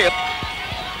ಇದ್ದೀವಿ.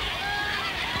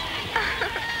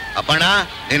 ಅಪ್ಪಣ್ಣ,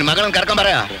 ನಿನ್ ಮಗಳನ್ನ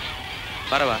ಕರ್ಕೊಂಬರ.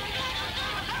 ಬರವಾ?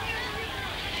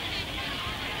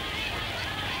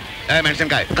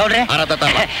 ಮೆಣಸಿನ್ಕಾಯಿ ಗೌಡ್ರೆ,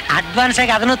 ಅಡ್ವಾನ್ಸ್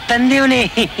ಆಗಿ ಅದನ್ನು ತಂದೀವ್ನಿ.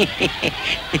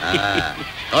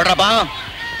 ನೋಡ್ರಪ್ಪ,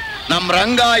 ನಮ್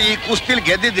ರಂಗ ಈ ಕುಸ್ತಿಲ್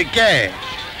ಗೆದ್ದಿದ್ದಕ್ಕೆ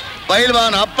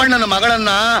ಪೈಲ್ವಾನ್ ಅಪ್ಪಣ್ಣನ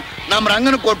ಮಗಳನ್ನ ನಮ್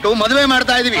ರಂಗನ ಕೊಟ್ಟು ಮದುವೆ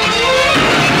ಮಾಡ್ತಾ ಇದೀವಿ.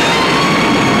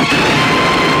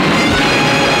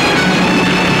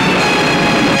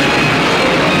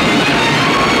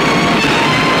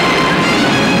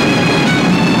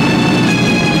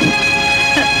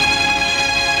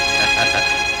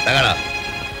 ತಗಳ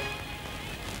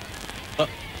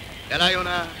ಎಲ್ಲ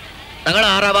ಇವನ ತಗಳ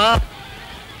ಆರಾವ.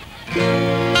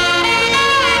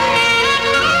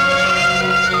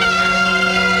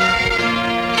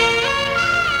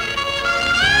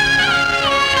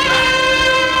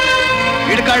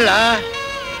 ಹಿಡ್ಕಳ್ಳ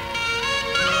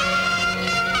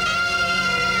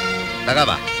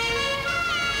ತಗಬಾ.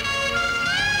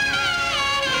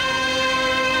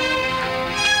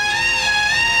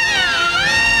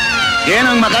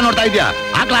 ಏನಂಗ್ ಮಗ ನೋಡ್ತಾ ಇದ್ಯಾ?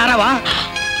 ಹಾಕ್ಲ ಆರವ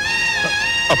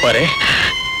ಅಪ್ಪರೇ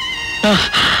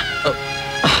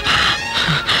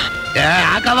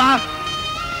ಹಾಕವ.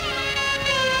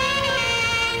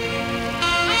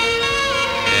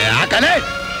 ಹಾಕಲೇ.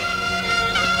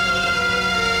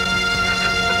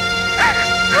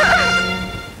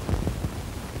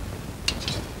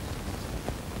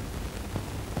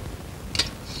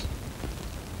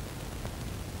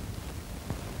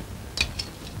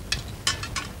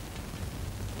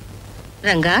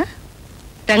 ರಂಗ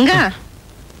ರಂಗ,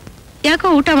 ಯಾಕೋ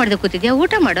ಊಟ ಮಾಡ್ದೆ ಕೂತಿದ್ಯಾ?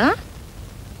 ಊಟ ಮಾಡೋ.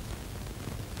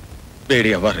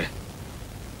 ಬೇಡಿ ಅವರೇ,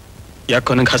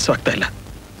 ಯಾಕೋ ನಂಗೆ ಹಸುವಾಗ್ತಾ ಇಲ್ಲ.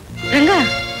 ರಂಗ,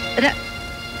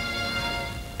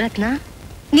 ರತ್ನ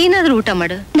ನೀನಾದ್ರೂ ಊಟ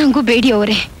ಮಾಡು. ನಂಗೂ ಬೇಡಿ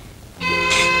ಅವರೇ.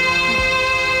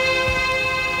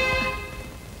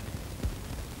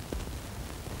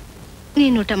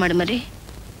 ನೀನ್ ಊಟ ಮಾಡು ಮರಿ.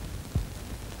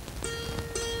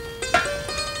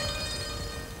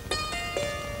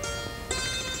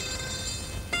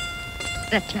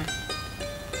 ರತ್ನ,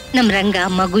 ನಮ್ ರಂಗ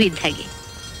ಮಗು ಇದ್ದ ಹಾಗೆ,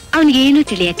 ಅವನಿಗೇನು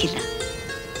ತಿಳಿಯಕ್ಕಿಲ್ಲ.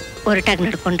 ಹೊರಟಾಗಿ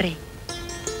ನಡ್ಕೊಂಡ್ರೆ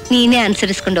ನೀನೇ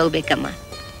ಅನುಸರಿಸ್ಕೊಂಡು ಹೋಗ್ಬೇಕಮ್ಮ.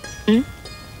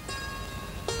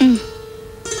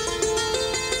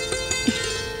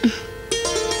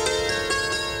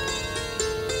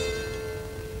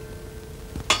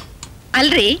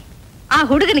 ಅಲ್ರಿ, ಆ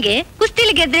ಹುಡುಗನಿಗೆ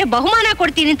ಕುಸ್ತಿಲಿ ಗೆದ್ರೆ ಬಹುಮಾನ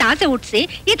ಕೊಡ್ತೀನಿ ಅಂತ ಆಸೆ ಹುಟ್ಟಿಸಿ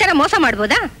ಈ ತರ ಮೋಸ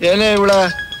ಮಾಡ್ಬೋದಾ? ಏನೇ ಇವಳ,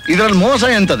 ಇದ್ರಲ್ಲಿ ಮೋಸ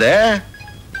ಎಂತದೆ?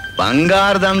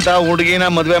 ಬಂಗಾರದಂತ ಹುಡುಗಿನ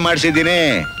ಮದ್ವೆ ಮಾಡಿಸಿದ್ದೀನಿ,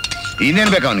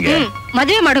 ಇನ್ನೇನ್ ಬೇಕು ಅವನಿಗೆ?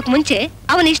 ಮದ್ವೆ ಮಾಡೋಕ್ ಮುಂಚೆ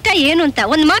ಅವನ ಇಷ್ಟ ಏನು ಅಂತ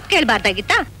ಒಂದ್ ಮಾತು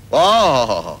ಕೇಳ್ಬಾರ್ದಾಗಿತ್ತ?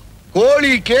 ಓಹೋ,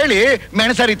 ಕೋಳಿ ಕೇಳಿ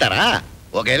ಮೆಣಸರಿತಾರ?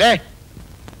 ಹೋಗೇಲೆ,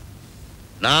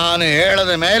 ನಾನು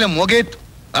ಹೇಳದ ಮೇಲೆ ಮುಗೀತು.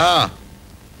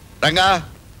 ರಂಗ,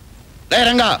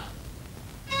 ರಂಗ,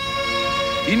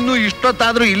 ಇನ್ನು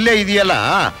ಇಷ್ಟೊತ್ತಾದ್ರೂ ಇಲ್ಲೇ ಇದೆಯಲ್ಲ,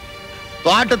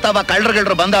 ತೋಟ ತವ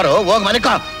ಕಳ್ಳರು ಬಂದಾರೋ, ಹೋಗ್ ಮಲಿಕ.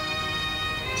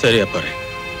 ಸರಿ ಅಪ್ಪರೇ.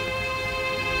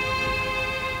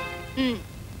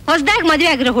 ಹೊಸದಾಗಿ ಮದ್ವೆ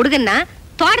ಆಗಿರೋ ಹುಡುಗನ್ನ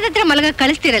ತೋಟದ ಹತ್ರ ಮಲಗ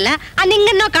ಕಳಿಸ್ತಿರಲ್ಲ, ಆ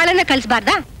ನಿಂಗನ್ನೋ ಕಾಳನ್ನ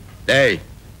ಕಳಿಸ್ಬಾರ್ದಾ?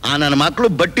 ಆ ನನ್ನ ಮಕ್ಕಳು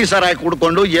ಬಟ್ಟಿ ಸರಾಯಿ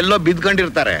ಕುಡ್ಕೊಂಡು ಎಲ್ಲೋ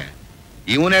ಬಿದ್ಕೊಂಡಿರ್ತಾರೆ,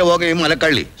 ಇವನೇ ಹೋಗಿ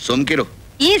ಮಲಕಳ್ಳಿ, ಸುಮ್ಕಿರು.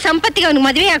 ಈ ಸಂಪತ್ತಿಗೆ ಅವ್ನಿಗೆ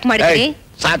ಮದ್ವೆ ಯಾಕೆ ಮಾಡಿದ್ರಿ?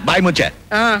 ಸಾಕ್ ಬಾಯಿ ಮುಚ್ಚೆ.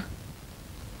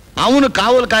 ಅವನು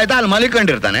ಕಾವಲ್ ಕಾಯ್ದ ಅಲ್ಲಿ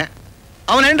ಮಲಿಕೊಂಡಿರ್ತಾನೆ,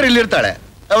 ಅವನ ಹೆಂಡ್ರಿ ಇಲ್ಲಿರ್ತಾಳೆ,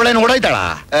 ಅವಳೇನು ಓಡಾಯ್ತಾಳ?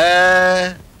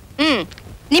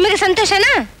 ನಿಮಗೆ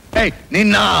ಸಂತೋಷನಾ?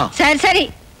 ನಿನ್ನ ಸರಿ ಸರಿ,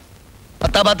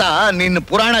 ಬತ್ತ ನಿನ್ನ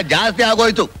ಪುರಾಣ ಜಾಸ್ತಿ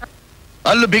ಆಗೋಯ್ತು.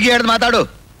 ಅಲ್ಲೂ ಬಿಗಿ ಹಿಡ್ದು ಮಾತಾಡು.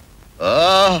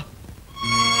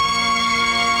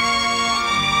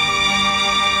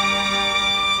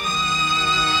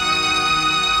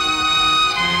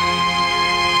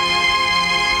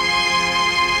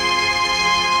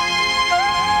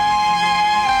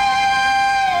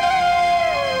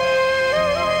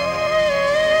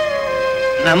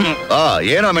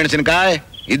 ಏನೋ ಮೆಣಸಿನಕಾಯಿ,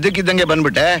 ಇದ್ದಕ್ಕಿದ್ದಂಗೆ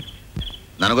ಬಂದ್ಬಿಟ್ಟೆ,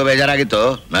 ನನಗೂ ಬೇಜಾರಾಗಿತ್ತು.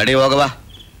 ನಡಿ ಹೋಗವಾ.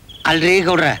 ಅಲ್ರಿ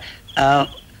ಗೌಡ್ರ,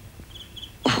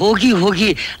 ಹೋಗಿ ಹೋಗಿ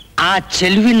ಆ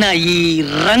ಚೆಲುವಿನ ಈ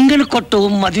ರಂಗನ ಕೊಟ್ಟು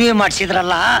ಮದುವೆ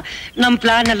ಮಾಡಿಸಿದ್ರಲ್ಲ, ನಮ್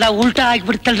ಪ್ಲಾನ್ ಎಲ್ಲ ಉಲ್ಟಾ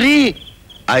ಆಗ್ಬಿಡ್ತಲ್ರಿ.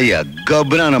 ಅಯ್ಯ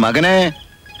ಗಬ್ಬ ನನ್ನ ಮಗನೇ,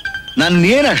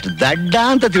 ನನ್ನೇನಷ್ಟು ದಡ್ಡ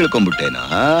ಅಂತ ತಿಳ್ಕೊಂಡ್ಬಿಟ್ಟೇನ?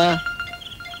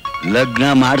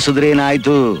 ಲಗ್ನ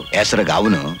ಮಾಡಿಸಿದ್ರೇನಾಯ್ತು, ಹೆಸರಾಗ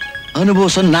ಅವನು,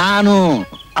 ಅನುಭವಿಸೋ ನಾನು.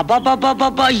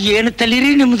 ಅಬ್ಬಬ್ಬಬ್ಬಬ್ಬ, ಏನು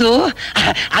ತಲೀರಿ ನಿಮ್ದು?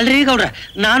 ಅಲ್ರಿ ಗೌಡ್ರ,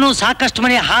 ನಾನು ಸಾಕಷ್ಟು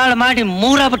ಮನೆ ಹಾಳು ಮಾಡಿ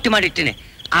ಮೂರ ಬಟ್ಟಿ ಮಾಡಿಟ್ಟಿನಿ,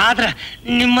 ಆದ್ರ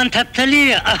ನಿಮ್ಮಂಥ ತಲಿ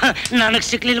ನನಗ್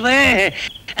ಸಿಕ್ಲಿಲ್ವೇ?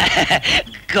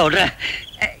 ಗೌಡ್ರ,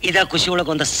 ಇದ ಖುಷಿ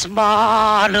ಒಳಗೊಂದು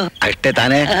ಸ್ಮಾಲ್ ಅಷ್ಟೇ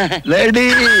ತಾನೇ ಲೇಡಿ.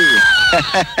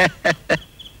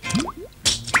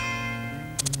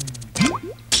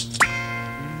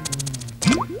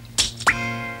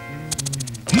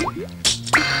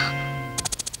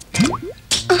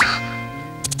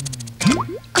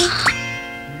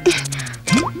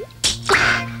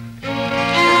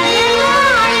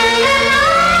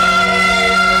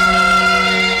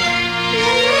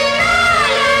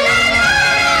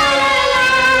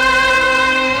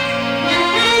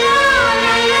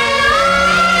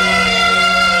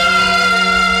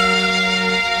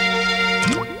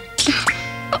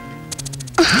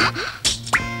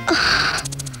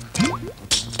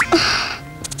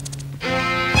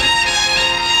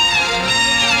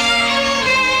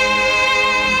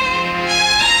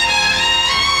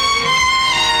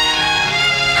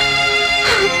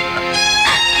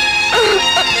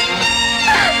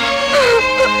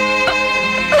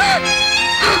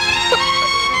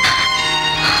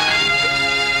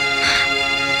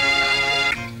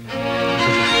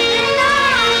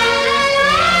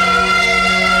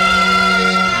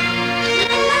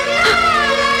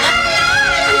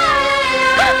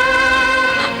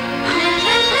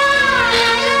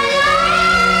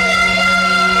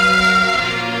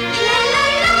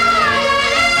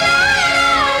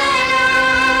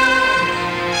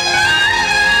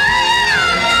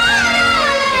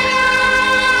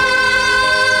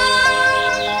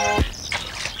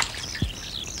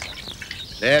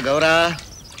 ಗೌರ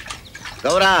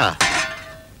ಗೌರ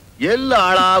ಎಲ್ಲ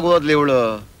ಹಾಳಾಗೋದ್ಲಿ ಇವಳು.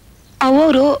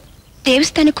 ಅವರು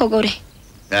ದೇವಸ್ಥಾನಕ್ಕೆ ಹೋಗೋರೆ.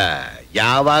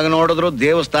 ಯಾವಾಗ ನೋಡಿದ್ರು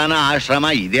ದೇವಸ್ಥಾನ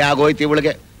ಆಶ್ರಮ ಇದೇ ಆಗೋಯ್ತು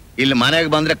ಇವಳಿಗೆ. ಇಲ್ಲಿ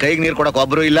ಮನೆಗೆ ಬಂದ್ರೆ ಕೈಗೆ ನೀರು ಕೊಡಕ್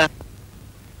ಒಬ್ರು ಇಲ್ಲ.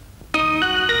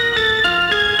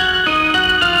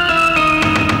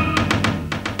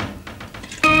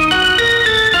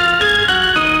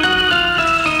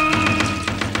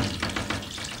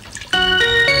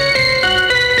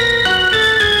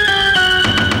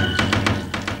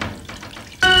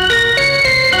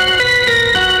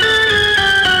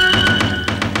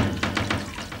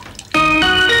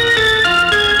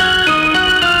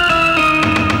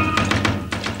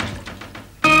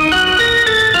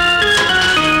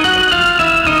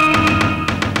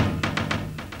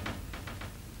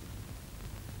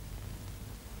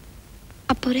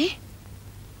 ಅಪ್ಪೋರೆ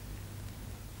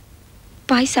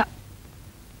ಪಾಯಸ.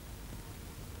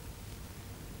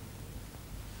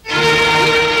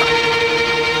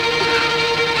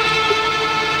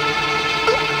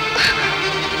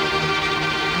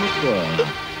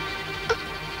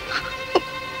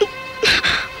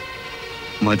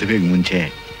 ಮದುವೆಗೆ ಮುಂಚೆ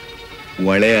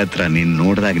ಒಳೆ ಹತ್ರ ನೀನ್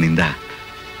ನೋಡ್ದಾಗಿನಿಂದ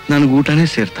ನನ್ಗೆ ಊಟನೇ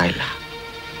ಸೇರ್ತಾ ಇಲ್ಲ.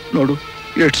 ನೋಡು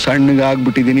ಎಷ್ಟು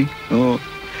ಸಣ್ಣಗಾಗ್ಬಿಟ್ಟಿದೀನಿ.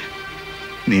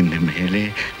 ನಿನ್ನ ಮೇಲೆ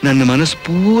ನನ್ನ ಮನಸ್ಸು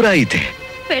ಪೂರ ಐತೆ.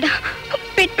 ಬೇಡ,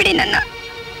 ಬಿಟ್ಬಿಡಿ ನನ್ನ.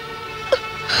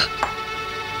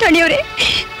 ತಣಿಯವ್ರೆ,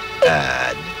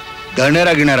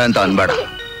 ಗಣ್ಯರ ಗಿಣರ ಅಂತ ಅನ್ಬೇಡ.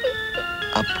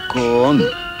 ಅಪ್ಕೋನ್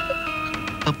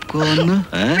ಅಪ್ಕೋನ್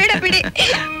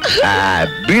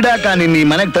ಬಿಡಾಕ ನಿನ್ನ ಈ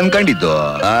ಮನೆಗೆ ತಂದ್ಕೊಂಡಿದ್ದು.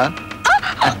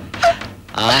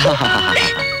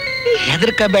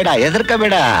 ಹೆದರ್ಕಬೇಡ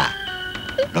ಹೆದರ್ಕಬೇಡ.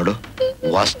 ನೋಡು,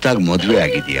 ಹೊಸ್ದಾಗ್ ಮದ್ವೆ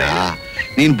ಆಗಿದ್ಯಾ.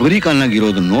 ನೀನ್ ಬರೀ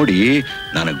ಕಲ್ನಾಗಿರೋದನ್ನ ನೋಡಿ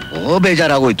ನನಗ್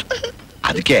ಬೇಜಾರಾಗೋಯ್ತು.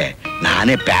 ಅದಕ್ಕೆ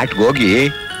ನಾನೇ ಪ್ಯಾಟ್ಗೆ ಹೋಗಿ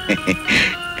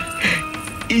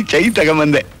ಈ ಚೈ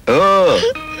ತಗೊಂಬಂದೆ.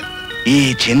 ಈ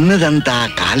ಚಿನ್ನದಂತ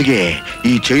ಕಾಲ್ಗೆ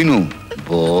ಈ ಚೈನು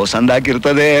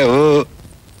ಬೋಸಂದಾಕಿರ್ತದೆ.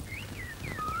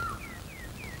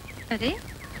 ಅದೇ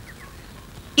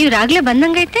ಇವ್ರಾಗ್ಲೇ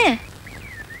ಬಂದಂಗೈತೆ.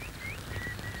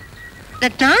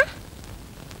 ರತ್ನ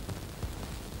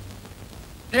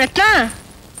ರತ್ನ,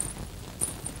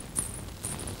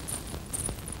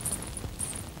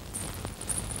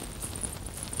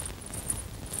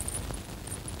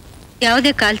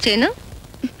 ಯಾವುದೇ ಕಾಲ್ ಚೇನು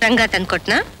ರಂಗ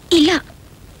ತಂದ್ಕೊಟ್ನಾ? ಇಲ್ಲ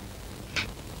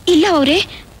ಇಲ್ಲ, ಅವರೇ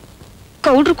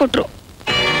ಕೌಡ್ರು ಕೊಟ್ರು.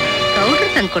 ಕೌಡ್ರು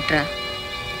ತಂದ್ಕೊಟ್ರ?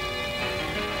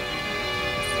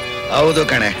 ಹೌದು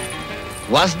ಕಣೆ,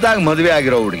 ಹೊಸ್ದಾಗ್ ಮದ್ವೆ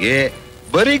ಆಗಿರೋ ಹುಡುಗಿ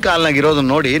ಬರೀ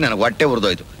ಕಾಲ್ನಾಗಿರೋದನ್ನ ನೋಡಿ ನನಗೆ ಹೊಟ್ಟೆ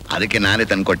ಉರಿದೋಯ್ತು. ಅದಕ್ಕೆ ನಾನೇ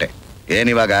ತಂದ್ಕೊಟ್ಟೆ.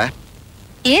 ಏನಿವಾಗ?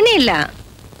 ಏನೇ ಇಲ್ಲ,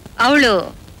 ಅವಳು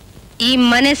ಈ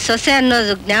ಮನೆ ಸೊಸೆ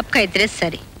ಅನ್ನೋದು ಜ್ಞಾಪಕ ಇದ್ರೆ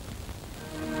ಸರಿ.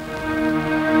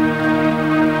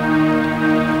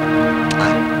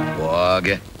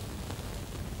 ಹೋಗೆ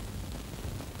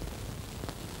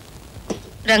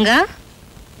ರಂಗ,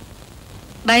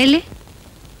 ಬಾಯಲ್ಲಿ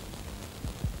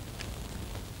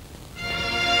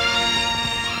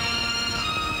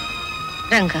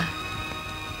ರಂಗ,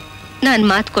 ನಾನ್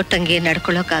ಮಾತು ಕೊಟ್ಟಂಗೆ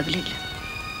ನಡ್ಕೊಳ್ಳೋಕಾಗ್ಲಿಲ್ಲ.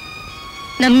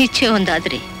 ನಮ್ಮಿಚ್ಛೆ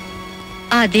ಒಂದಾದ್ರೆ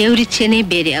ಆ ದೇವ್ರಿಚ್ಛೆನೇ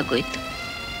ಬೇರೆ ಆಗೋಯ್ತು.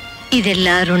 ಇದೆಲ್ಲ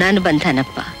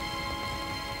ಋಣಾನುಬಂಧನಪ್ಪ.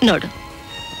 ನೋಡು,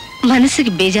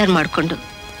 ಮನಸ್ಸಿಗೆ ಬೇಜಾರು ಮಾಡ್ಕೊಂಡು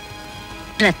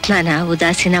ರತ್ನಾನ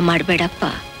ಉದಾಸೀನ ಮಾಡ್ಬೇಡಪ್ಪ.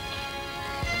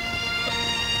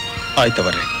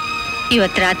 ಆಯ್ತವರೇ,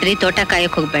 ಇವತ್ ರಾತ್ರಿ ತೋಟ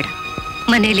ಕಾಯಕ್ ಹೋಗ್ಬೇಡ,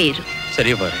 ಮನೇಲೇ ಇರು.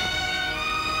 ಸರಿ ಬರೇ.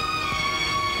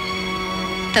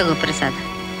 ತಗೋ ಪ್ರಸಾದ,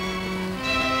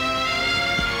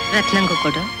 ರತ್ನಂಗೂ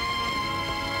ಕೊಡು.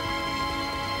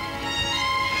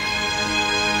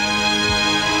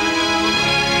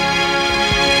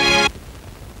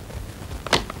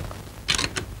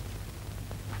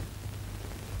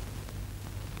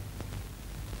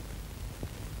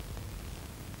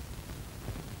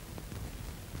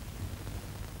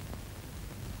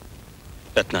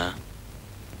 ರತ್ನ,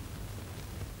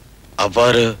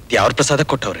 ಅವರು ಯಾವ್ರ ಪ್ರಸಾದ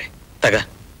ಕೊಟ್ಟವ್ರೆ? ತಗ.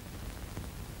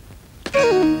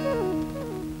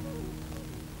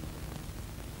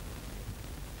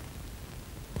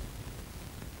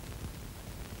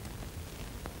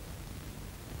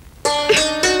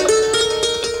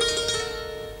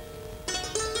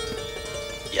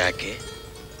 ಯಾಕೆ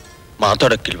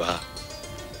ಮಾತಾಡಕ್ಕಿಲ್ವಾ?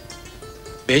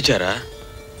 ಬೇಜಾರ?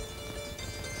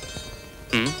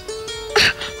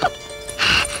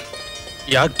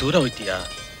 ಯಾಕೆ ದೂರ ಹೋಯ್ತೀಯಾ?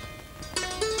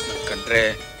 ಕಂಡ್ರೆ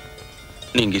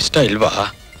ನಿಂಗಿಷ್ಟ ಇಲ್ವಾ?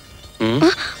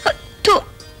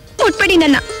 ಮುಟ್ಬೇಡಿ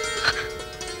ನನ್ನ.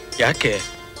 ಯಾಕೆ?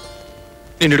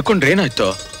 ನೀನ್ ಹಿಡ್ಕೊಂಡ್ರೆ ಏನಾಯ್ತು?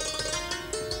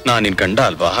 ನಾ ನಿನ್ ಗಂಡ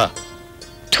ಅಲ್ವಾ?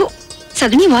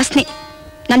 ಸಗಣಿ ವಾಸನೆ,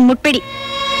 ನನ್ ಮುಟ್ಬೇಡಿ.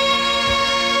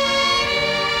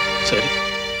 ಸರಿ,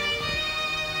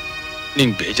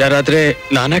 ನಿಂಗ್ ಬೇಜಾರಾದ್ರೆ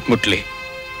ನಾನ್ಯಾಕೆ ಮುಟ್ಲಿ?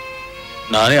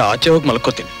 ನಾನೇ ಆಚೆ ಹೋಗಿ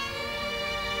ಮಲ್ಕೋತೀನಿ.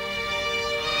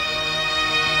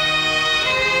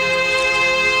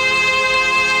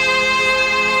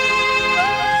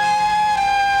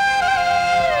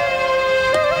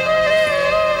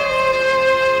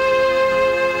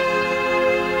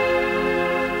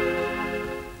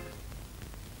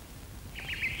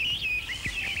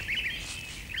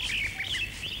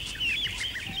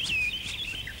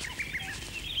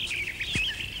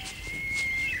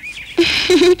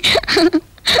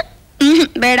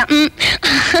 ಬೇಡ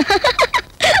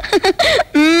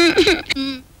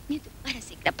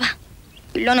ಸಿಕ್ತಪ್ಪ.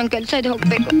 ಇಲ್ಲ ನಂಗೆ ಕೆಲಸ ಇದೆ,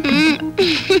 ಹೋಗ್ಬೇಕು.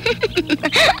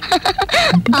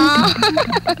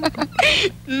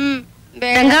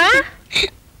 ರಂಗ,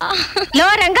 ಲೋ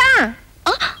ರಂಗ.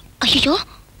 ಅಯ್ಯೋ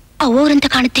ಅವ್ರಂತ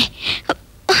ಕಾಣುತ್ತೆ.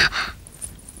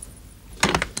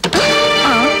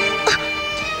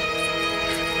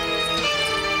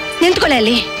 ನಿಂತ್ಕೊಳ್ಳಿ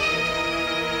ಅಲ್ಲಿ.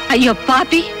 ಅಯ್ಯೋ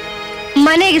ಪಾಪಿ,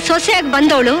 ಮನೆಗೆ ಸೊಸೆಯಾಗಿ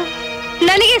ಬಂದವಳು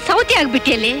ನನಗೆ ಸೌತಿ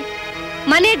ಆಗ್ಬಿಟ್ಟಿಯಲ್ಲಿ.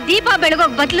 ಮನೆ ದೀಪ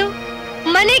ಬೆಳಗೋಗ್ ಬದಲು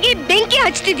ಮನೆಗೆ ಬೆಂಕಿ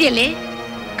ಹಚ್ತಿದ್ಯಲ್ಲಿ.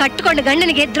 ಕಟ್ಕೊಂಡು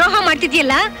ಗಂಡನಿಗೆ ದ್ರೋಹ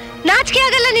ಮಾಡ್ತಿದ್ಯಲ್ಲ, ನಾಚಿಕೆ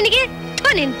ಆಗಲ್ಲ ನಿನಗೆ?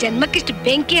 ನಿನ್ ಜನ್ಮಕ್ಕಿಷ್ಟು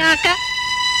ಬೆಂಕಿ ಹಾಕ.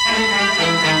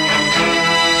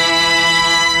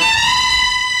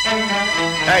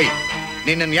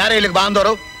 ನಿನ್ನ ಯಾರೇ ಇಲ್ಲಿಗೆ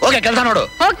ಬಾಂದವರು? ಹೋಗಿ ಕೆಲಸ ನೋಡು.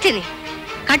 ಹೋಗ್ತೀನಿ.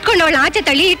 ಕಟ್ಕೊಂಡವಳ ಆಚೆ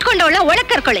ತಳ್ಳಿ, ಇಟ್ಕೊಂಡವಳ ಒಳಗ್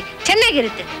ಕರ್ಕೊಳ್ಳಿ,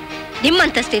 ಚೆನ್ನಾಗಿರುತ್ತೆ.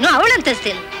 ನಿಮ್ಮಂತಸ್ತೇನು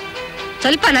ಅವಳಂತಸ್ತೇನು?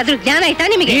 ಸ್ವಲ್ಪನಾದ್ರೂ ಜ್ಞಾನ ಆಯ್ತಾ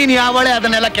ನಿಮಗೆ? ನೀನ್ ಯಾವಳೆ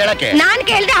ಅದನ್ನೆಲ್ಲ ಕೇಳಕ್ಕೆ? ನಾನ್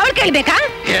ಕೇಳ್ದೆ ಅವಳು ಕೇಳ್ಬೇಕಾ?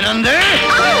 ಏನಂದ್ರೆ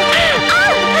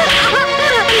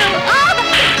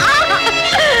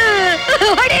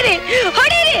ಹೊಡೀರಿ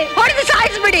ಹೊಡೀರಿ, ಹೊಡೆದು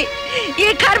ಸಾಯಿಸ್ಬಿಡಿ. ಈ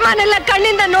ಕರ್ಮನೆಲ್ಲ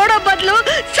ಕಣ್ಣಿಂದ ನೋಡೋ ಬದಲು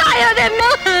ಸಾಯೋದೆಮ್ಮ.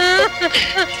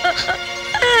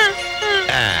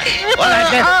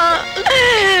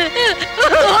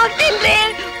 ಹೋಗ್ತೀನಿ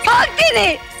ಹೋಗ್ತೀನಿ,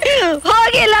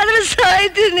 ಹೋಗಿಲ್ಲಾದ್ರೂ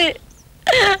ಸಾಯ್ತೀನಿ.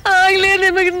 ಆಗ್ಲೇ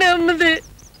ನಿಮಗೆ ನೆಮ್ಮದಿ.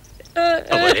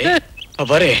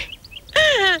 ಅವರೇ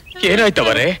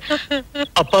ಏನಾಯ್ತವರೇ?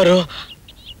 ಅಪ್ಪಾರು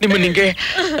ನಿಮ್ಮ ನಿಂಗೆ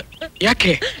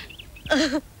ಯಾಕೆ?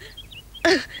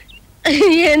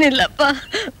 ಏನಿಲ್ಲಪ್ಪ,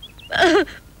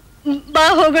 ಬಾ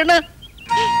ಹೋಗೋಣ.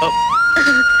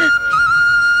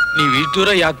 ನೀವ್ ಈ ದೂರ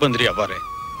ಯಾಕೆ ಬಂದ್ರಿ ಅವರೇ?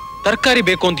 ತರಕಾರಿ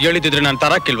ಬೇಕು ಅಂತ ಹೇಳಿದಿದ್ರೆ ನಾನು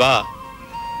ತರಕ್ಕಿಲ್ವಾ?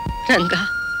 ರಂಗ,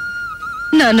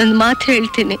 ನಾನೊಂದು ಮಾತು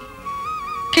ಹೇಳ್ತೀನಿ,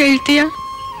 ಕೇಳ್ತೀಯಾ?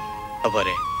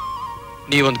 ಅವರೇ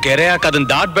ನೀವೊಂದ್ ಗೆರೆ ಹಾಕ ಅದನ್ನ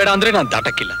ದಾಟ್ಬೇಡ ಅಂದ್ರೆ ನಾನು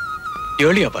ದಾಟಕ್ಕಿಲ್ಲ.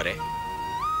 ಹೇಳಿ ಅವರೇ.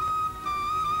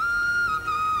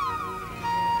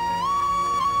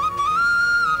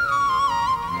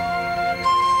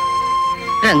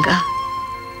 ರಂಗ,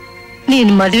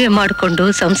 ನೀನ್ ಮದುವೆ ಮಾಡ್ಕೊಂಡು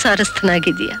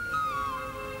ಸಂಸಾರಸ್ಥನಾಗಿದೀಯ.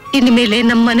 ಇನ್ಮೇಲೆ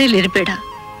ನಮ್ಮ ಮನೇಲಿ ಇರ್ಬೇಡ.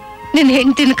 ನಿನ್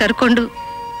ಹೆಂಡತಿನ ಕರ್ಕೊಂಡು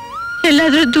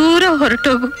ಎಲ್ಲಾದ್ರೂ ದೂರ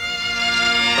ಹೊರಟೋಗು.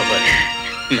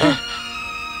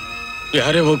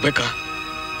 ಯಾರೇ ಹೋಗ್ಬೇಕಾ?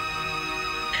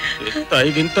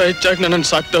 ತಾಯಿಗಿಂತ ಹೆಚ್ಚಾಗಿ ನನ್ನನ್ನು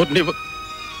ಸಾಕ್ತವ್ರು ನೀವು.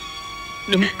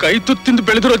 ನಿಮ್ ಕೈ ತುತ್ತಿಂದ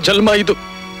ಬೆಳೆದಿರೋ ಜನ್ಮ ಇದು.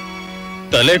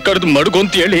 ತಲೆ ಕಡ್ದು ಮಡುಗು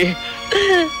ಅಂತ ಹೇಳಿ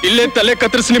ಇಲ್ಲೇ ತಲೆ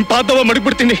ಕತ್ತರಿಸಿ ನಿಮ್ ಪಾದವ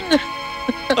ಮಡಗ್ಬಿಡ್ತೀನಿ.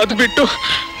 ಅದ್ ಬಿಟ್ಟು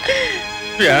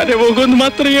ಯಾರೇ ಹೋಗೋದು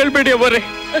ಮಾತ್ರ ಹೇಳ್ಬೇಡಿ ಅವರೇ.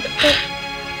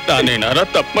 ನಾನೇನಾರ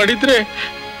ತಪ್ಪು ಮಾಡಿದ್ರೆ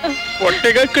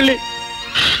ಹೊಟ್ಟೆಗಾಕಳಿ.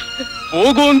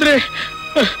 ಹೋಗು ಅಂದ್ರೆ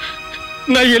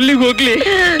ನಾ ಎಲ್ಲಿಗೆ ಹೋಗ್ಲಿ,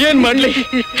 ಏನ್ ಮಾಡ್ಲಿ?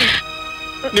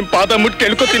 ನಿಮ್ ಪಾದ ಮುಟ್ಟು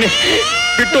ಕೇಳ್ಕೊತೀನಿ.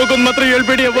 ಬಿಟ್ಟು ಹೋಗೋದು ಮಾತ್ರ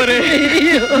ಹೇಳ್ಬೇಡಿ ಅವರೇ.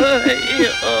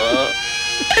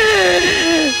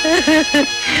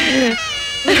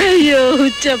 ಅಯ್ಯೋ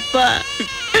ಹುಚ್ಚಪ್ಪ,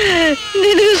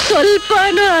 ನಿನಗೆ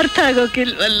ಸ್ವಲ್ಪನೂ ಅರ್ಥ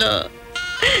ಆಗೋಕಿಲ್ವಲ್ಲೋ.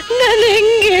 ನಾನು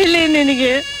ಹೆಂಗ್ ಹೇಳಿ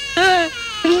ನಿನಗೆ?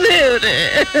 ದೇವ್ರೆ,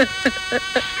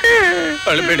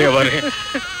 ಅಳ್ಬೇಡಿ ಅವರೇ,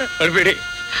 ಅಳ್ಬೇಡಿ.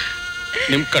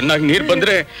 ನಿಮ್ ಕಣ್ಣಾಗ ನೀರ್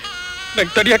ಬಂದ್ರೆ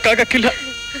ನಂಗೆ ತಡಿಯಕ್ಕಾಗಕ್ಕಿಲ್ಲ.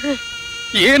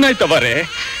 ಏನಾಯ್ತವರೇ?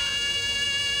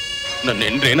 ನನ್ನ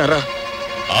ಹೆಂಡ್ರೇನಾರ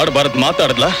ಆಡ್ಬಾರದ್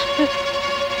ಮಾತಾಡದ್ಲ?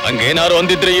 ಹಂಗೇನಾರು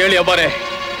ಒಂದಿದ್ರೆ ಹೇಳಿ ಅವರೇ,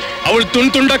 ಅವಳು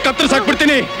ತುಂಡ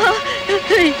ಕತ್ತರಿಸಾಕ್ಬಿಡ್ತೀನಿ.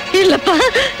 ಇಲ್ಲಪ್ಪ,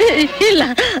 ಇಲ್ಲ,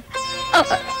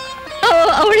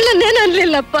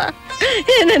 ಅವಳನ್ನೇನನ್ಲಿಲ್ಲಪ್ಪ,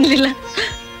 ಏನನ್ಲಿಲ್ಲ.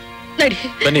 ನಡಿ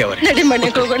ಬನ್ನಿ ಅವರೇ, ನಡಿ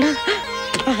ಮನೆಗೆ ಹೋಗೋಣ.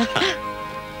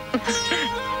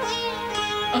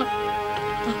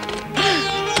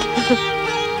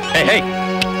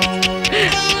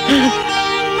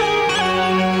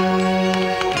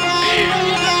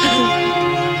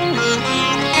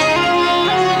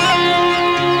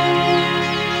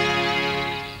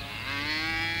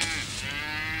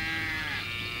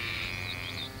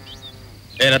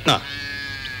 ಏ ರತ್ನ,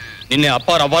 ನಿನ್ನೆ ಅಪ್ಪ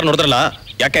ಅವ್ರ ಅವ್ವಾರು ನೋಡಿದ್ರಲ್ಲ,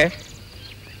 ಯಾಕೆ?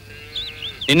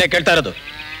 ನಿನ್ನೆ ಕೇಳ್ತಾ ಇರೋದು,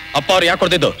 ಅಪ್ಪ ಅವ್ರು ಯಾಕೆ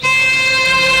ಕೊಡ್ತಿದ್ದು?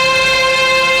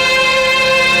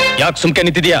 ಯಾಕೆ ಸುಮ್ಕೆ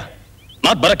ನಿಂತಿದ್ಯಾ?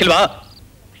 ಮಾತ್ ಬರಕ್ಕಿಲ್ವಾ?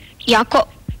 ಯಾಕೋ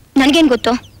ನನ್ಗೇನ್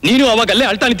ಗೊತ್ತು? ನೀನು ಅವಾಗಲ್ಲೇ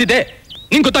ಅಳ್ತಾ ನಿಂತಿದ್ದೆ,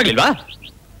 ನಿಂಗ್ ಗೊತ್ತಾಗ್ಲಿಲ್ವಾ?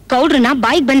 ಗೌಡ್ರನ್ನ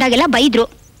ಬಾಯಿಗೆ ಬಂದಾಗೆಲ್ಲ ಬೈದ್ರು,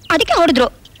 ಅದಕ್ಕೆ ಹೊಡೆದ್ರು.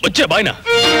 ಮುಚ್ಚೆ ಬಾಯ್ನ.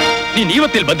 ನೀನ್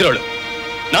ಇವತ್ತಿಲ್ ಬಂದಿರೋಳು,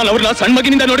 ನಾನು ಅವ್ರನ್ನ ಸಣ್ಣ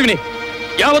ಮಗಿನಿಂದ ನೋಡಿವಿನಿ.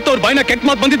 ಯಾವತ್ತೂ ಅವ್ರ ಬಾಯಿನ ಕೆಟ್ಟ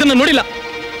ಮಾತು ಬಂದಿದ್ದನ್ನ ನೋಡಿಲ್ಲ.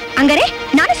 ಹಂಗಾರೆ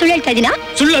ನಾನು ಸುಳ್ಳು ಹೇಳ್ತಾ ಇದ್ದೀನಾ?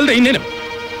 ಸುಳ್ಳಲ್ದೆ ಇನ್ನೇನು.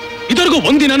 ಇದುವರೆಗೂ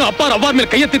ಒಂದಿನಾನು ಅಪ್ಪ ಅವ್ರ ಮೇಲೆ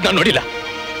ಕೈ ಎತ್ತಿದ್ ನಾನು ನೋಡಿಲ್ಲ.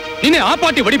 ನೀನೇ ಆ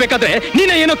ಪಾಟಿ ಹೊಡಿಬೇಕಾದ್ರೆ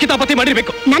ನೀನೇ ಏನೋ ಕಿತಾಪತಿ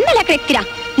ಮಾಡಿರ್ಬೇಕು. ನನ್ನ ಮೇಲೆ ಯಾಕೆ ಇರ್ತೀರಾ?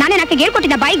 ನಾನೇ ನಾಕೆ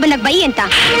ಹೇಳ್ಕೊಟ್ಟಿದ್ದ ಬಾಯಿಗೆ ಬಂದಾಗ ಬೈ ಅಂತ.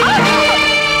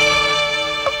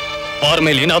 ಅವ್ರ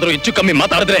ಮೇಲೆ ಏನಾದ್ರೂ ಹೆಚ್ಚು ಕಮ್ಮಿ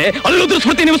ಮಾತಾಡಿದ್ರೆ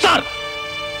ಅಲ್ಲುದ್ರಿಸ್ಬಿಡ್ತೀನಿ ನೀವು ಸಾರ್.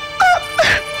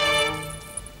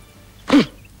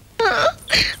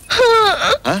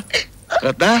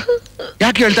 ರತ್ನ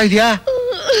ಯಾಕೆ ಹೇಳ್ತಾ ಇದೀಯಾ?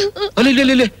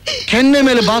 ಅಲ್ಲಿ ಕೆನ್ನೆ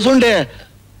ಮೇಲೆ ಬಾಸುಂಡೆ.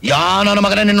 ಯಾ ನನ್ನ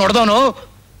ಮಗನೇ ನಿನ್ನ ಹೊಡೆದವನು.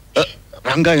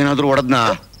 ರಂಗ ಏನಾದ್ರು ಹೊಡೆದ್ನ?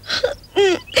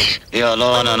 ಅಲೋ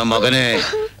ನನ್ನ ಮಗನೇ,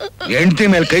 ಹೆಂಡತಿ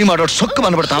ಮೇಲೆ ಕೈ ಮಾಡೋಟ್ ಸೊಕ್ಕು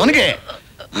ಬಂದ್ಬಿಡ್ತಾ ಅವನಿಗೆ.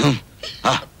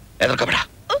 ಎದರ್ಕೋಬೇಡ,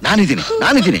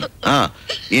 ನಾನಿದ್ದೀನಿ.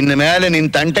 ಇನ್ನು ಮೇಲೆ ನಿನ್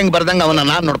ತಂಟೆಂಗ್ ಬರ್ದಂಗ ಅವನ್ನ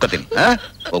ನಾನ್ ನೋಡ್ಕೋತೀನಿ.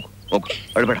 ಹೋಗು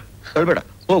ಅಳ್ಬೇಡ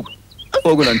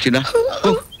ಹೋಗು ನನ್ ಚಿನ್ನ,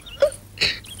 ಹೋಗು.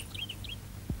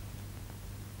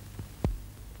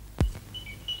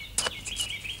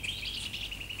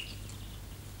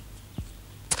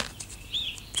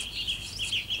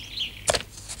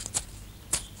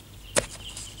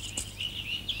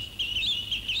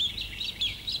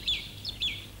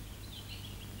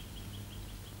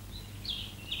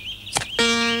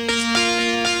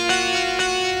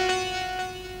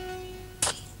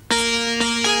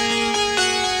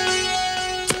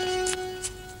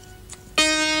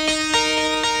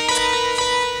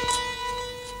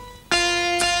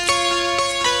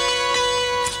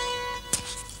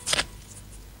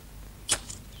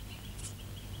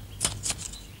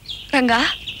 ರಂಗ,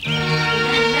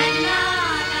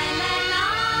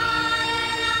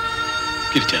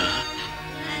 ಗಿರಿಜಾ,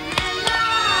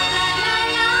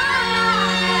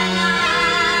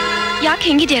 ಯಾಕೆ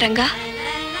ಹೆಂಗಿದ್ಯಾ ರಂಗ?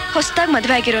 ಹೊಸದಾಗಿ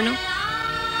ಮದುವೆ ಆಗಿರೋನು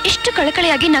ಇಷ್ಟು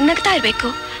ಕಳಕಳಿಯಾಗಿ ನಗ್ನಗ್ತಾ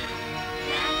ಇರ್ಬೇಕು.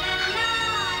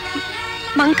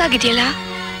 ಮಂಕಾಗಿದ್ಯಲ್ಲ,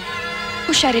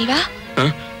 ಹುಷಾರಿಲ್ವಾ?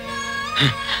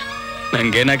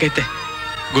 ನಂಗೇನಾಗೈತೆ?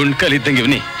 ಗುಂಡ್ಕಲ್ಲಿದ್ದಂಗೆ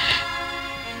ಇವನಿ.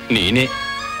 ನೀನೇ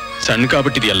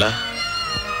ಸಣ್ಣಕಾಗ್ಬಿಟ್ಟಿದ್ಯಲ್ಲ,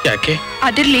 ಯಾಕೆ?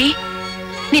 ಅದಿರ್ಲಿ,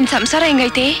 ನಿನ್ ಸಂಸಾರ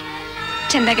ಹೆಂಗೈತೆ?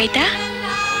 ಚಂದಾಗೈತಾ?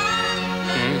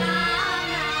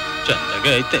 ಚಂದಾಗ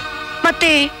ಐತೆ. ಮತ್ತೆ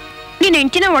ನೀನ್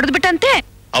ಹೆಂಡತಿನ ಹೊಡೆದ್ಬಿಟ್ಟಂತೆ?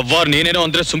 ಅವ್ವಾರ್ ನೀನೇನೋ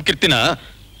ಅಂದ್ರೆ ಸುಮ್ಕಿರ್ತೀನ?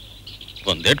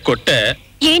 ಒಂದೇಟ್ ಕೊಟ್ಟೆ.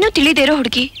 ಏನೋ ತಿಳಿದೇ ಇರೋ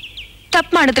ಹುಡುಗಿ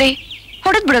ತಪ್ಪು ಮಾಡಿದ್ರೆ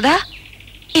ಹೊಡೆದ್ ಬಿಡೋದಾ?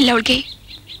 ಇಲ್ಲ ಹುಡುಗಿ,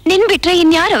 ನಿನ್ ಬಿಟ್ರೆ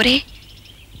ಇನ್ಯಾರವ್ರೆ?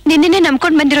 ನಿನ್ನೆ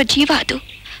ನಂಬ್ಕೊಂಡ್ ಬಂದಿರೋ ಜೀವ ಅದು.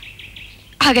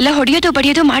 ಹಾಗೆಲ್ಲ ಹೊಡೆಯೋದು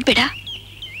ಬಡಿಯೋದು ಮಾಡ್ಬೇಡ.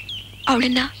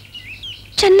 ಅವಳನ್ನ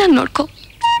ಚೆನ್ನಾಗಿ ನೋಡ್ಕೋ.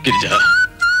 ಗಿರಿಜಾ,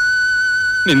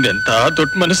 ನಿಂದೆಂತ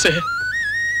ದೊಡ್ಡ ಮನಸ್ಸೆ.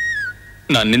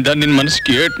 ನನ್ನಿಂದ ನಿನ್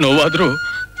ಮನಸ್ಸಿಗೆ ಏಟ್ ನೋವಾದ್ರೂ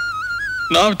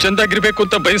ನಾವು ಚಂದಾಗಿರ್ಬೇಕು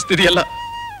ಅಂತ ಬಯಸ್ತಿದೆಯಲ್ಲ.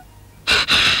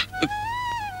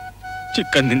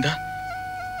 ಚಿಕ್ಕಂದಿಂದ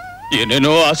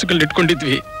ಏನೇನೋ ಆಸೆಗಳು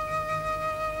ಇಟ್ಕೊಂಡಿದ್ವಿ,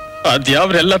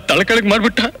 ಅದ್ಯಾವ್ರೆಲ್ಲ ತಳಕಳಗ್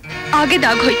ಮಾಡ್ಬಿಟ್ಟ.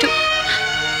 ಆಗೇದಾಗೋಯ್ತು.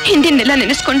 ಹಿಂದಿನೆಲ್ಲ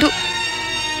ನೆನೆಸ್ಕೊಂಡು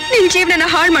ನಿನ್ ಜೀವನನ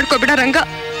ಹಾಳು ಮಾಡ್ಕೋಬೇಡ ರಂಗ.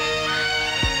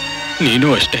 ನೀನು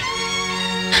ಅಷ್ಟೇ.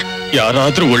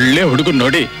 ಯಾರಾದ್ರೂ ಒಳ್ಳೆ ಹುಡುಗನ್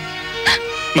ನೋಡಿ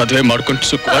ಮದ್ವೆ ಮಾಡ್ಕೊಂಡು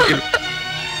ಸುಖವಾಗಿರು.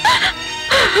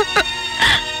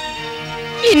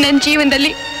 ಇನ್ ನನ್ನ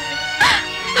ಜೀವನದಲ್ಲಿ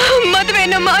ಮದುವೆ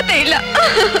ಅನ್ನೋ ಮಾತೇ ಇಲ್ಲ.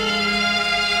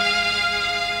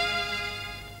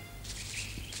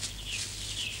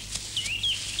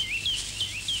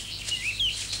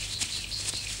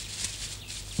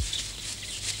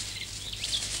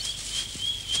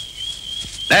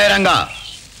 ರಂಗ,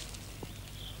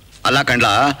 ಅಲ್ಲ ಕಂಡ್ಲ,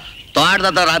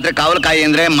 ತೋಟದ ರಾತ್ರಿ ಕಾವಲಕಾಯಿ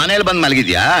ಅಂದ್ರೆ ಮನೇಲಿ ಬಂದ್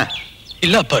ಮಲಗಿದ್ಯಾ?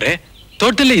 ಇಲ್ಲ ಪರೇ,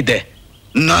 ತೋಟದಲ್ಲೇ ಇದ್ದೆ.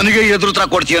 ನನಗೆ ಎದುರು ತರ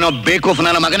ಕೊಡ್ತೀಯನೋ ಬೇಕು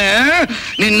ನನ್ನ ಮಗನೇ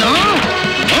ನಿನ್ನ.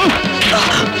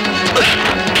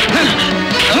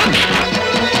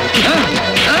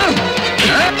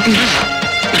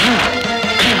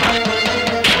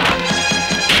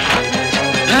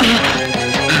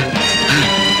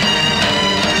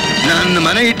 ನನ್ನ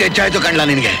ಮನೆ ಇಟ್ಟು ಹೆಚ್ಚಾಯ್ತು ಕಂಡ್ಲ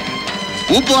ನಿನಗೆ.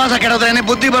 ಉಪವಾಸ ಕೆಡೋದ್ರೇನೆ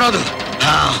ಬುದ್ಧಿ ಬರೋದು.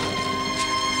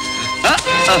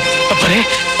 ಅಪ್ಪರೇ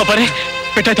ಅಪ್ಪರೇ,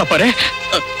 ಪೆಟ್ಟಾಯ್ತಪ್ಪರೇ.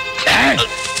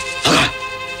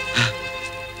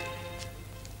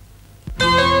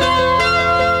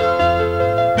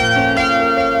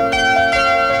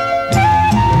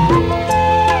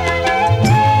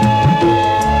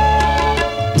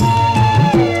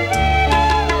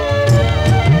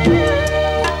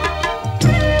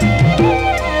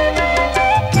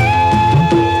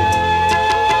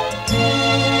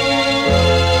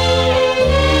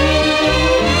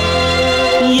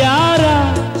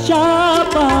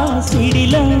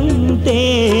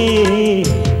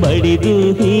 ಬಡಿದು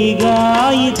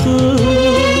ಹೀಗಾಯಿತು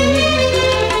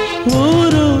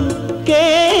ಊರು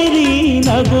ಕೇರಿ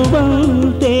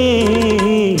ನಗುವಂತೆ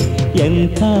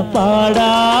ಎಂಥ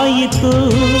ಪಾಡಾಯಿತು.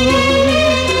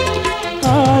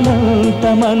 ಅನಂತ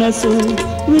ಮನಸ್ಸು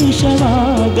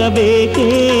ವಿಷವಾಗಬೇಕೆ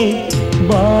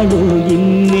ಬಾಳು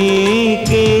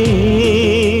ಇನ್ನೇಕೆ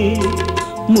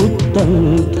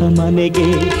ಮುತ್ತಂಥ ಮನೆಗೆ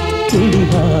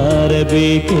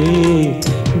ಕಿಡಿಹಾರಬೇಕೆ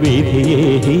ವಿಧಿಯೇ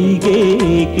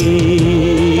ಹೀಗೇಕೆ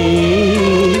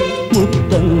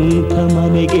ಮುತ್ತಂಥ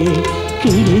ಮನೆಗೆ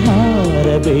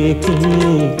ಕಿಡಿಹಾರಬೇಕೆ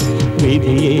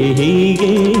ವಿಧಿಯೇ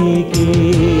ಹೀಗೇಕೆ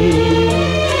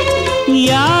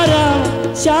ಯಾರ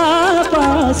ಶಾಪ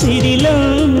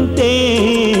ಸಿಡಿಲಂತೆ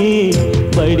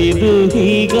ಬಡಿದು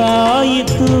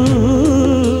ಹೀಗಾಯಿತು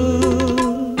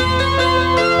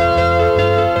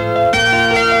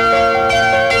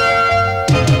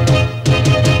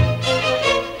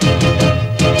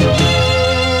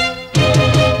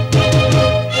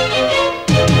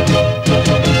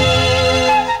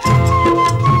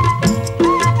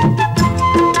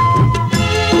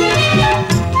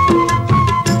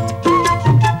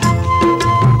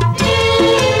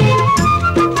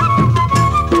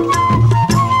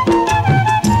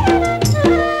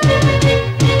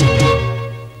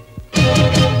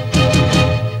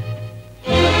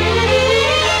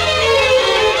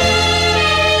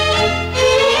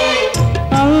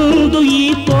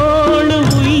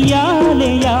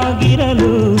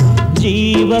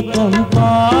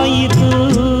ಕಂಪಾಯಿತು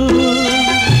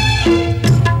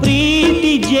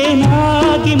ಪ್ರೀತಿ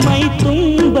ಜೇನಾಗಿ ಮೈ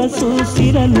ತುಂಬ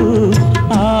ಸೂಸಿರಲು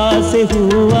ಆಸೆ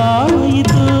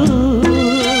ಹೂವಾಯಿತು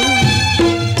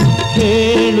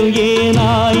ಹೇಳು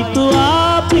ಏನಾಯ್ತು ಆ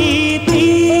ಪ್ರೀತಿ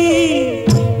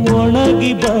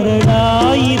ಒಣಗಿ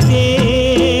ಬರಡಾಯಿತೆ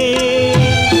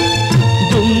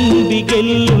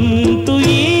ದುಂಬಿಗೆಲ್ಲುಂಟು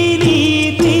ಈ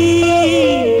ರೀತಿ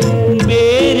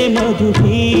ಬೇರೆ ಮಧು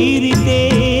ಹೀರಿದೆ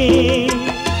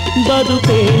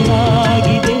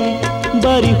ಬದುಕೇನಾಗಿದೆ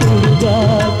ಬರಿ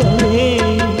ಹುಡುಗಾಟವೇ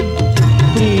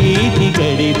ಪ್ರೀತಿ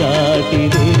ಗಡಿ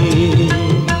ದಾಟಿದೆ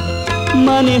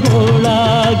ಮನೆ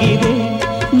ಹೋಳಾಗಿದೆ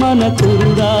ಮನ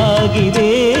ಕುರುಡಾಗಿದೆ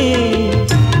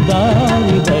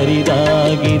ದಾರಿ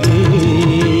ಬರಿದಾಗಿದೆ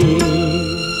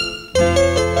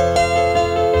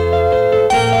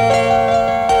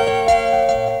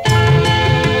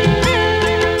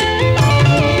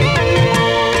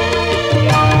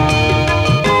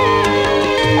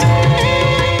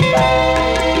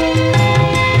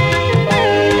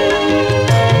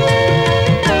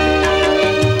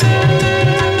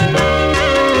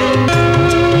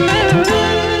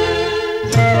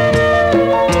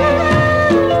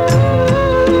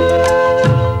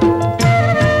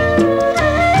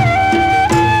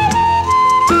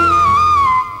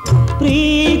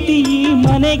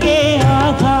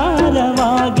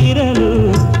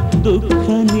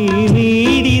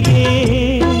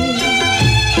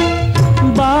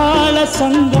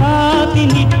ಸಂಗಾತಿ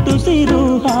ನಿಟ್ಟುಸಿರು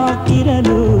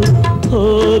ಹಾಕಿರಲು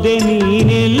ಹೋದೆ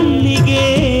ನೀನೆಲ್ಲಿಗೆ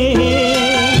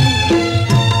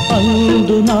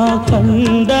ಅಂದು ನಾ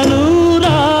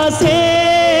ಕಂಡನೂರಾಸೆ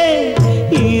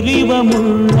ಇರಿವ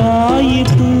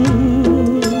ಮುಳ್ಳಾಯಿತು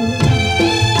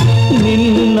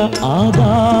ನಿನ್ನ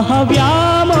ಆದಾಹ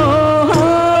ವ್ಯಾಮೋಹ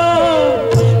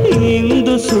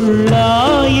ಇಂದು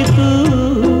ಸುಳ್ಳಾಯಿತು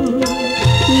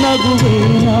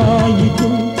ನಗುವೇನಾಯಿತು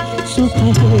ಸುಖ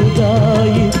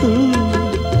ಹೋಗಾಯಿತು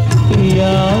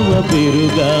ಯಾವ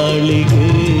ಬಿರುಗಾಳಿಗೆ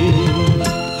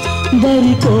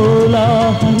ಬರಿ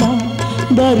ಕೋಲಾಹಲ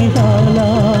ಬರಿ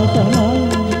ಹಾಲಾಹಲ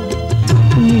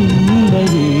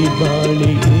ನಿನ್ನದೇ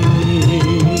ಬಾಳಿಗೆ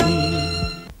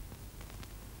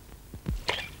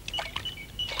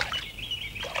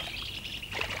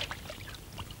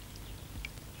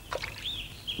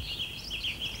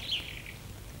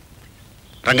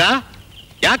ರಂಗ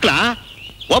ಯಾಕ್ಲಾ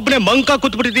ಒಬ್ಬನೇ ಮಂಕ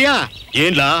ಕೂತ್ಬಿಟ್ಟಿದ್ಯಾ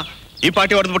ಏನ್ಲಾ ಈ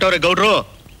ಪಾರ್ಟಿ ಹೊಡೆದ್ಬಿಟ್ಟವ್ರೆ ಗೌಡ್ರು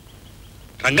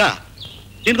ರಂಗ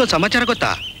ನಿನ್ಗೊಂದು ಸಮಾಚಾರ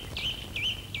ಗೊತ್ತಾ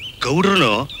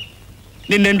ಗೌಡ್ರು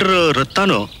ನಿನ್ನೆಂಡ್ರು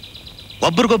ರತ್ತಾನು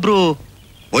ಒಬ್ರಿಗೊಬ್ರು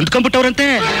ಹೊಂದ್ಕೊಂಡ್ಬಿಟ್ಟವ್ರಂತೆ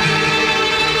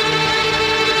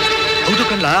ಹೌದು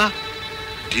ಕಣ್ಲ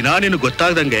ದಿನಾ ನೀನು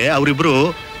ಗೊತ್ತಾಗ್ದಂಗೆ ಅವರಿಬ್ರು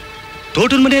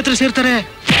ತೋಟದ ಮನೆ ಹತ್ರ ಸೇರ್ತಾರೆ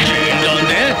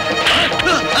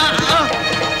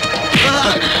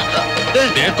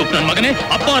ನನ್ ಮಗನೇ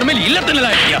ಅಪ್ಪ ಅವ್ರ ಮೇಲೆ ಇಲ್ಲದನ್ನೆಲ್ಲ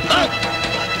ಇದೆಯಾ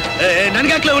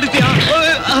ನನ್ಗೆ ಯಾಕ್ಲ ಹೊಡಿತೀಯ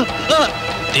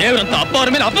ದೇವ್ರಂತ ಅಪ್ಪ ಅವ್ರ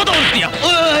ಮೇಲೆ ಅಪ್ಪದ ಹೊಡಿತೀಯ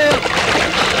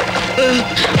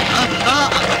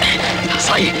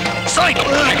ಸಾಯಿ ಸಾಯಿ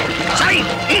ಸಾಯಿ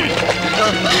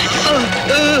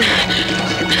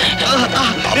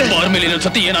ಅಪ್ಪ ಅವ್ರ ಮೇಲೆ ಇನ್ನೊಂದ್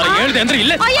ಸತಿ ಏನಾರು ಹೇಳ್ದೆ ಅಂದ್ರೆ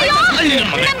ಇಲ್ಲೇ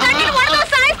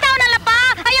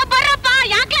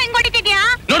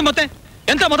ನೋಡ್ ಮತ್ತೆ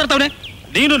ಎಂತ ಮಾತಾಡ್ತಾವನೆ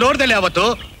ನೀನು ನೋಡ್ದಲ್ಲ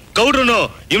ಅವತ್ತು ಗೌಡ್ರು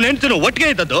ಇವ್ನ ಹೆಂಡ್ತಿನು ಒಟ್ಟಿಗೆ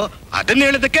ಇದ್ದದ್ದು ಅದನ್ನ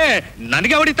ಹೇಳಿದಕ್ಕೆ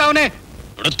ನನಗೆ ಹೊಡಿತಾವನೆ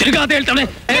ತಿರ್ಗಾ ಅಂತ ಹೇಳ್ತಾವನೆ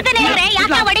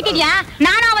ಹೊಡಿತಿದ್ಯಾ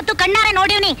ನಾನು ಅವತ್ತು ಕಣ್ಣಾರೆ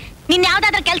ನೋಡಿವ್ನಿ ನಿನ್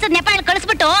ಯಾವ್ದಾದ್ರು ಕೆಲ್ಸದ ನೆಪ ಹೇಳಿ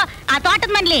ಕಳಿಸ್ಬಿಟ್ಟು ಆ ತೋಟದ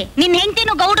ಮನ್ಲಿ ನಿನ್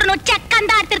ಹೆಂಡ್ತಿನು ಗೌಡ್ರು ಚೆಕ್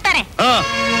ಅಂತ ಆಡ್ತಿರ್ತಾರೆ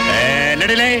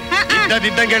ನಡಿಲೇ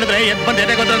ಇದ್ದಂಗೆ ಹೇಳಿದ್ರೆ ಎದ್ ಬಂದ್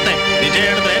ಎದೆ ಗೊತ್ತಿರುತ್ತೆ. ನಿಜ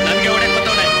ಹೇಳಿದ್ರೆ ನನ್ಗೆ ಹೊಡೆಯಕ್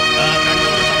ಬರ್ತವನೆ.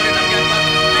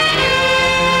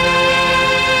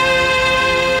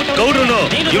 ಗೌಡ್ರು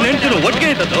ಇವ್ನ ಹೆಂಡ್ತಿರು ಒಟ್ಟಿಗೆ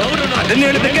ಇದ್ದದ್ದು ಅದನ್ನ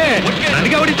ಹೇಳಿದಕ್ಕೆ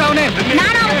ನನಗೆ ಹೊಡಿತಾವನೆ.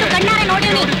 ನಾನು ಅವತ್ತು ಕಣ್ಣಾರೆ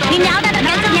ನೋಡಿವ್ನಿ. ನಿನ್ ಯಾವ್ದಾದ್ರು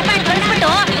ಕೆಲಸ ನೆಪ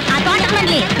ಕಳಿಸ್ಬಿಟ್ಟು ಆ ತೋಟಕ್ಕೆ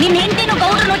ಬಂದ್ಲಿ ನಿನ್ ಹೆಂಡತಿನು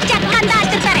ಗೌಡ್ರು ಚಕ್ಕ ಅಂತ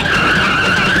ಹಚ್ಚಿರ್ತಾರೆ.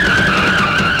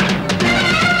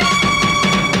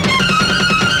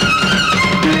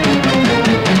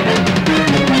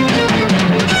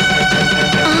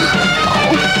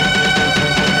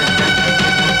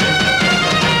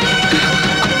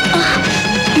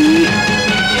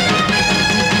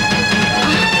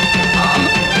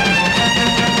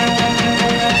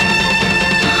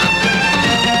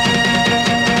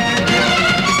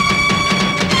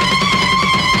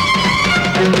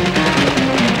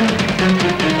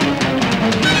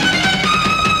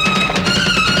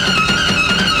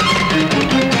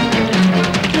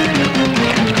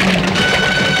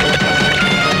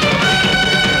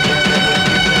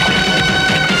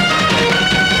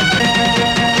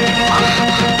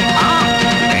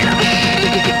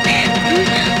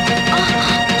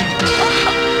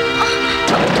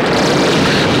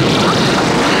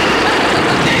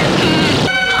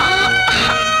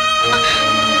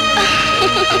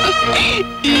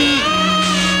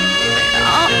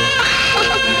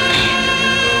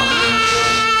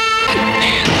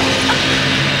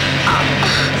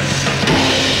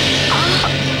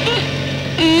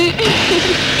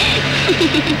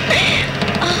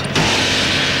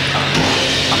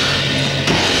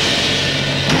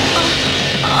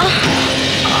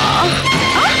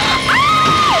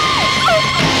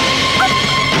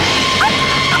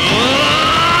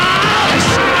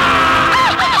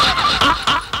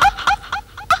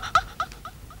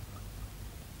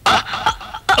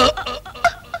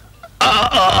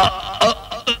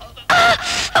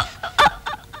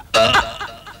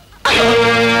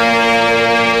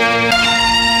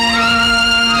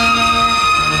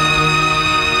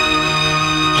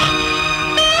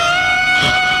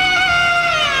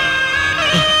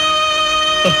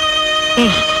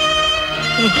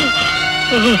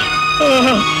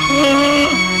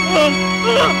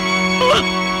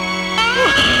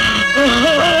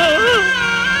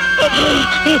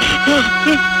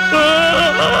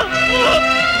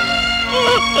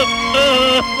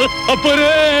 ಅಪ್ಪರೇ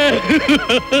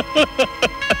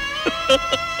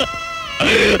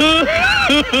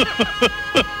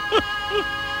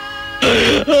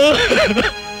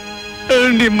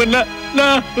ನಿಮ್ಮನ್ನ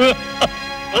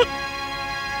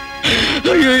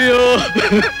ಅಯ್ಯೋ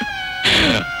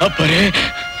ಅಪ್ಪರೇ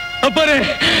ಅಪ್ಪರೇ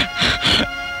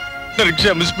ನನಗೆ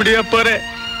ಕ್ಷಮಿಸ್ಬಿಡಿ ಅಪ್ಪರೇ.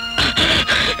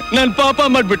 ನಾನು ಪಾಪ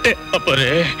ಮಾಡ್ಬಿಟ್ಟೆ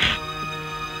ಅಪ್ಪರೇ.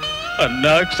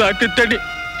 ಅನ್ನಾಕ್ ಸಾಕಿತ್ತಡಿ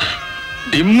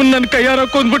ನಿಮ್ಮನ್ನ ನನ್ನ ಕೈಯಾರ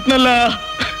ಕೊಂದ್ಬಿಟ್ನಲ್ಲ.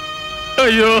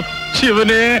 ಅಯ್ಯೋ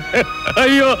ಶಿವನೇ,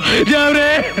 ಅಯ್ಯೋ ಯಾವ್ರೇ,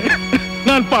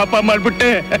 ನಾನು ಪಾಪ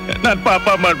ಮಾಡ್ಬಿಟ್ಟೆ.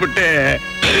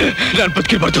 ನಾನು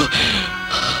ಬದುಕಿರ್ಬಾರ್ದು.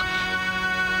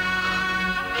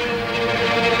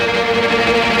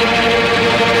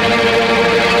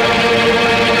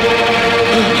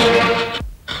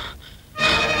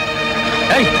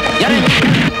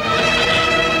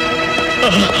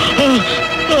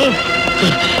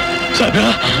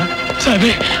 ಸಾಹೇಬ್ರೆ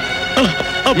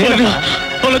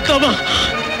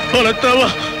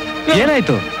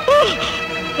ಏನಾಯ್ತು?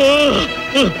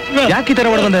 ಯಾಕೆ ಈ ತರ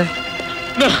ಹೊಡ ಬಂದೆ?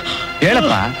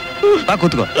 ಹೇಳಪ್ಪ. ಬಾ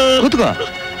ಕೂತ್ಕೋ.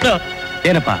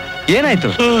 ಏನಪ್ಪ ಏನಾಯ್ತು?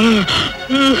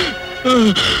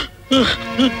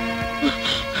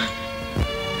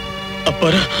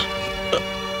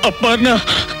 ಅಪ್ಪರ್ನ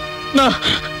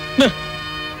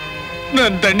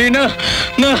ನನ್ ದಣ್ಣಿನ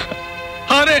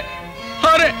ಹಾರೆ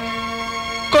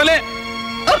ಕೊಲೆ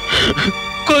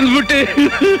ಕೊಂದ್ಬಿಟ್ಟೆ.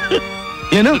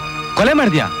 ಏನು ಕೊಲೆ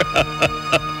ಮಾಡಿದ್ಯಾ?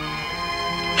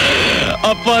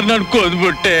 ಅಪ್ಪ ನಾನು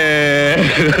ಕೊಂದ್ಬಿಟ್ಟೆ.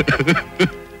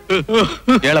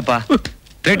 ಹೇಳಪ್ಪ.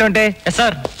 320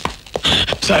 ಸರ್.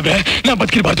 ಸಾಹೇಬ್ರೆ ನಾ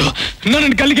ಬದುಕಿರ್ಬಾರ್ದು.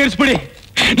 ನನ್ನನ್ನು ಕಲ್ಲಿಗೇರಿಸ್ಬಿಡಿ,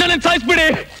 ನನ್ನನ್ನು ಸಾಯಿಸ್ಬಿಡಿ.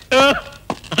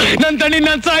 ನನ್ನ ತಣ್ಣಿ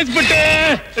ನಾನು ಸಾಯಿಸ್ಬಿಟ್ಟೆ.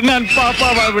 ನಾನು ಪಾಪ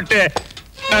ಮಾಡ್ಬಿಟ್ಟೆ.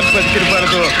 ನಾನು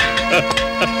ಬದುಕಿರ್ಬಾರ್ದು.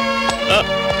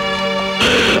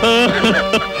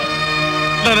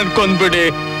 ನನ್ನನ್ನು ಕೊಂದ್ಬಿಡಿ.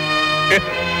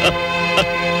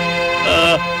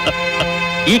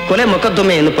 ಈ ಕೊಲೆ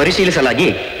ಮೊಕದ್ದಮೆಯನ್ನು ಪರಿಶೀಲಿಸಲಾಗಿ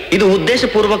ಇದು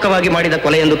ಉದ್ದೇಶಪೂರ್ವಕವಾಗಿ ಮಾಡಿದ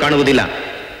ಕೊಲೆ ಎಂದು ಕಾಣುವುದಿಲ್ಲ.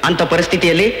 ಅಂತ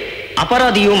ಪರಿಸ್ಥಿತಿಯಲ್ಲಿ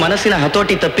ಅಪರಾಧಿಯು ಮನಸ್ಸಿನ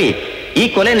ಹತೋಟಿ ತಪ್ಪಿ ಈ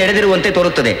ಕೊಲೆ ನಡೆದಿರುವಂತೆ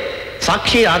ತೋರುತ್ತದೆ.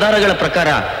 ಸಾಕ್ಷಿ ಆಧಾರಗಳ ಪ್ರಕಾರ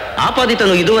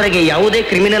ಆಪಾದಿತನು ಇದುವರೆಗೆ ಯಾವುದೇ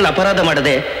ಕ್ರಿಮಿನಲ್ ಅಪರಾಧ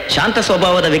ಮಾಡದೆ ಶಾಂತ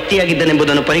ಸ್ವಭಾವದ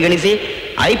ವ್ಯಕ್ತಿಯಾಗಿದ್ದನೆಂಬುದನ್ನು ಪರಿಗಣಿಸಿ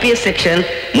IPS ಸೆಕ್ಷನ್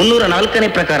 304ನೇ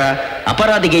ಪ್ರಕಾರ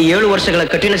ಅಪರಾಧಿಗೆ 7 ವರ್ಷಗಳ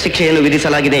ಕಠಿಣ ಶಿಕ್ಷೆಯನ್ನು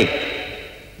ವಿಧಿಸಲಾಗಿದೆ.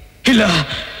 ಇಲ್ಲ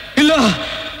ಇಲ್ಲ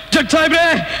ಜಡ್ಜ್ ಸಾಹೇಬ್ರೆ,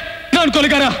 ನಾನು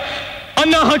ಕೊಲೆಗಾರ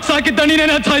ಅನ್ನ ಹಾಕಿ ಸಾಕಿದ್ದ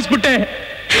ನೀನೇನ ಸಾಯಿಸ್ಬಿಟ್ಟೆ,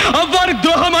 ಅವ್ವಾರಿಗೆ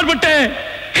ದ್ರೋಹ ಮಾಡ್ಬಿಟ್ಟೆ.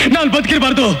 ನಾನು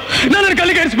ಬದುಕಿರ್ಬಾರ್ದು, ನನ್ನ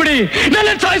ಕಲ್ಲಿಗೇರಿಸ್ಬಿಡಿ, ನನ್ನ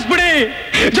ಸಾಯಿಸ್ಬಿಡಿ.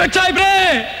 Judge ಸಾಹೇಬ್ರೇ,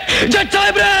 judge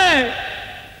ಸಾಹೇಬ್ರೇ.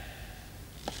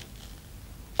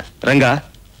 ರಂಗ,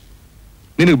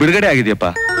 ನಿನಗೆ ಬಿಡುಗಡೆ ಆಗಿದೆಯಪ್ಪ.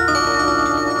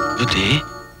 ಜೊತೆ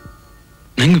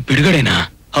ನಂಗೆ ಬಿಡುಗಡೆನಾ?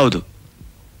 ಹೌದು.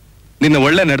 ನಿನ್ನ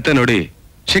ಒಳ್ಳೆ ನಡತೆ ನೋಡಿ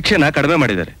ಶಿಕ್ಷೆನ ಕಡಿಮೆ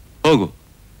ಮಾಡಿದ್ದಾರೆ. ಹೋಗು,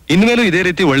 ಇನ್ಮೇಲೂ ಇದೇ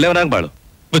ರೀತಿ ಒಳ್ಳೆಯವನಾಗಿ ಬಾಳು.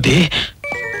 ಬುದ್ಧಿ.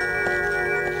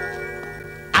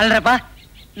 ಅಲ್ರಪ್ಪ,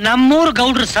 ನಮ್ಮೂರು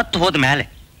ಗೌಡ್ರು ಸತ್ತು ಹೋದ ಮೇಲೆ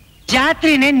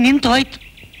ಜಾತ್ರೆನೇ ನಿಂತು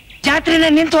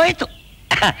ಹೋಯ್ತು.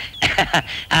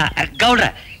 ಗೌಡ್ರ,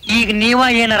 ಈಗ ನೀವ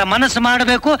ಏನಾರ ಮನಸ್ಸು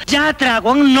ಮಾಡಬೇಕು, ಜಾತ್ರೆ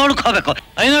ಆಗೋಂಗ್ ನೋಡ್ಕೋಬೇಕು.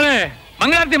 ಐನರೇ,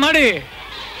 ಮಂಗಳಾರತಿ ಮಾಡಿ.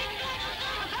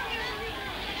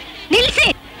 ನಿಲ್ಸಿ.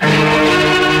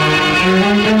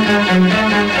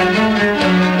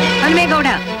 ಹನುಮೇಗೌಡ,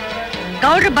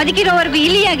 ಗೌಡ್ರು ಬದುಕಿರೋವರೆಗೂ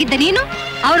ಇಲಿಯಾಗಿದ್ದ ನೀನು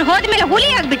ಅವ್ರು ಹೋದ್ಮೇಲೆ ಹುಲಿ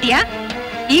ಆಗ್ಬಿಟ್ಟಿಯಾ?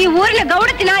 ಈ ಊರಿನ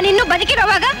ಗೌಡತಿ ನಾನಿನ್ನೂ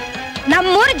ಬದುಕಿರೋವಾಗ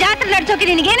ನಮ್ಮೂರು ಜಾತ್ರೆ ನಡೆಸೋಕೆ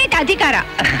ನಿನಗೇನೈತೆ ಅಧಿಕಾರ?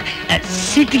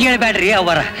 ಸಿಟ್ಟಿಗೆ ಹೇಳ್ಬೇಡ್ರಿ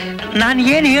ಅವರ, ನಾನು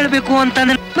ಏನ್ ಹೇಳ್ಬೇಕು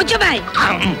ಅಂತಂದ್ರೆ. ಮುಚ್ಚು ಬಾಯ್,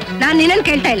 ನಾನ್ ನಿನ್ನನ್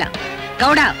ಕೇಳ್ತಾ ಇಲ್ಲ.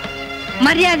 ಗೌಡ,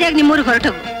 ಮರ್ಯಾದೆಯಾಗಿ ನಿಮ್ಮೂರಿಗೆ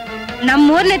ಹೊರಟೋಗು.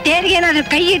 ನಮ್ಮೂರ್ನ ತೇರಿಗೆ ಏನಾದ್ರೂ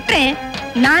ಕೈ ಇಟ್ರೆ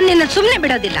ನಾನ್ ನಿನ್ನ ಸುಮ್ನೆ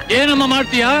ಬಿಡೋದಿಲ್ಲ. ಏನಮ್ಮ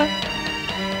ಮಾಡ್ತೀಯಾ?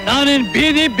 ನಾನೇನ್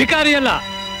ಬೀದಿ ಬಿಕಾರಿ ಅಲ್ಲ.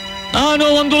 ನಾನು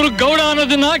ಒಂದೂರು ಗೌಡ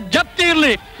ಅನ್ನೋದನ್ನ ಜಪ್ತಿ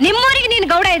ಇರ್ಲಿ. ನಿಮ್ಮೂರಿಗೆ ನೀನ್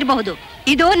ಗೌಡ ಇರಬಹುದು,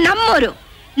 ಇದು ನಮ್ಮೂರು,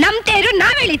 ನಮ್ ತೇರು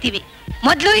ನಾವ್ ಎಳಿತೀವಿ.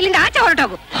 ಮೊದ್ಲು ಇಲ್ಲಿಂದ ಆಚೆ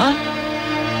ಹೊರಟೋಗು.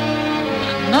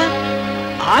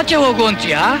 ಆಚೆ ಹೋಗು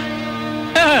ಅಂತೀಯಾ?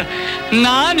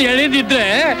 ನಾನ್ ಎಳೆದಿದ್ರೆ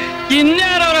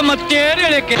ಇನ್ಯಾರವರ ಮತ್ತೇರು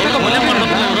ಎಳೆಕೆ.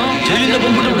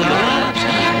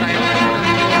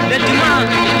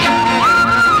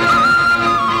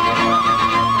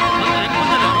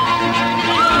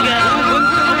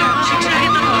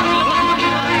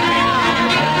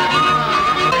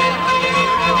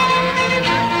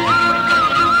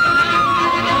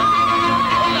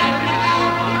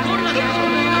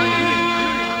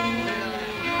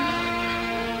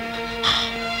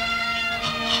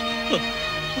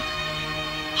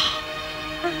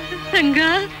 ರಂಗ,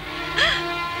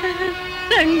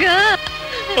 ರಂಗ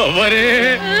ಅವರೇ,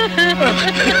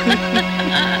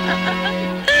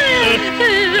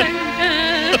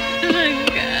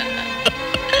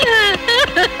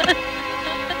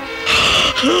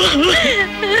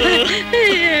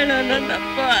 ಹೇಳೋ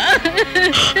ನನ್ನಪ್ಪ.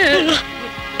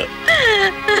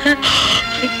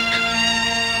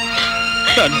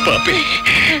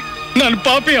 ನನ್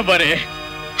ಪಾಪಿ ಅವರೇ.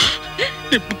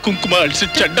 ನಿಮ್ ಕುಂಕುಮ ಅಳಿಸಿ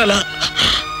ಚಡ್ಡಲ್ಲ.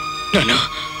 ನಾನು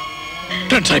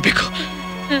ಸಾಯ್ಬೇಕು,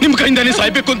 ನಿಮ್ ಕೈಯಿಂದಾನೇ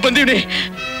ಸಾಯ್ಬೇಕು ಅಂತ ಬಂದೀನಿ.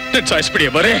 ನನ್ ಸಾಯಿಸ್ಬಿಡಿ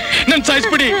ಅವರೇ, ನನ್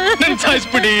ಸಾಯಿಸ್ಬಿಡಿ.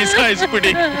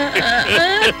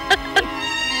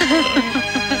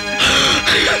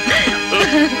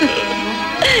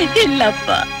 ಇಲ್ಲಪ್ಪ,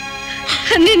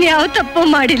 ನೀನ್ ಯಾವ ತಪ್ಪು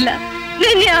ಮಾಡಿಲ್ಲ.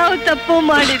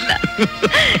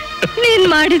 ನೀನ್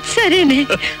ಮಾಡಿದ್ ಸರಿನೇ.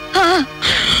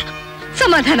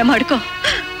 ಸಮಾಧಾನ ಮಾಡ್ಕೋ.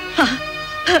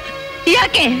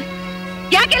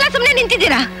 ಯಾಕೆಲ್ಲ ಸುಮ್ನೆ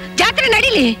ನಿಂತಿದ್ದೀರಾ? ಜಾತ್ರೆ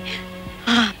ನಡೀಲಿ.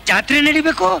 ಜಾತ್ರೆ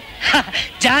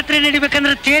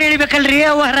ನಡಿಬೇಕಂದ್ರೆ ತೇರ್ ಎಳಿಬೇಕಲ್ರಿ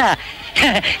ಅವರ.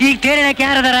 ಈಗ ತೇರ್ ಎಳಕ್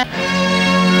ಯಾರದಾರ?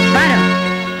 ಬಾರ,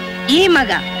 ಈ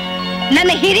ಮಗ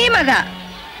ನನ್ನ ಹಿರಿ ಮಗ.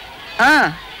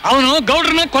 ಅವನು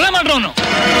ಗೌಡ್ರನ್ನ ಕೊಲೆ ಮಾಡ್ರವನು.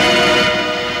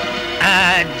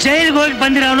 ಜೈಲ್ಗೆ ಹೋಗಿ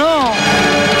ಬಂದಿರೋನು.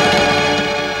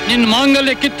 ನಿನ್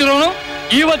ಮಾಂಗಲ್ಯ ಕಿತ್ತಿರೋನು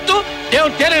ಇವತ್ತು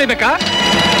ದೇವ್ರ ತೇರ್ ಎಳಿಬೇಕಾ?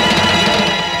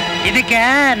 ಇದಕ್ಕೆ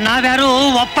ನಾವ್ಯಾರು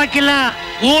ಒಪ್ಪಕ್ಕಿಲ್ಲ.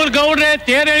 ಊರ್ ಗೌಡ್ರೆ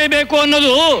ತೇರ್ ಎಳಿಬೇಕು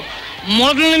ಅನ್ನೋದು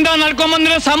ಮೊದಲಿನಿಂದ ನಡ್ಕೊಂಡ್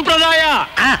ಬಂದಿರೋ ಸಂಪ್ರದಾಯ.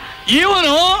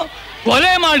 ಇವನು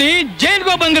ಕೊಲೆ ಮಾಡಿ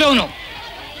ಜೈಲ್ಗೆ ಬಂದಿರೋನು.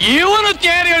 ಇವನು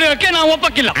ತೇರ್ ಎಳಿಯೋಕೆ ನಾವು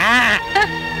ಒಪ್ಪಕ್ಕಿಲ್ಲ.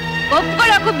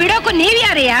 ಒಪ್ಕೊಳ್ಳೋಕು ಬಿಡೋಕು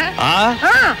ನೀವ್ಯಾರಯ್ಯ?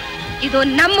 ಇದು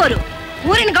ನಮ್ಮೂರು,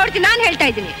 ಊರಿನ ಗೌಡ್ತಿ ನಾನ್ ಹೇಳ್ತಾ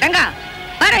ಇದ್ದೀನಿ. ರಂಗ,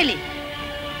 ಬರ ಇಲ್ಲಿ.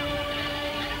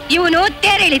 ಇವನು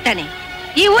ತೇರ್ ಎಳಿತಾನೆ,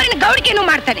 ಈ ಊರಿನ ಗೌಡಿಕೆನೂ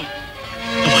ಮಾಡ್ತಾನೆ.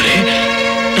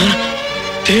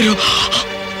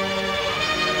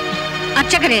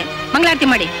 ಅರ್ಚಕರೇ, ಮಂಗಳಾರತಿ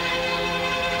ಮಾಡಿ.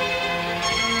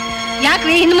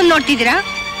 ಯಾಕ್ರಿ ಹಿಂದ್ ಮುಂದ್ ನೋಡ್ತಿದ್ದೀರಾ?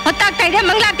 ಹೊತ್ತಾಗ್ತಾ ಇದೆ,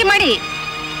 ಮಂಗಳಾರತಿ ಮಾಡಿ.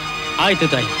 ಆಯ್ತು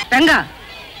ತಾಯಿ. ರಂಗ,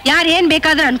 ಯಾರೇನ್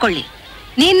ಬೇಕಾದ್ರೂ ಅನ್ಕೊಳ್ಳಿ,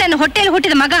 ನೀನ್ ನನ್ನ ಹೊಟ್ಟೆಲಿ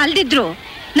ಹುಟ್ಟಿದ ಮಗ ಅಲ್ದಿದ್ರು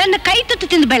ನನ್ನ ಕೈ ತುತ್ತು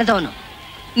ತಿಂದು ಬೆಳೆದವನು.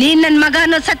 ನೀನ್ ನನ್ನ ಮಗ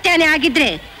ಅನ್ನೋ ಸತ್ಯನೇ ಆಗಿದ್ರೆ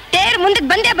ತೇರ್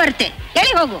ಮುಂದಕ್ಕೆ ಬಂದೇ ಬರುತ್ತೆ.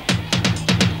 ಹೇಳಿ ಹೋಗು.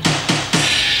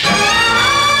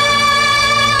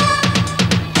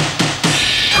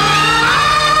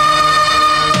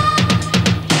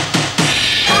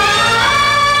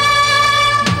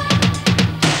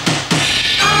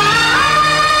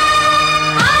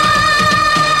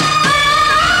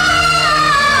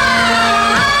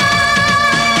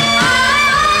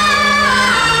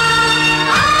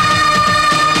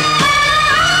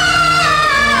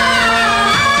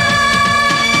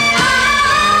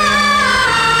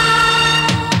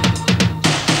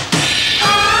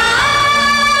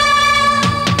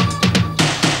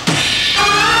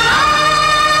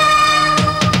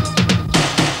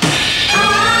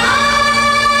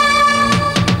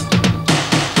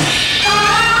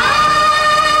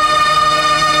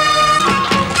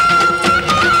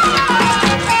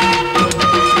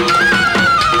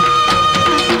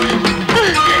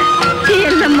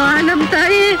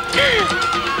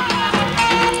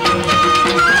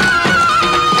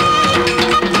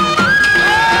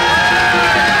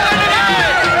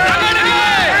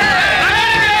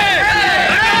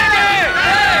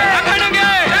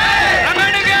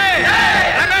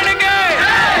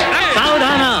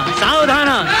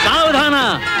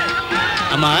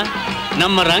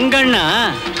 ನಮ್ಮ ರಂಗಣ್ಣ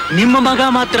ನಿಮ್ಮ ಮಗ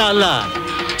ಮಾತ್ರ ಅಲ್ಲ,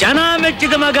 ಜನ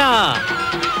ಮೆಚ್ಚಿದ ಮಗ.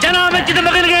 ಜನ ಮೆಚ್ಚಿದ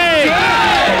ಮಗನಿಗೆ,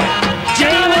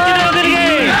 ಜನ ಮೆಚ್ಚಿದ ಮಗನಿಗೆ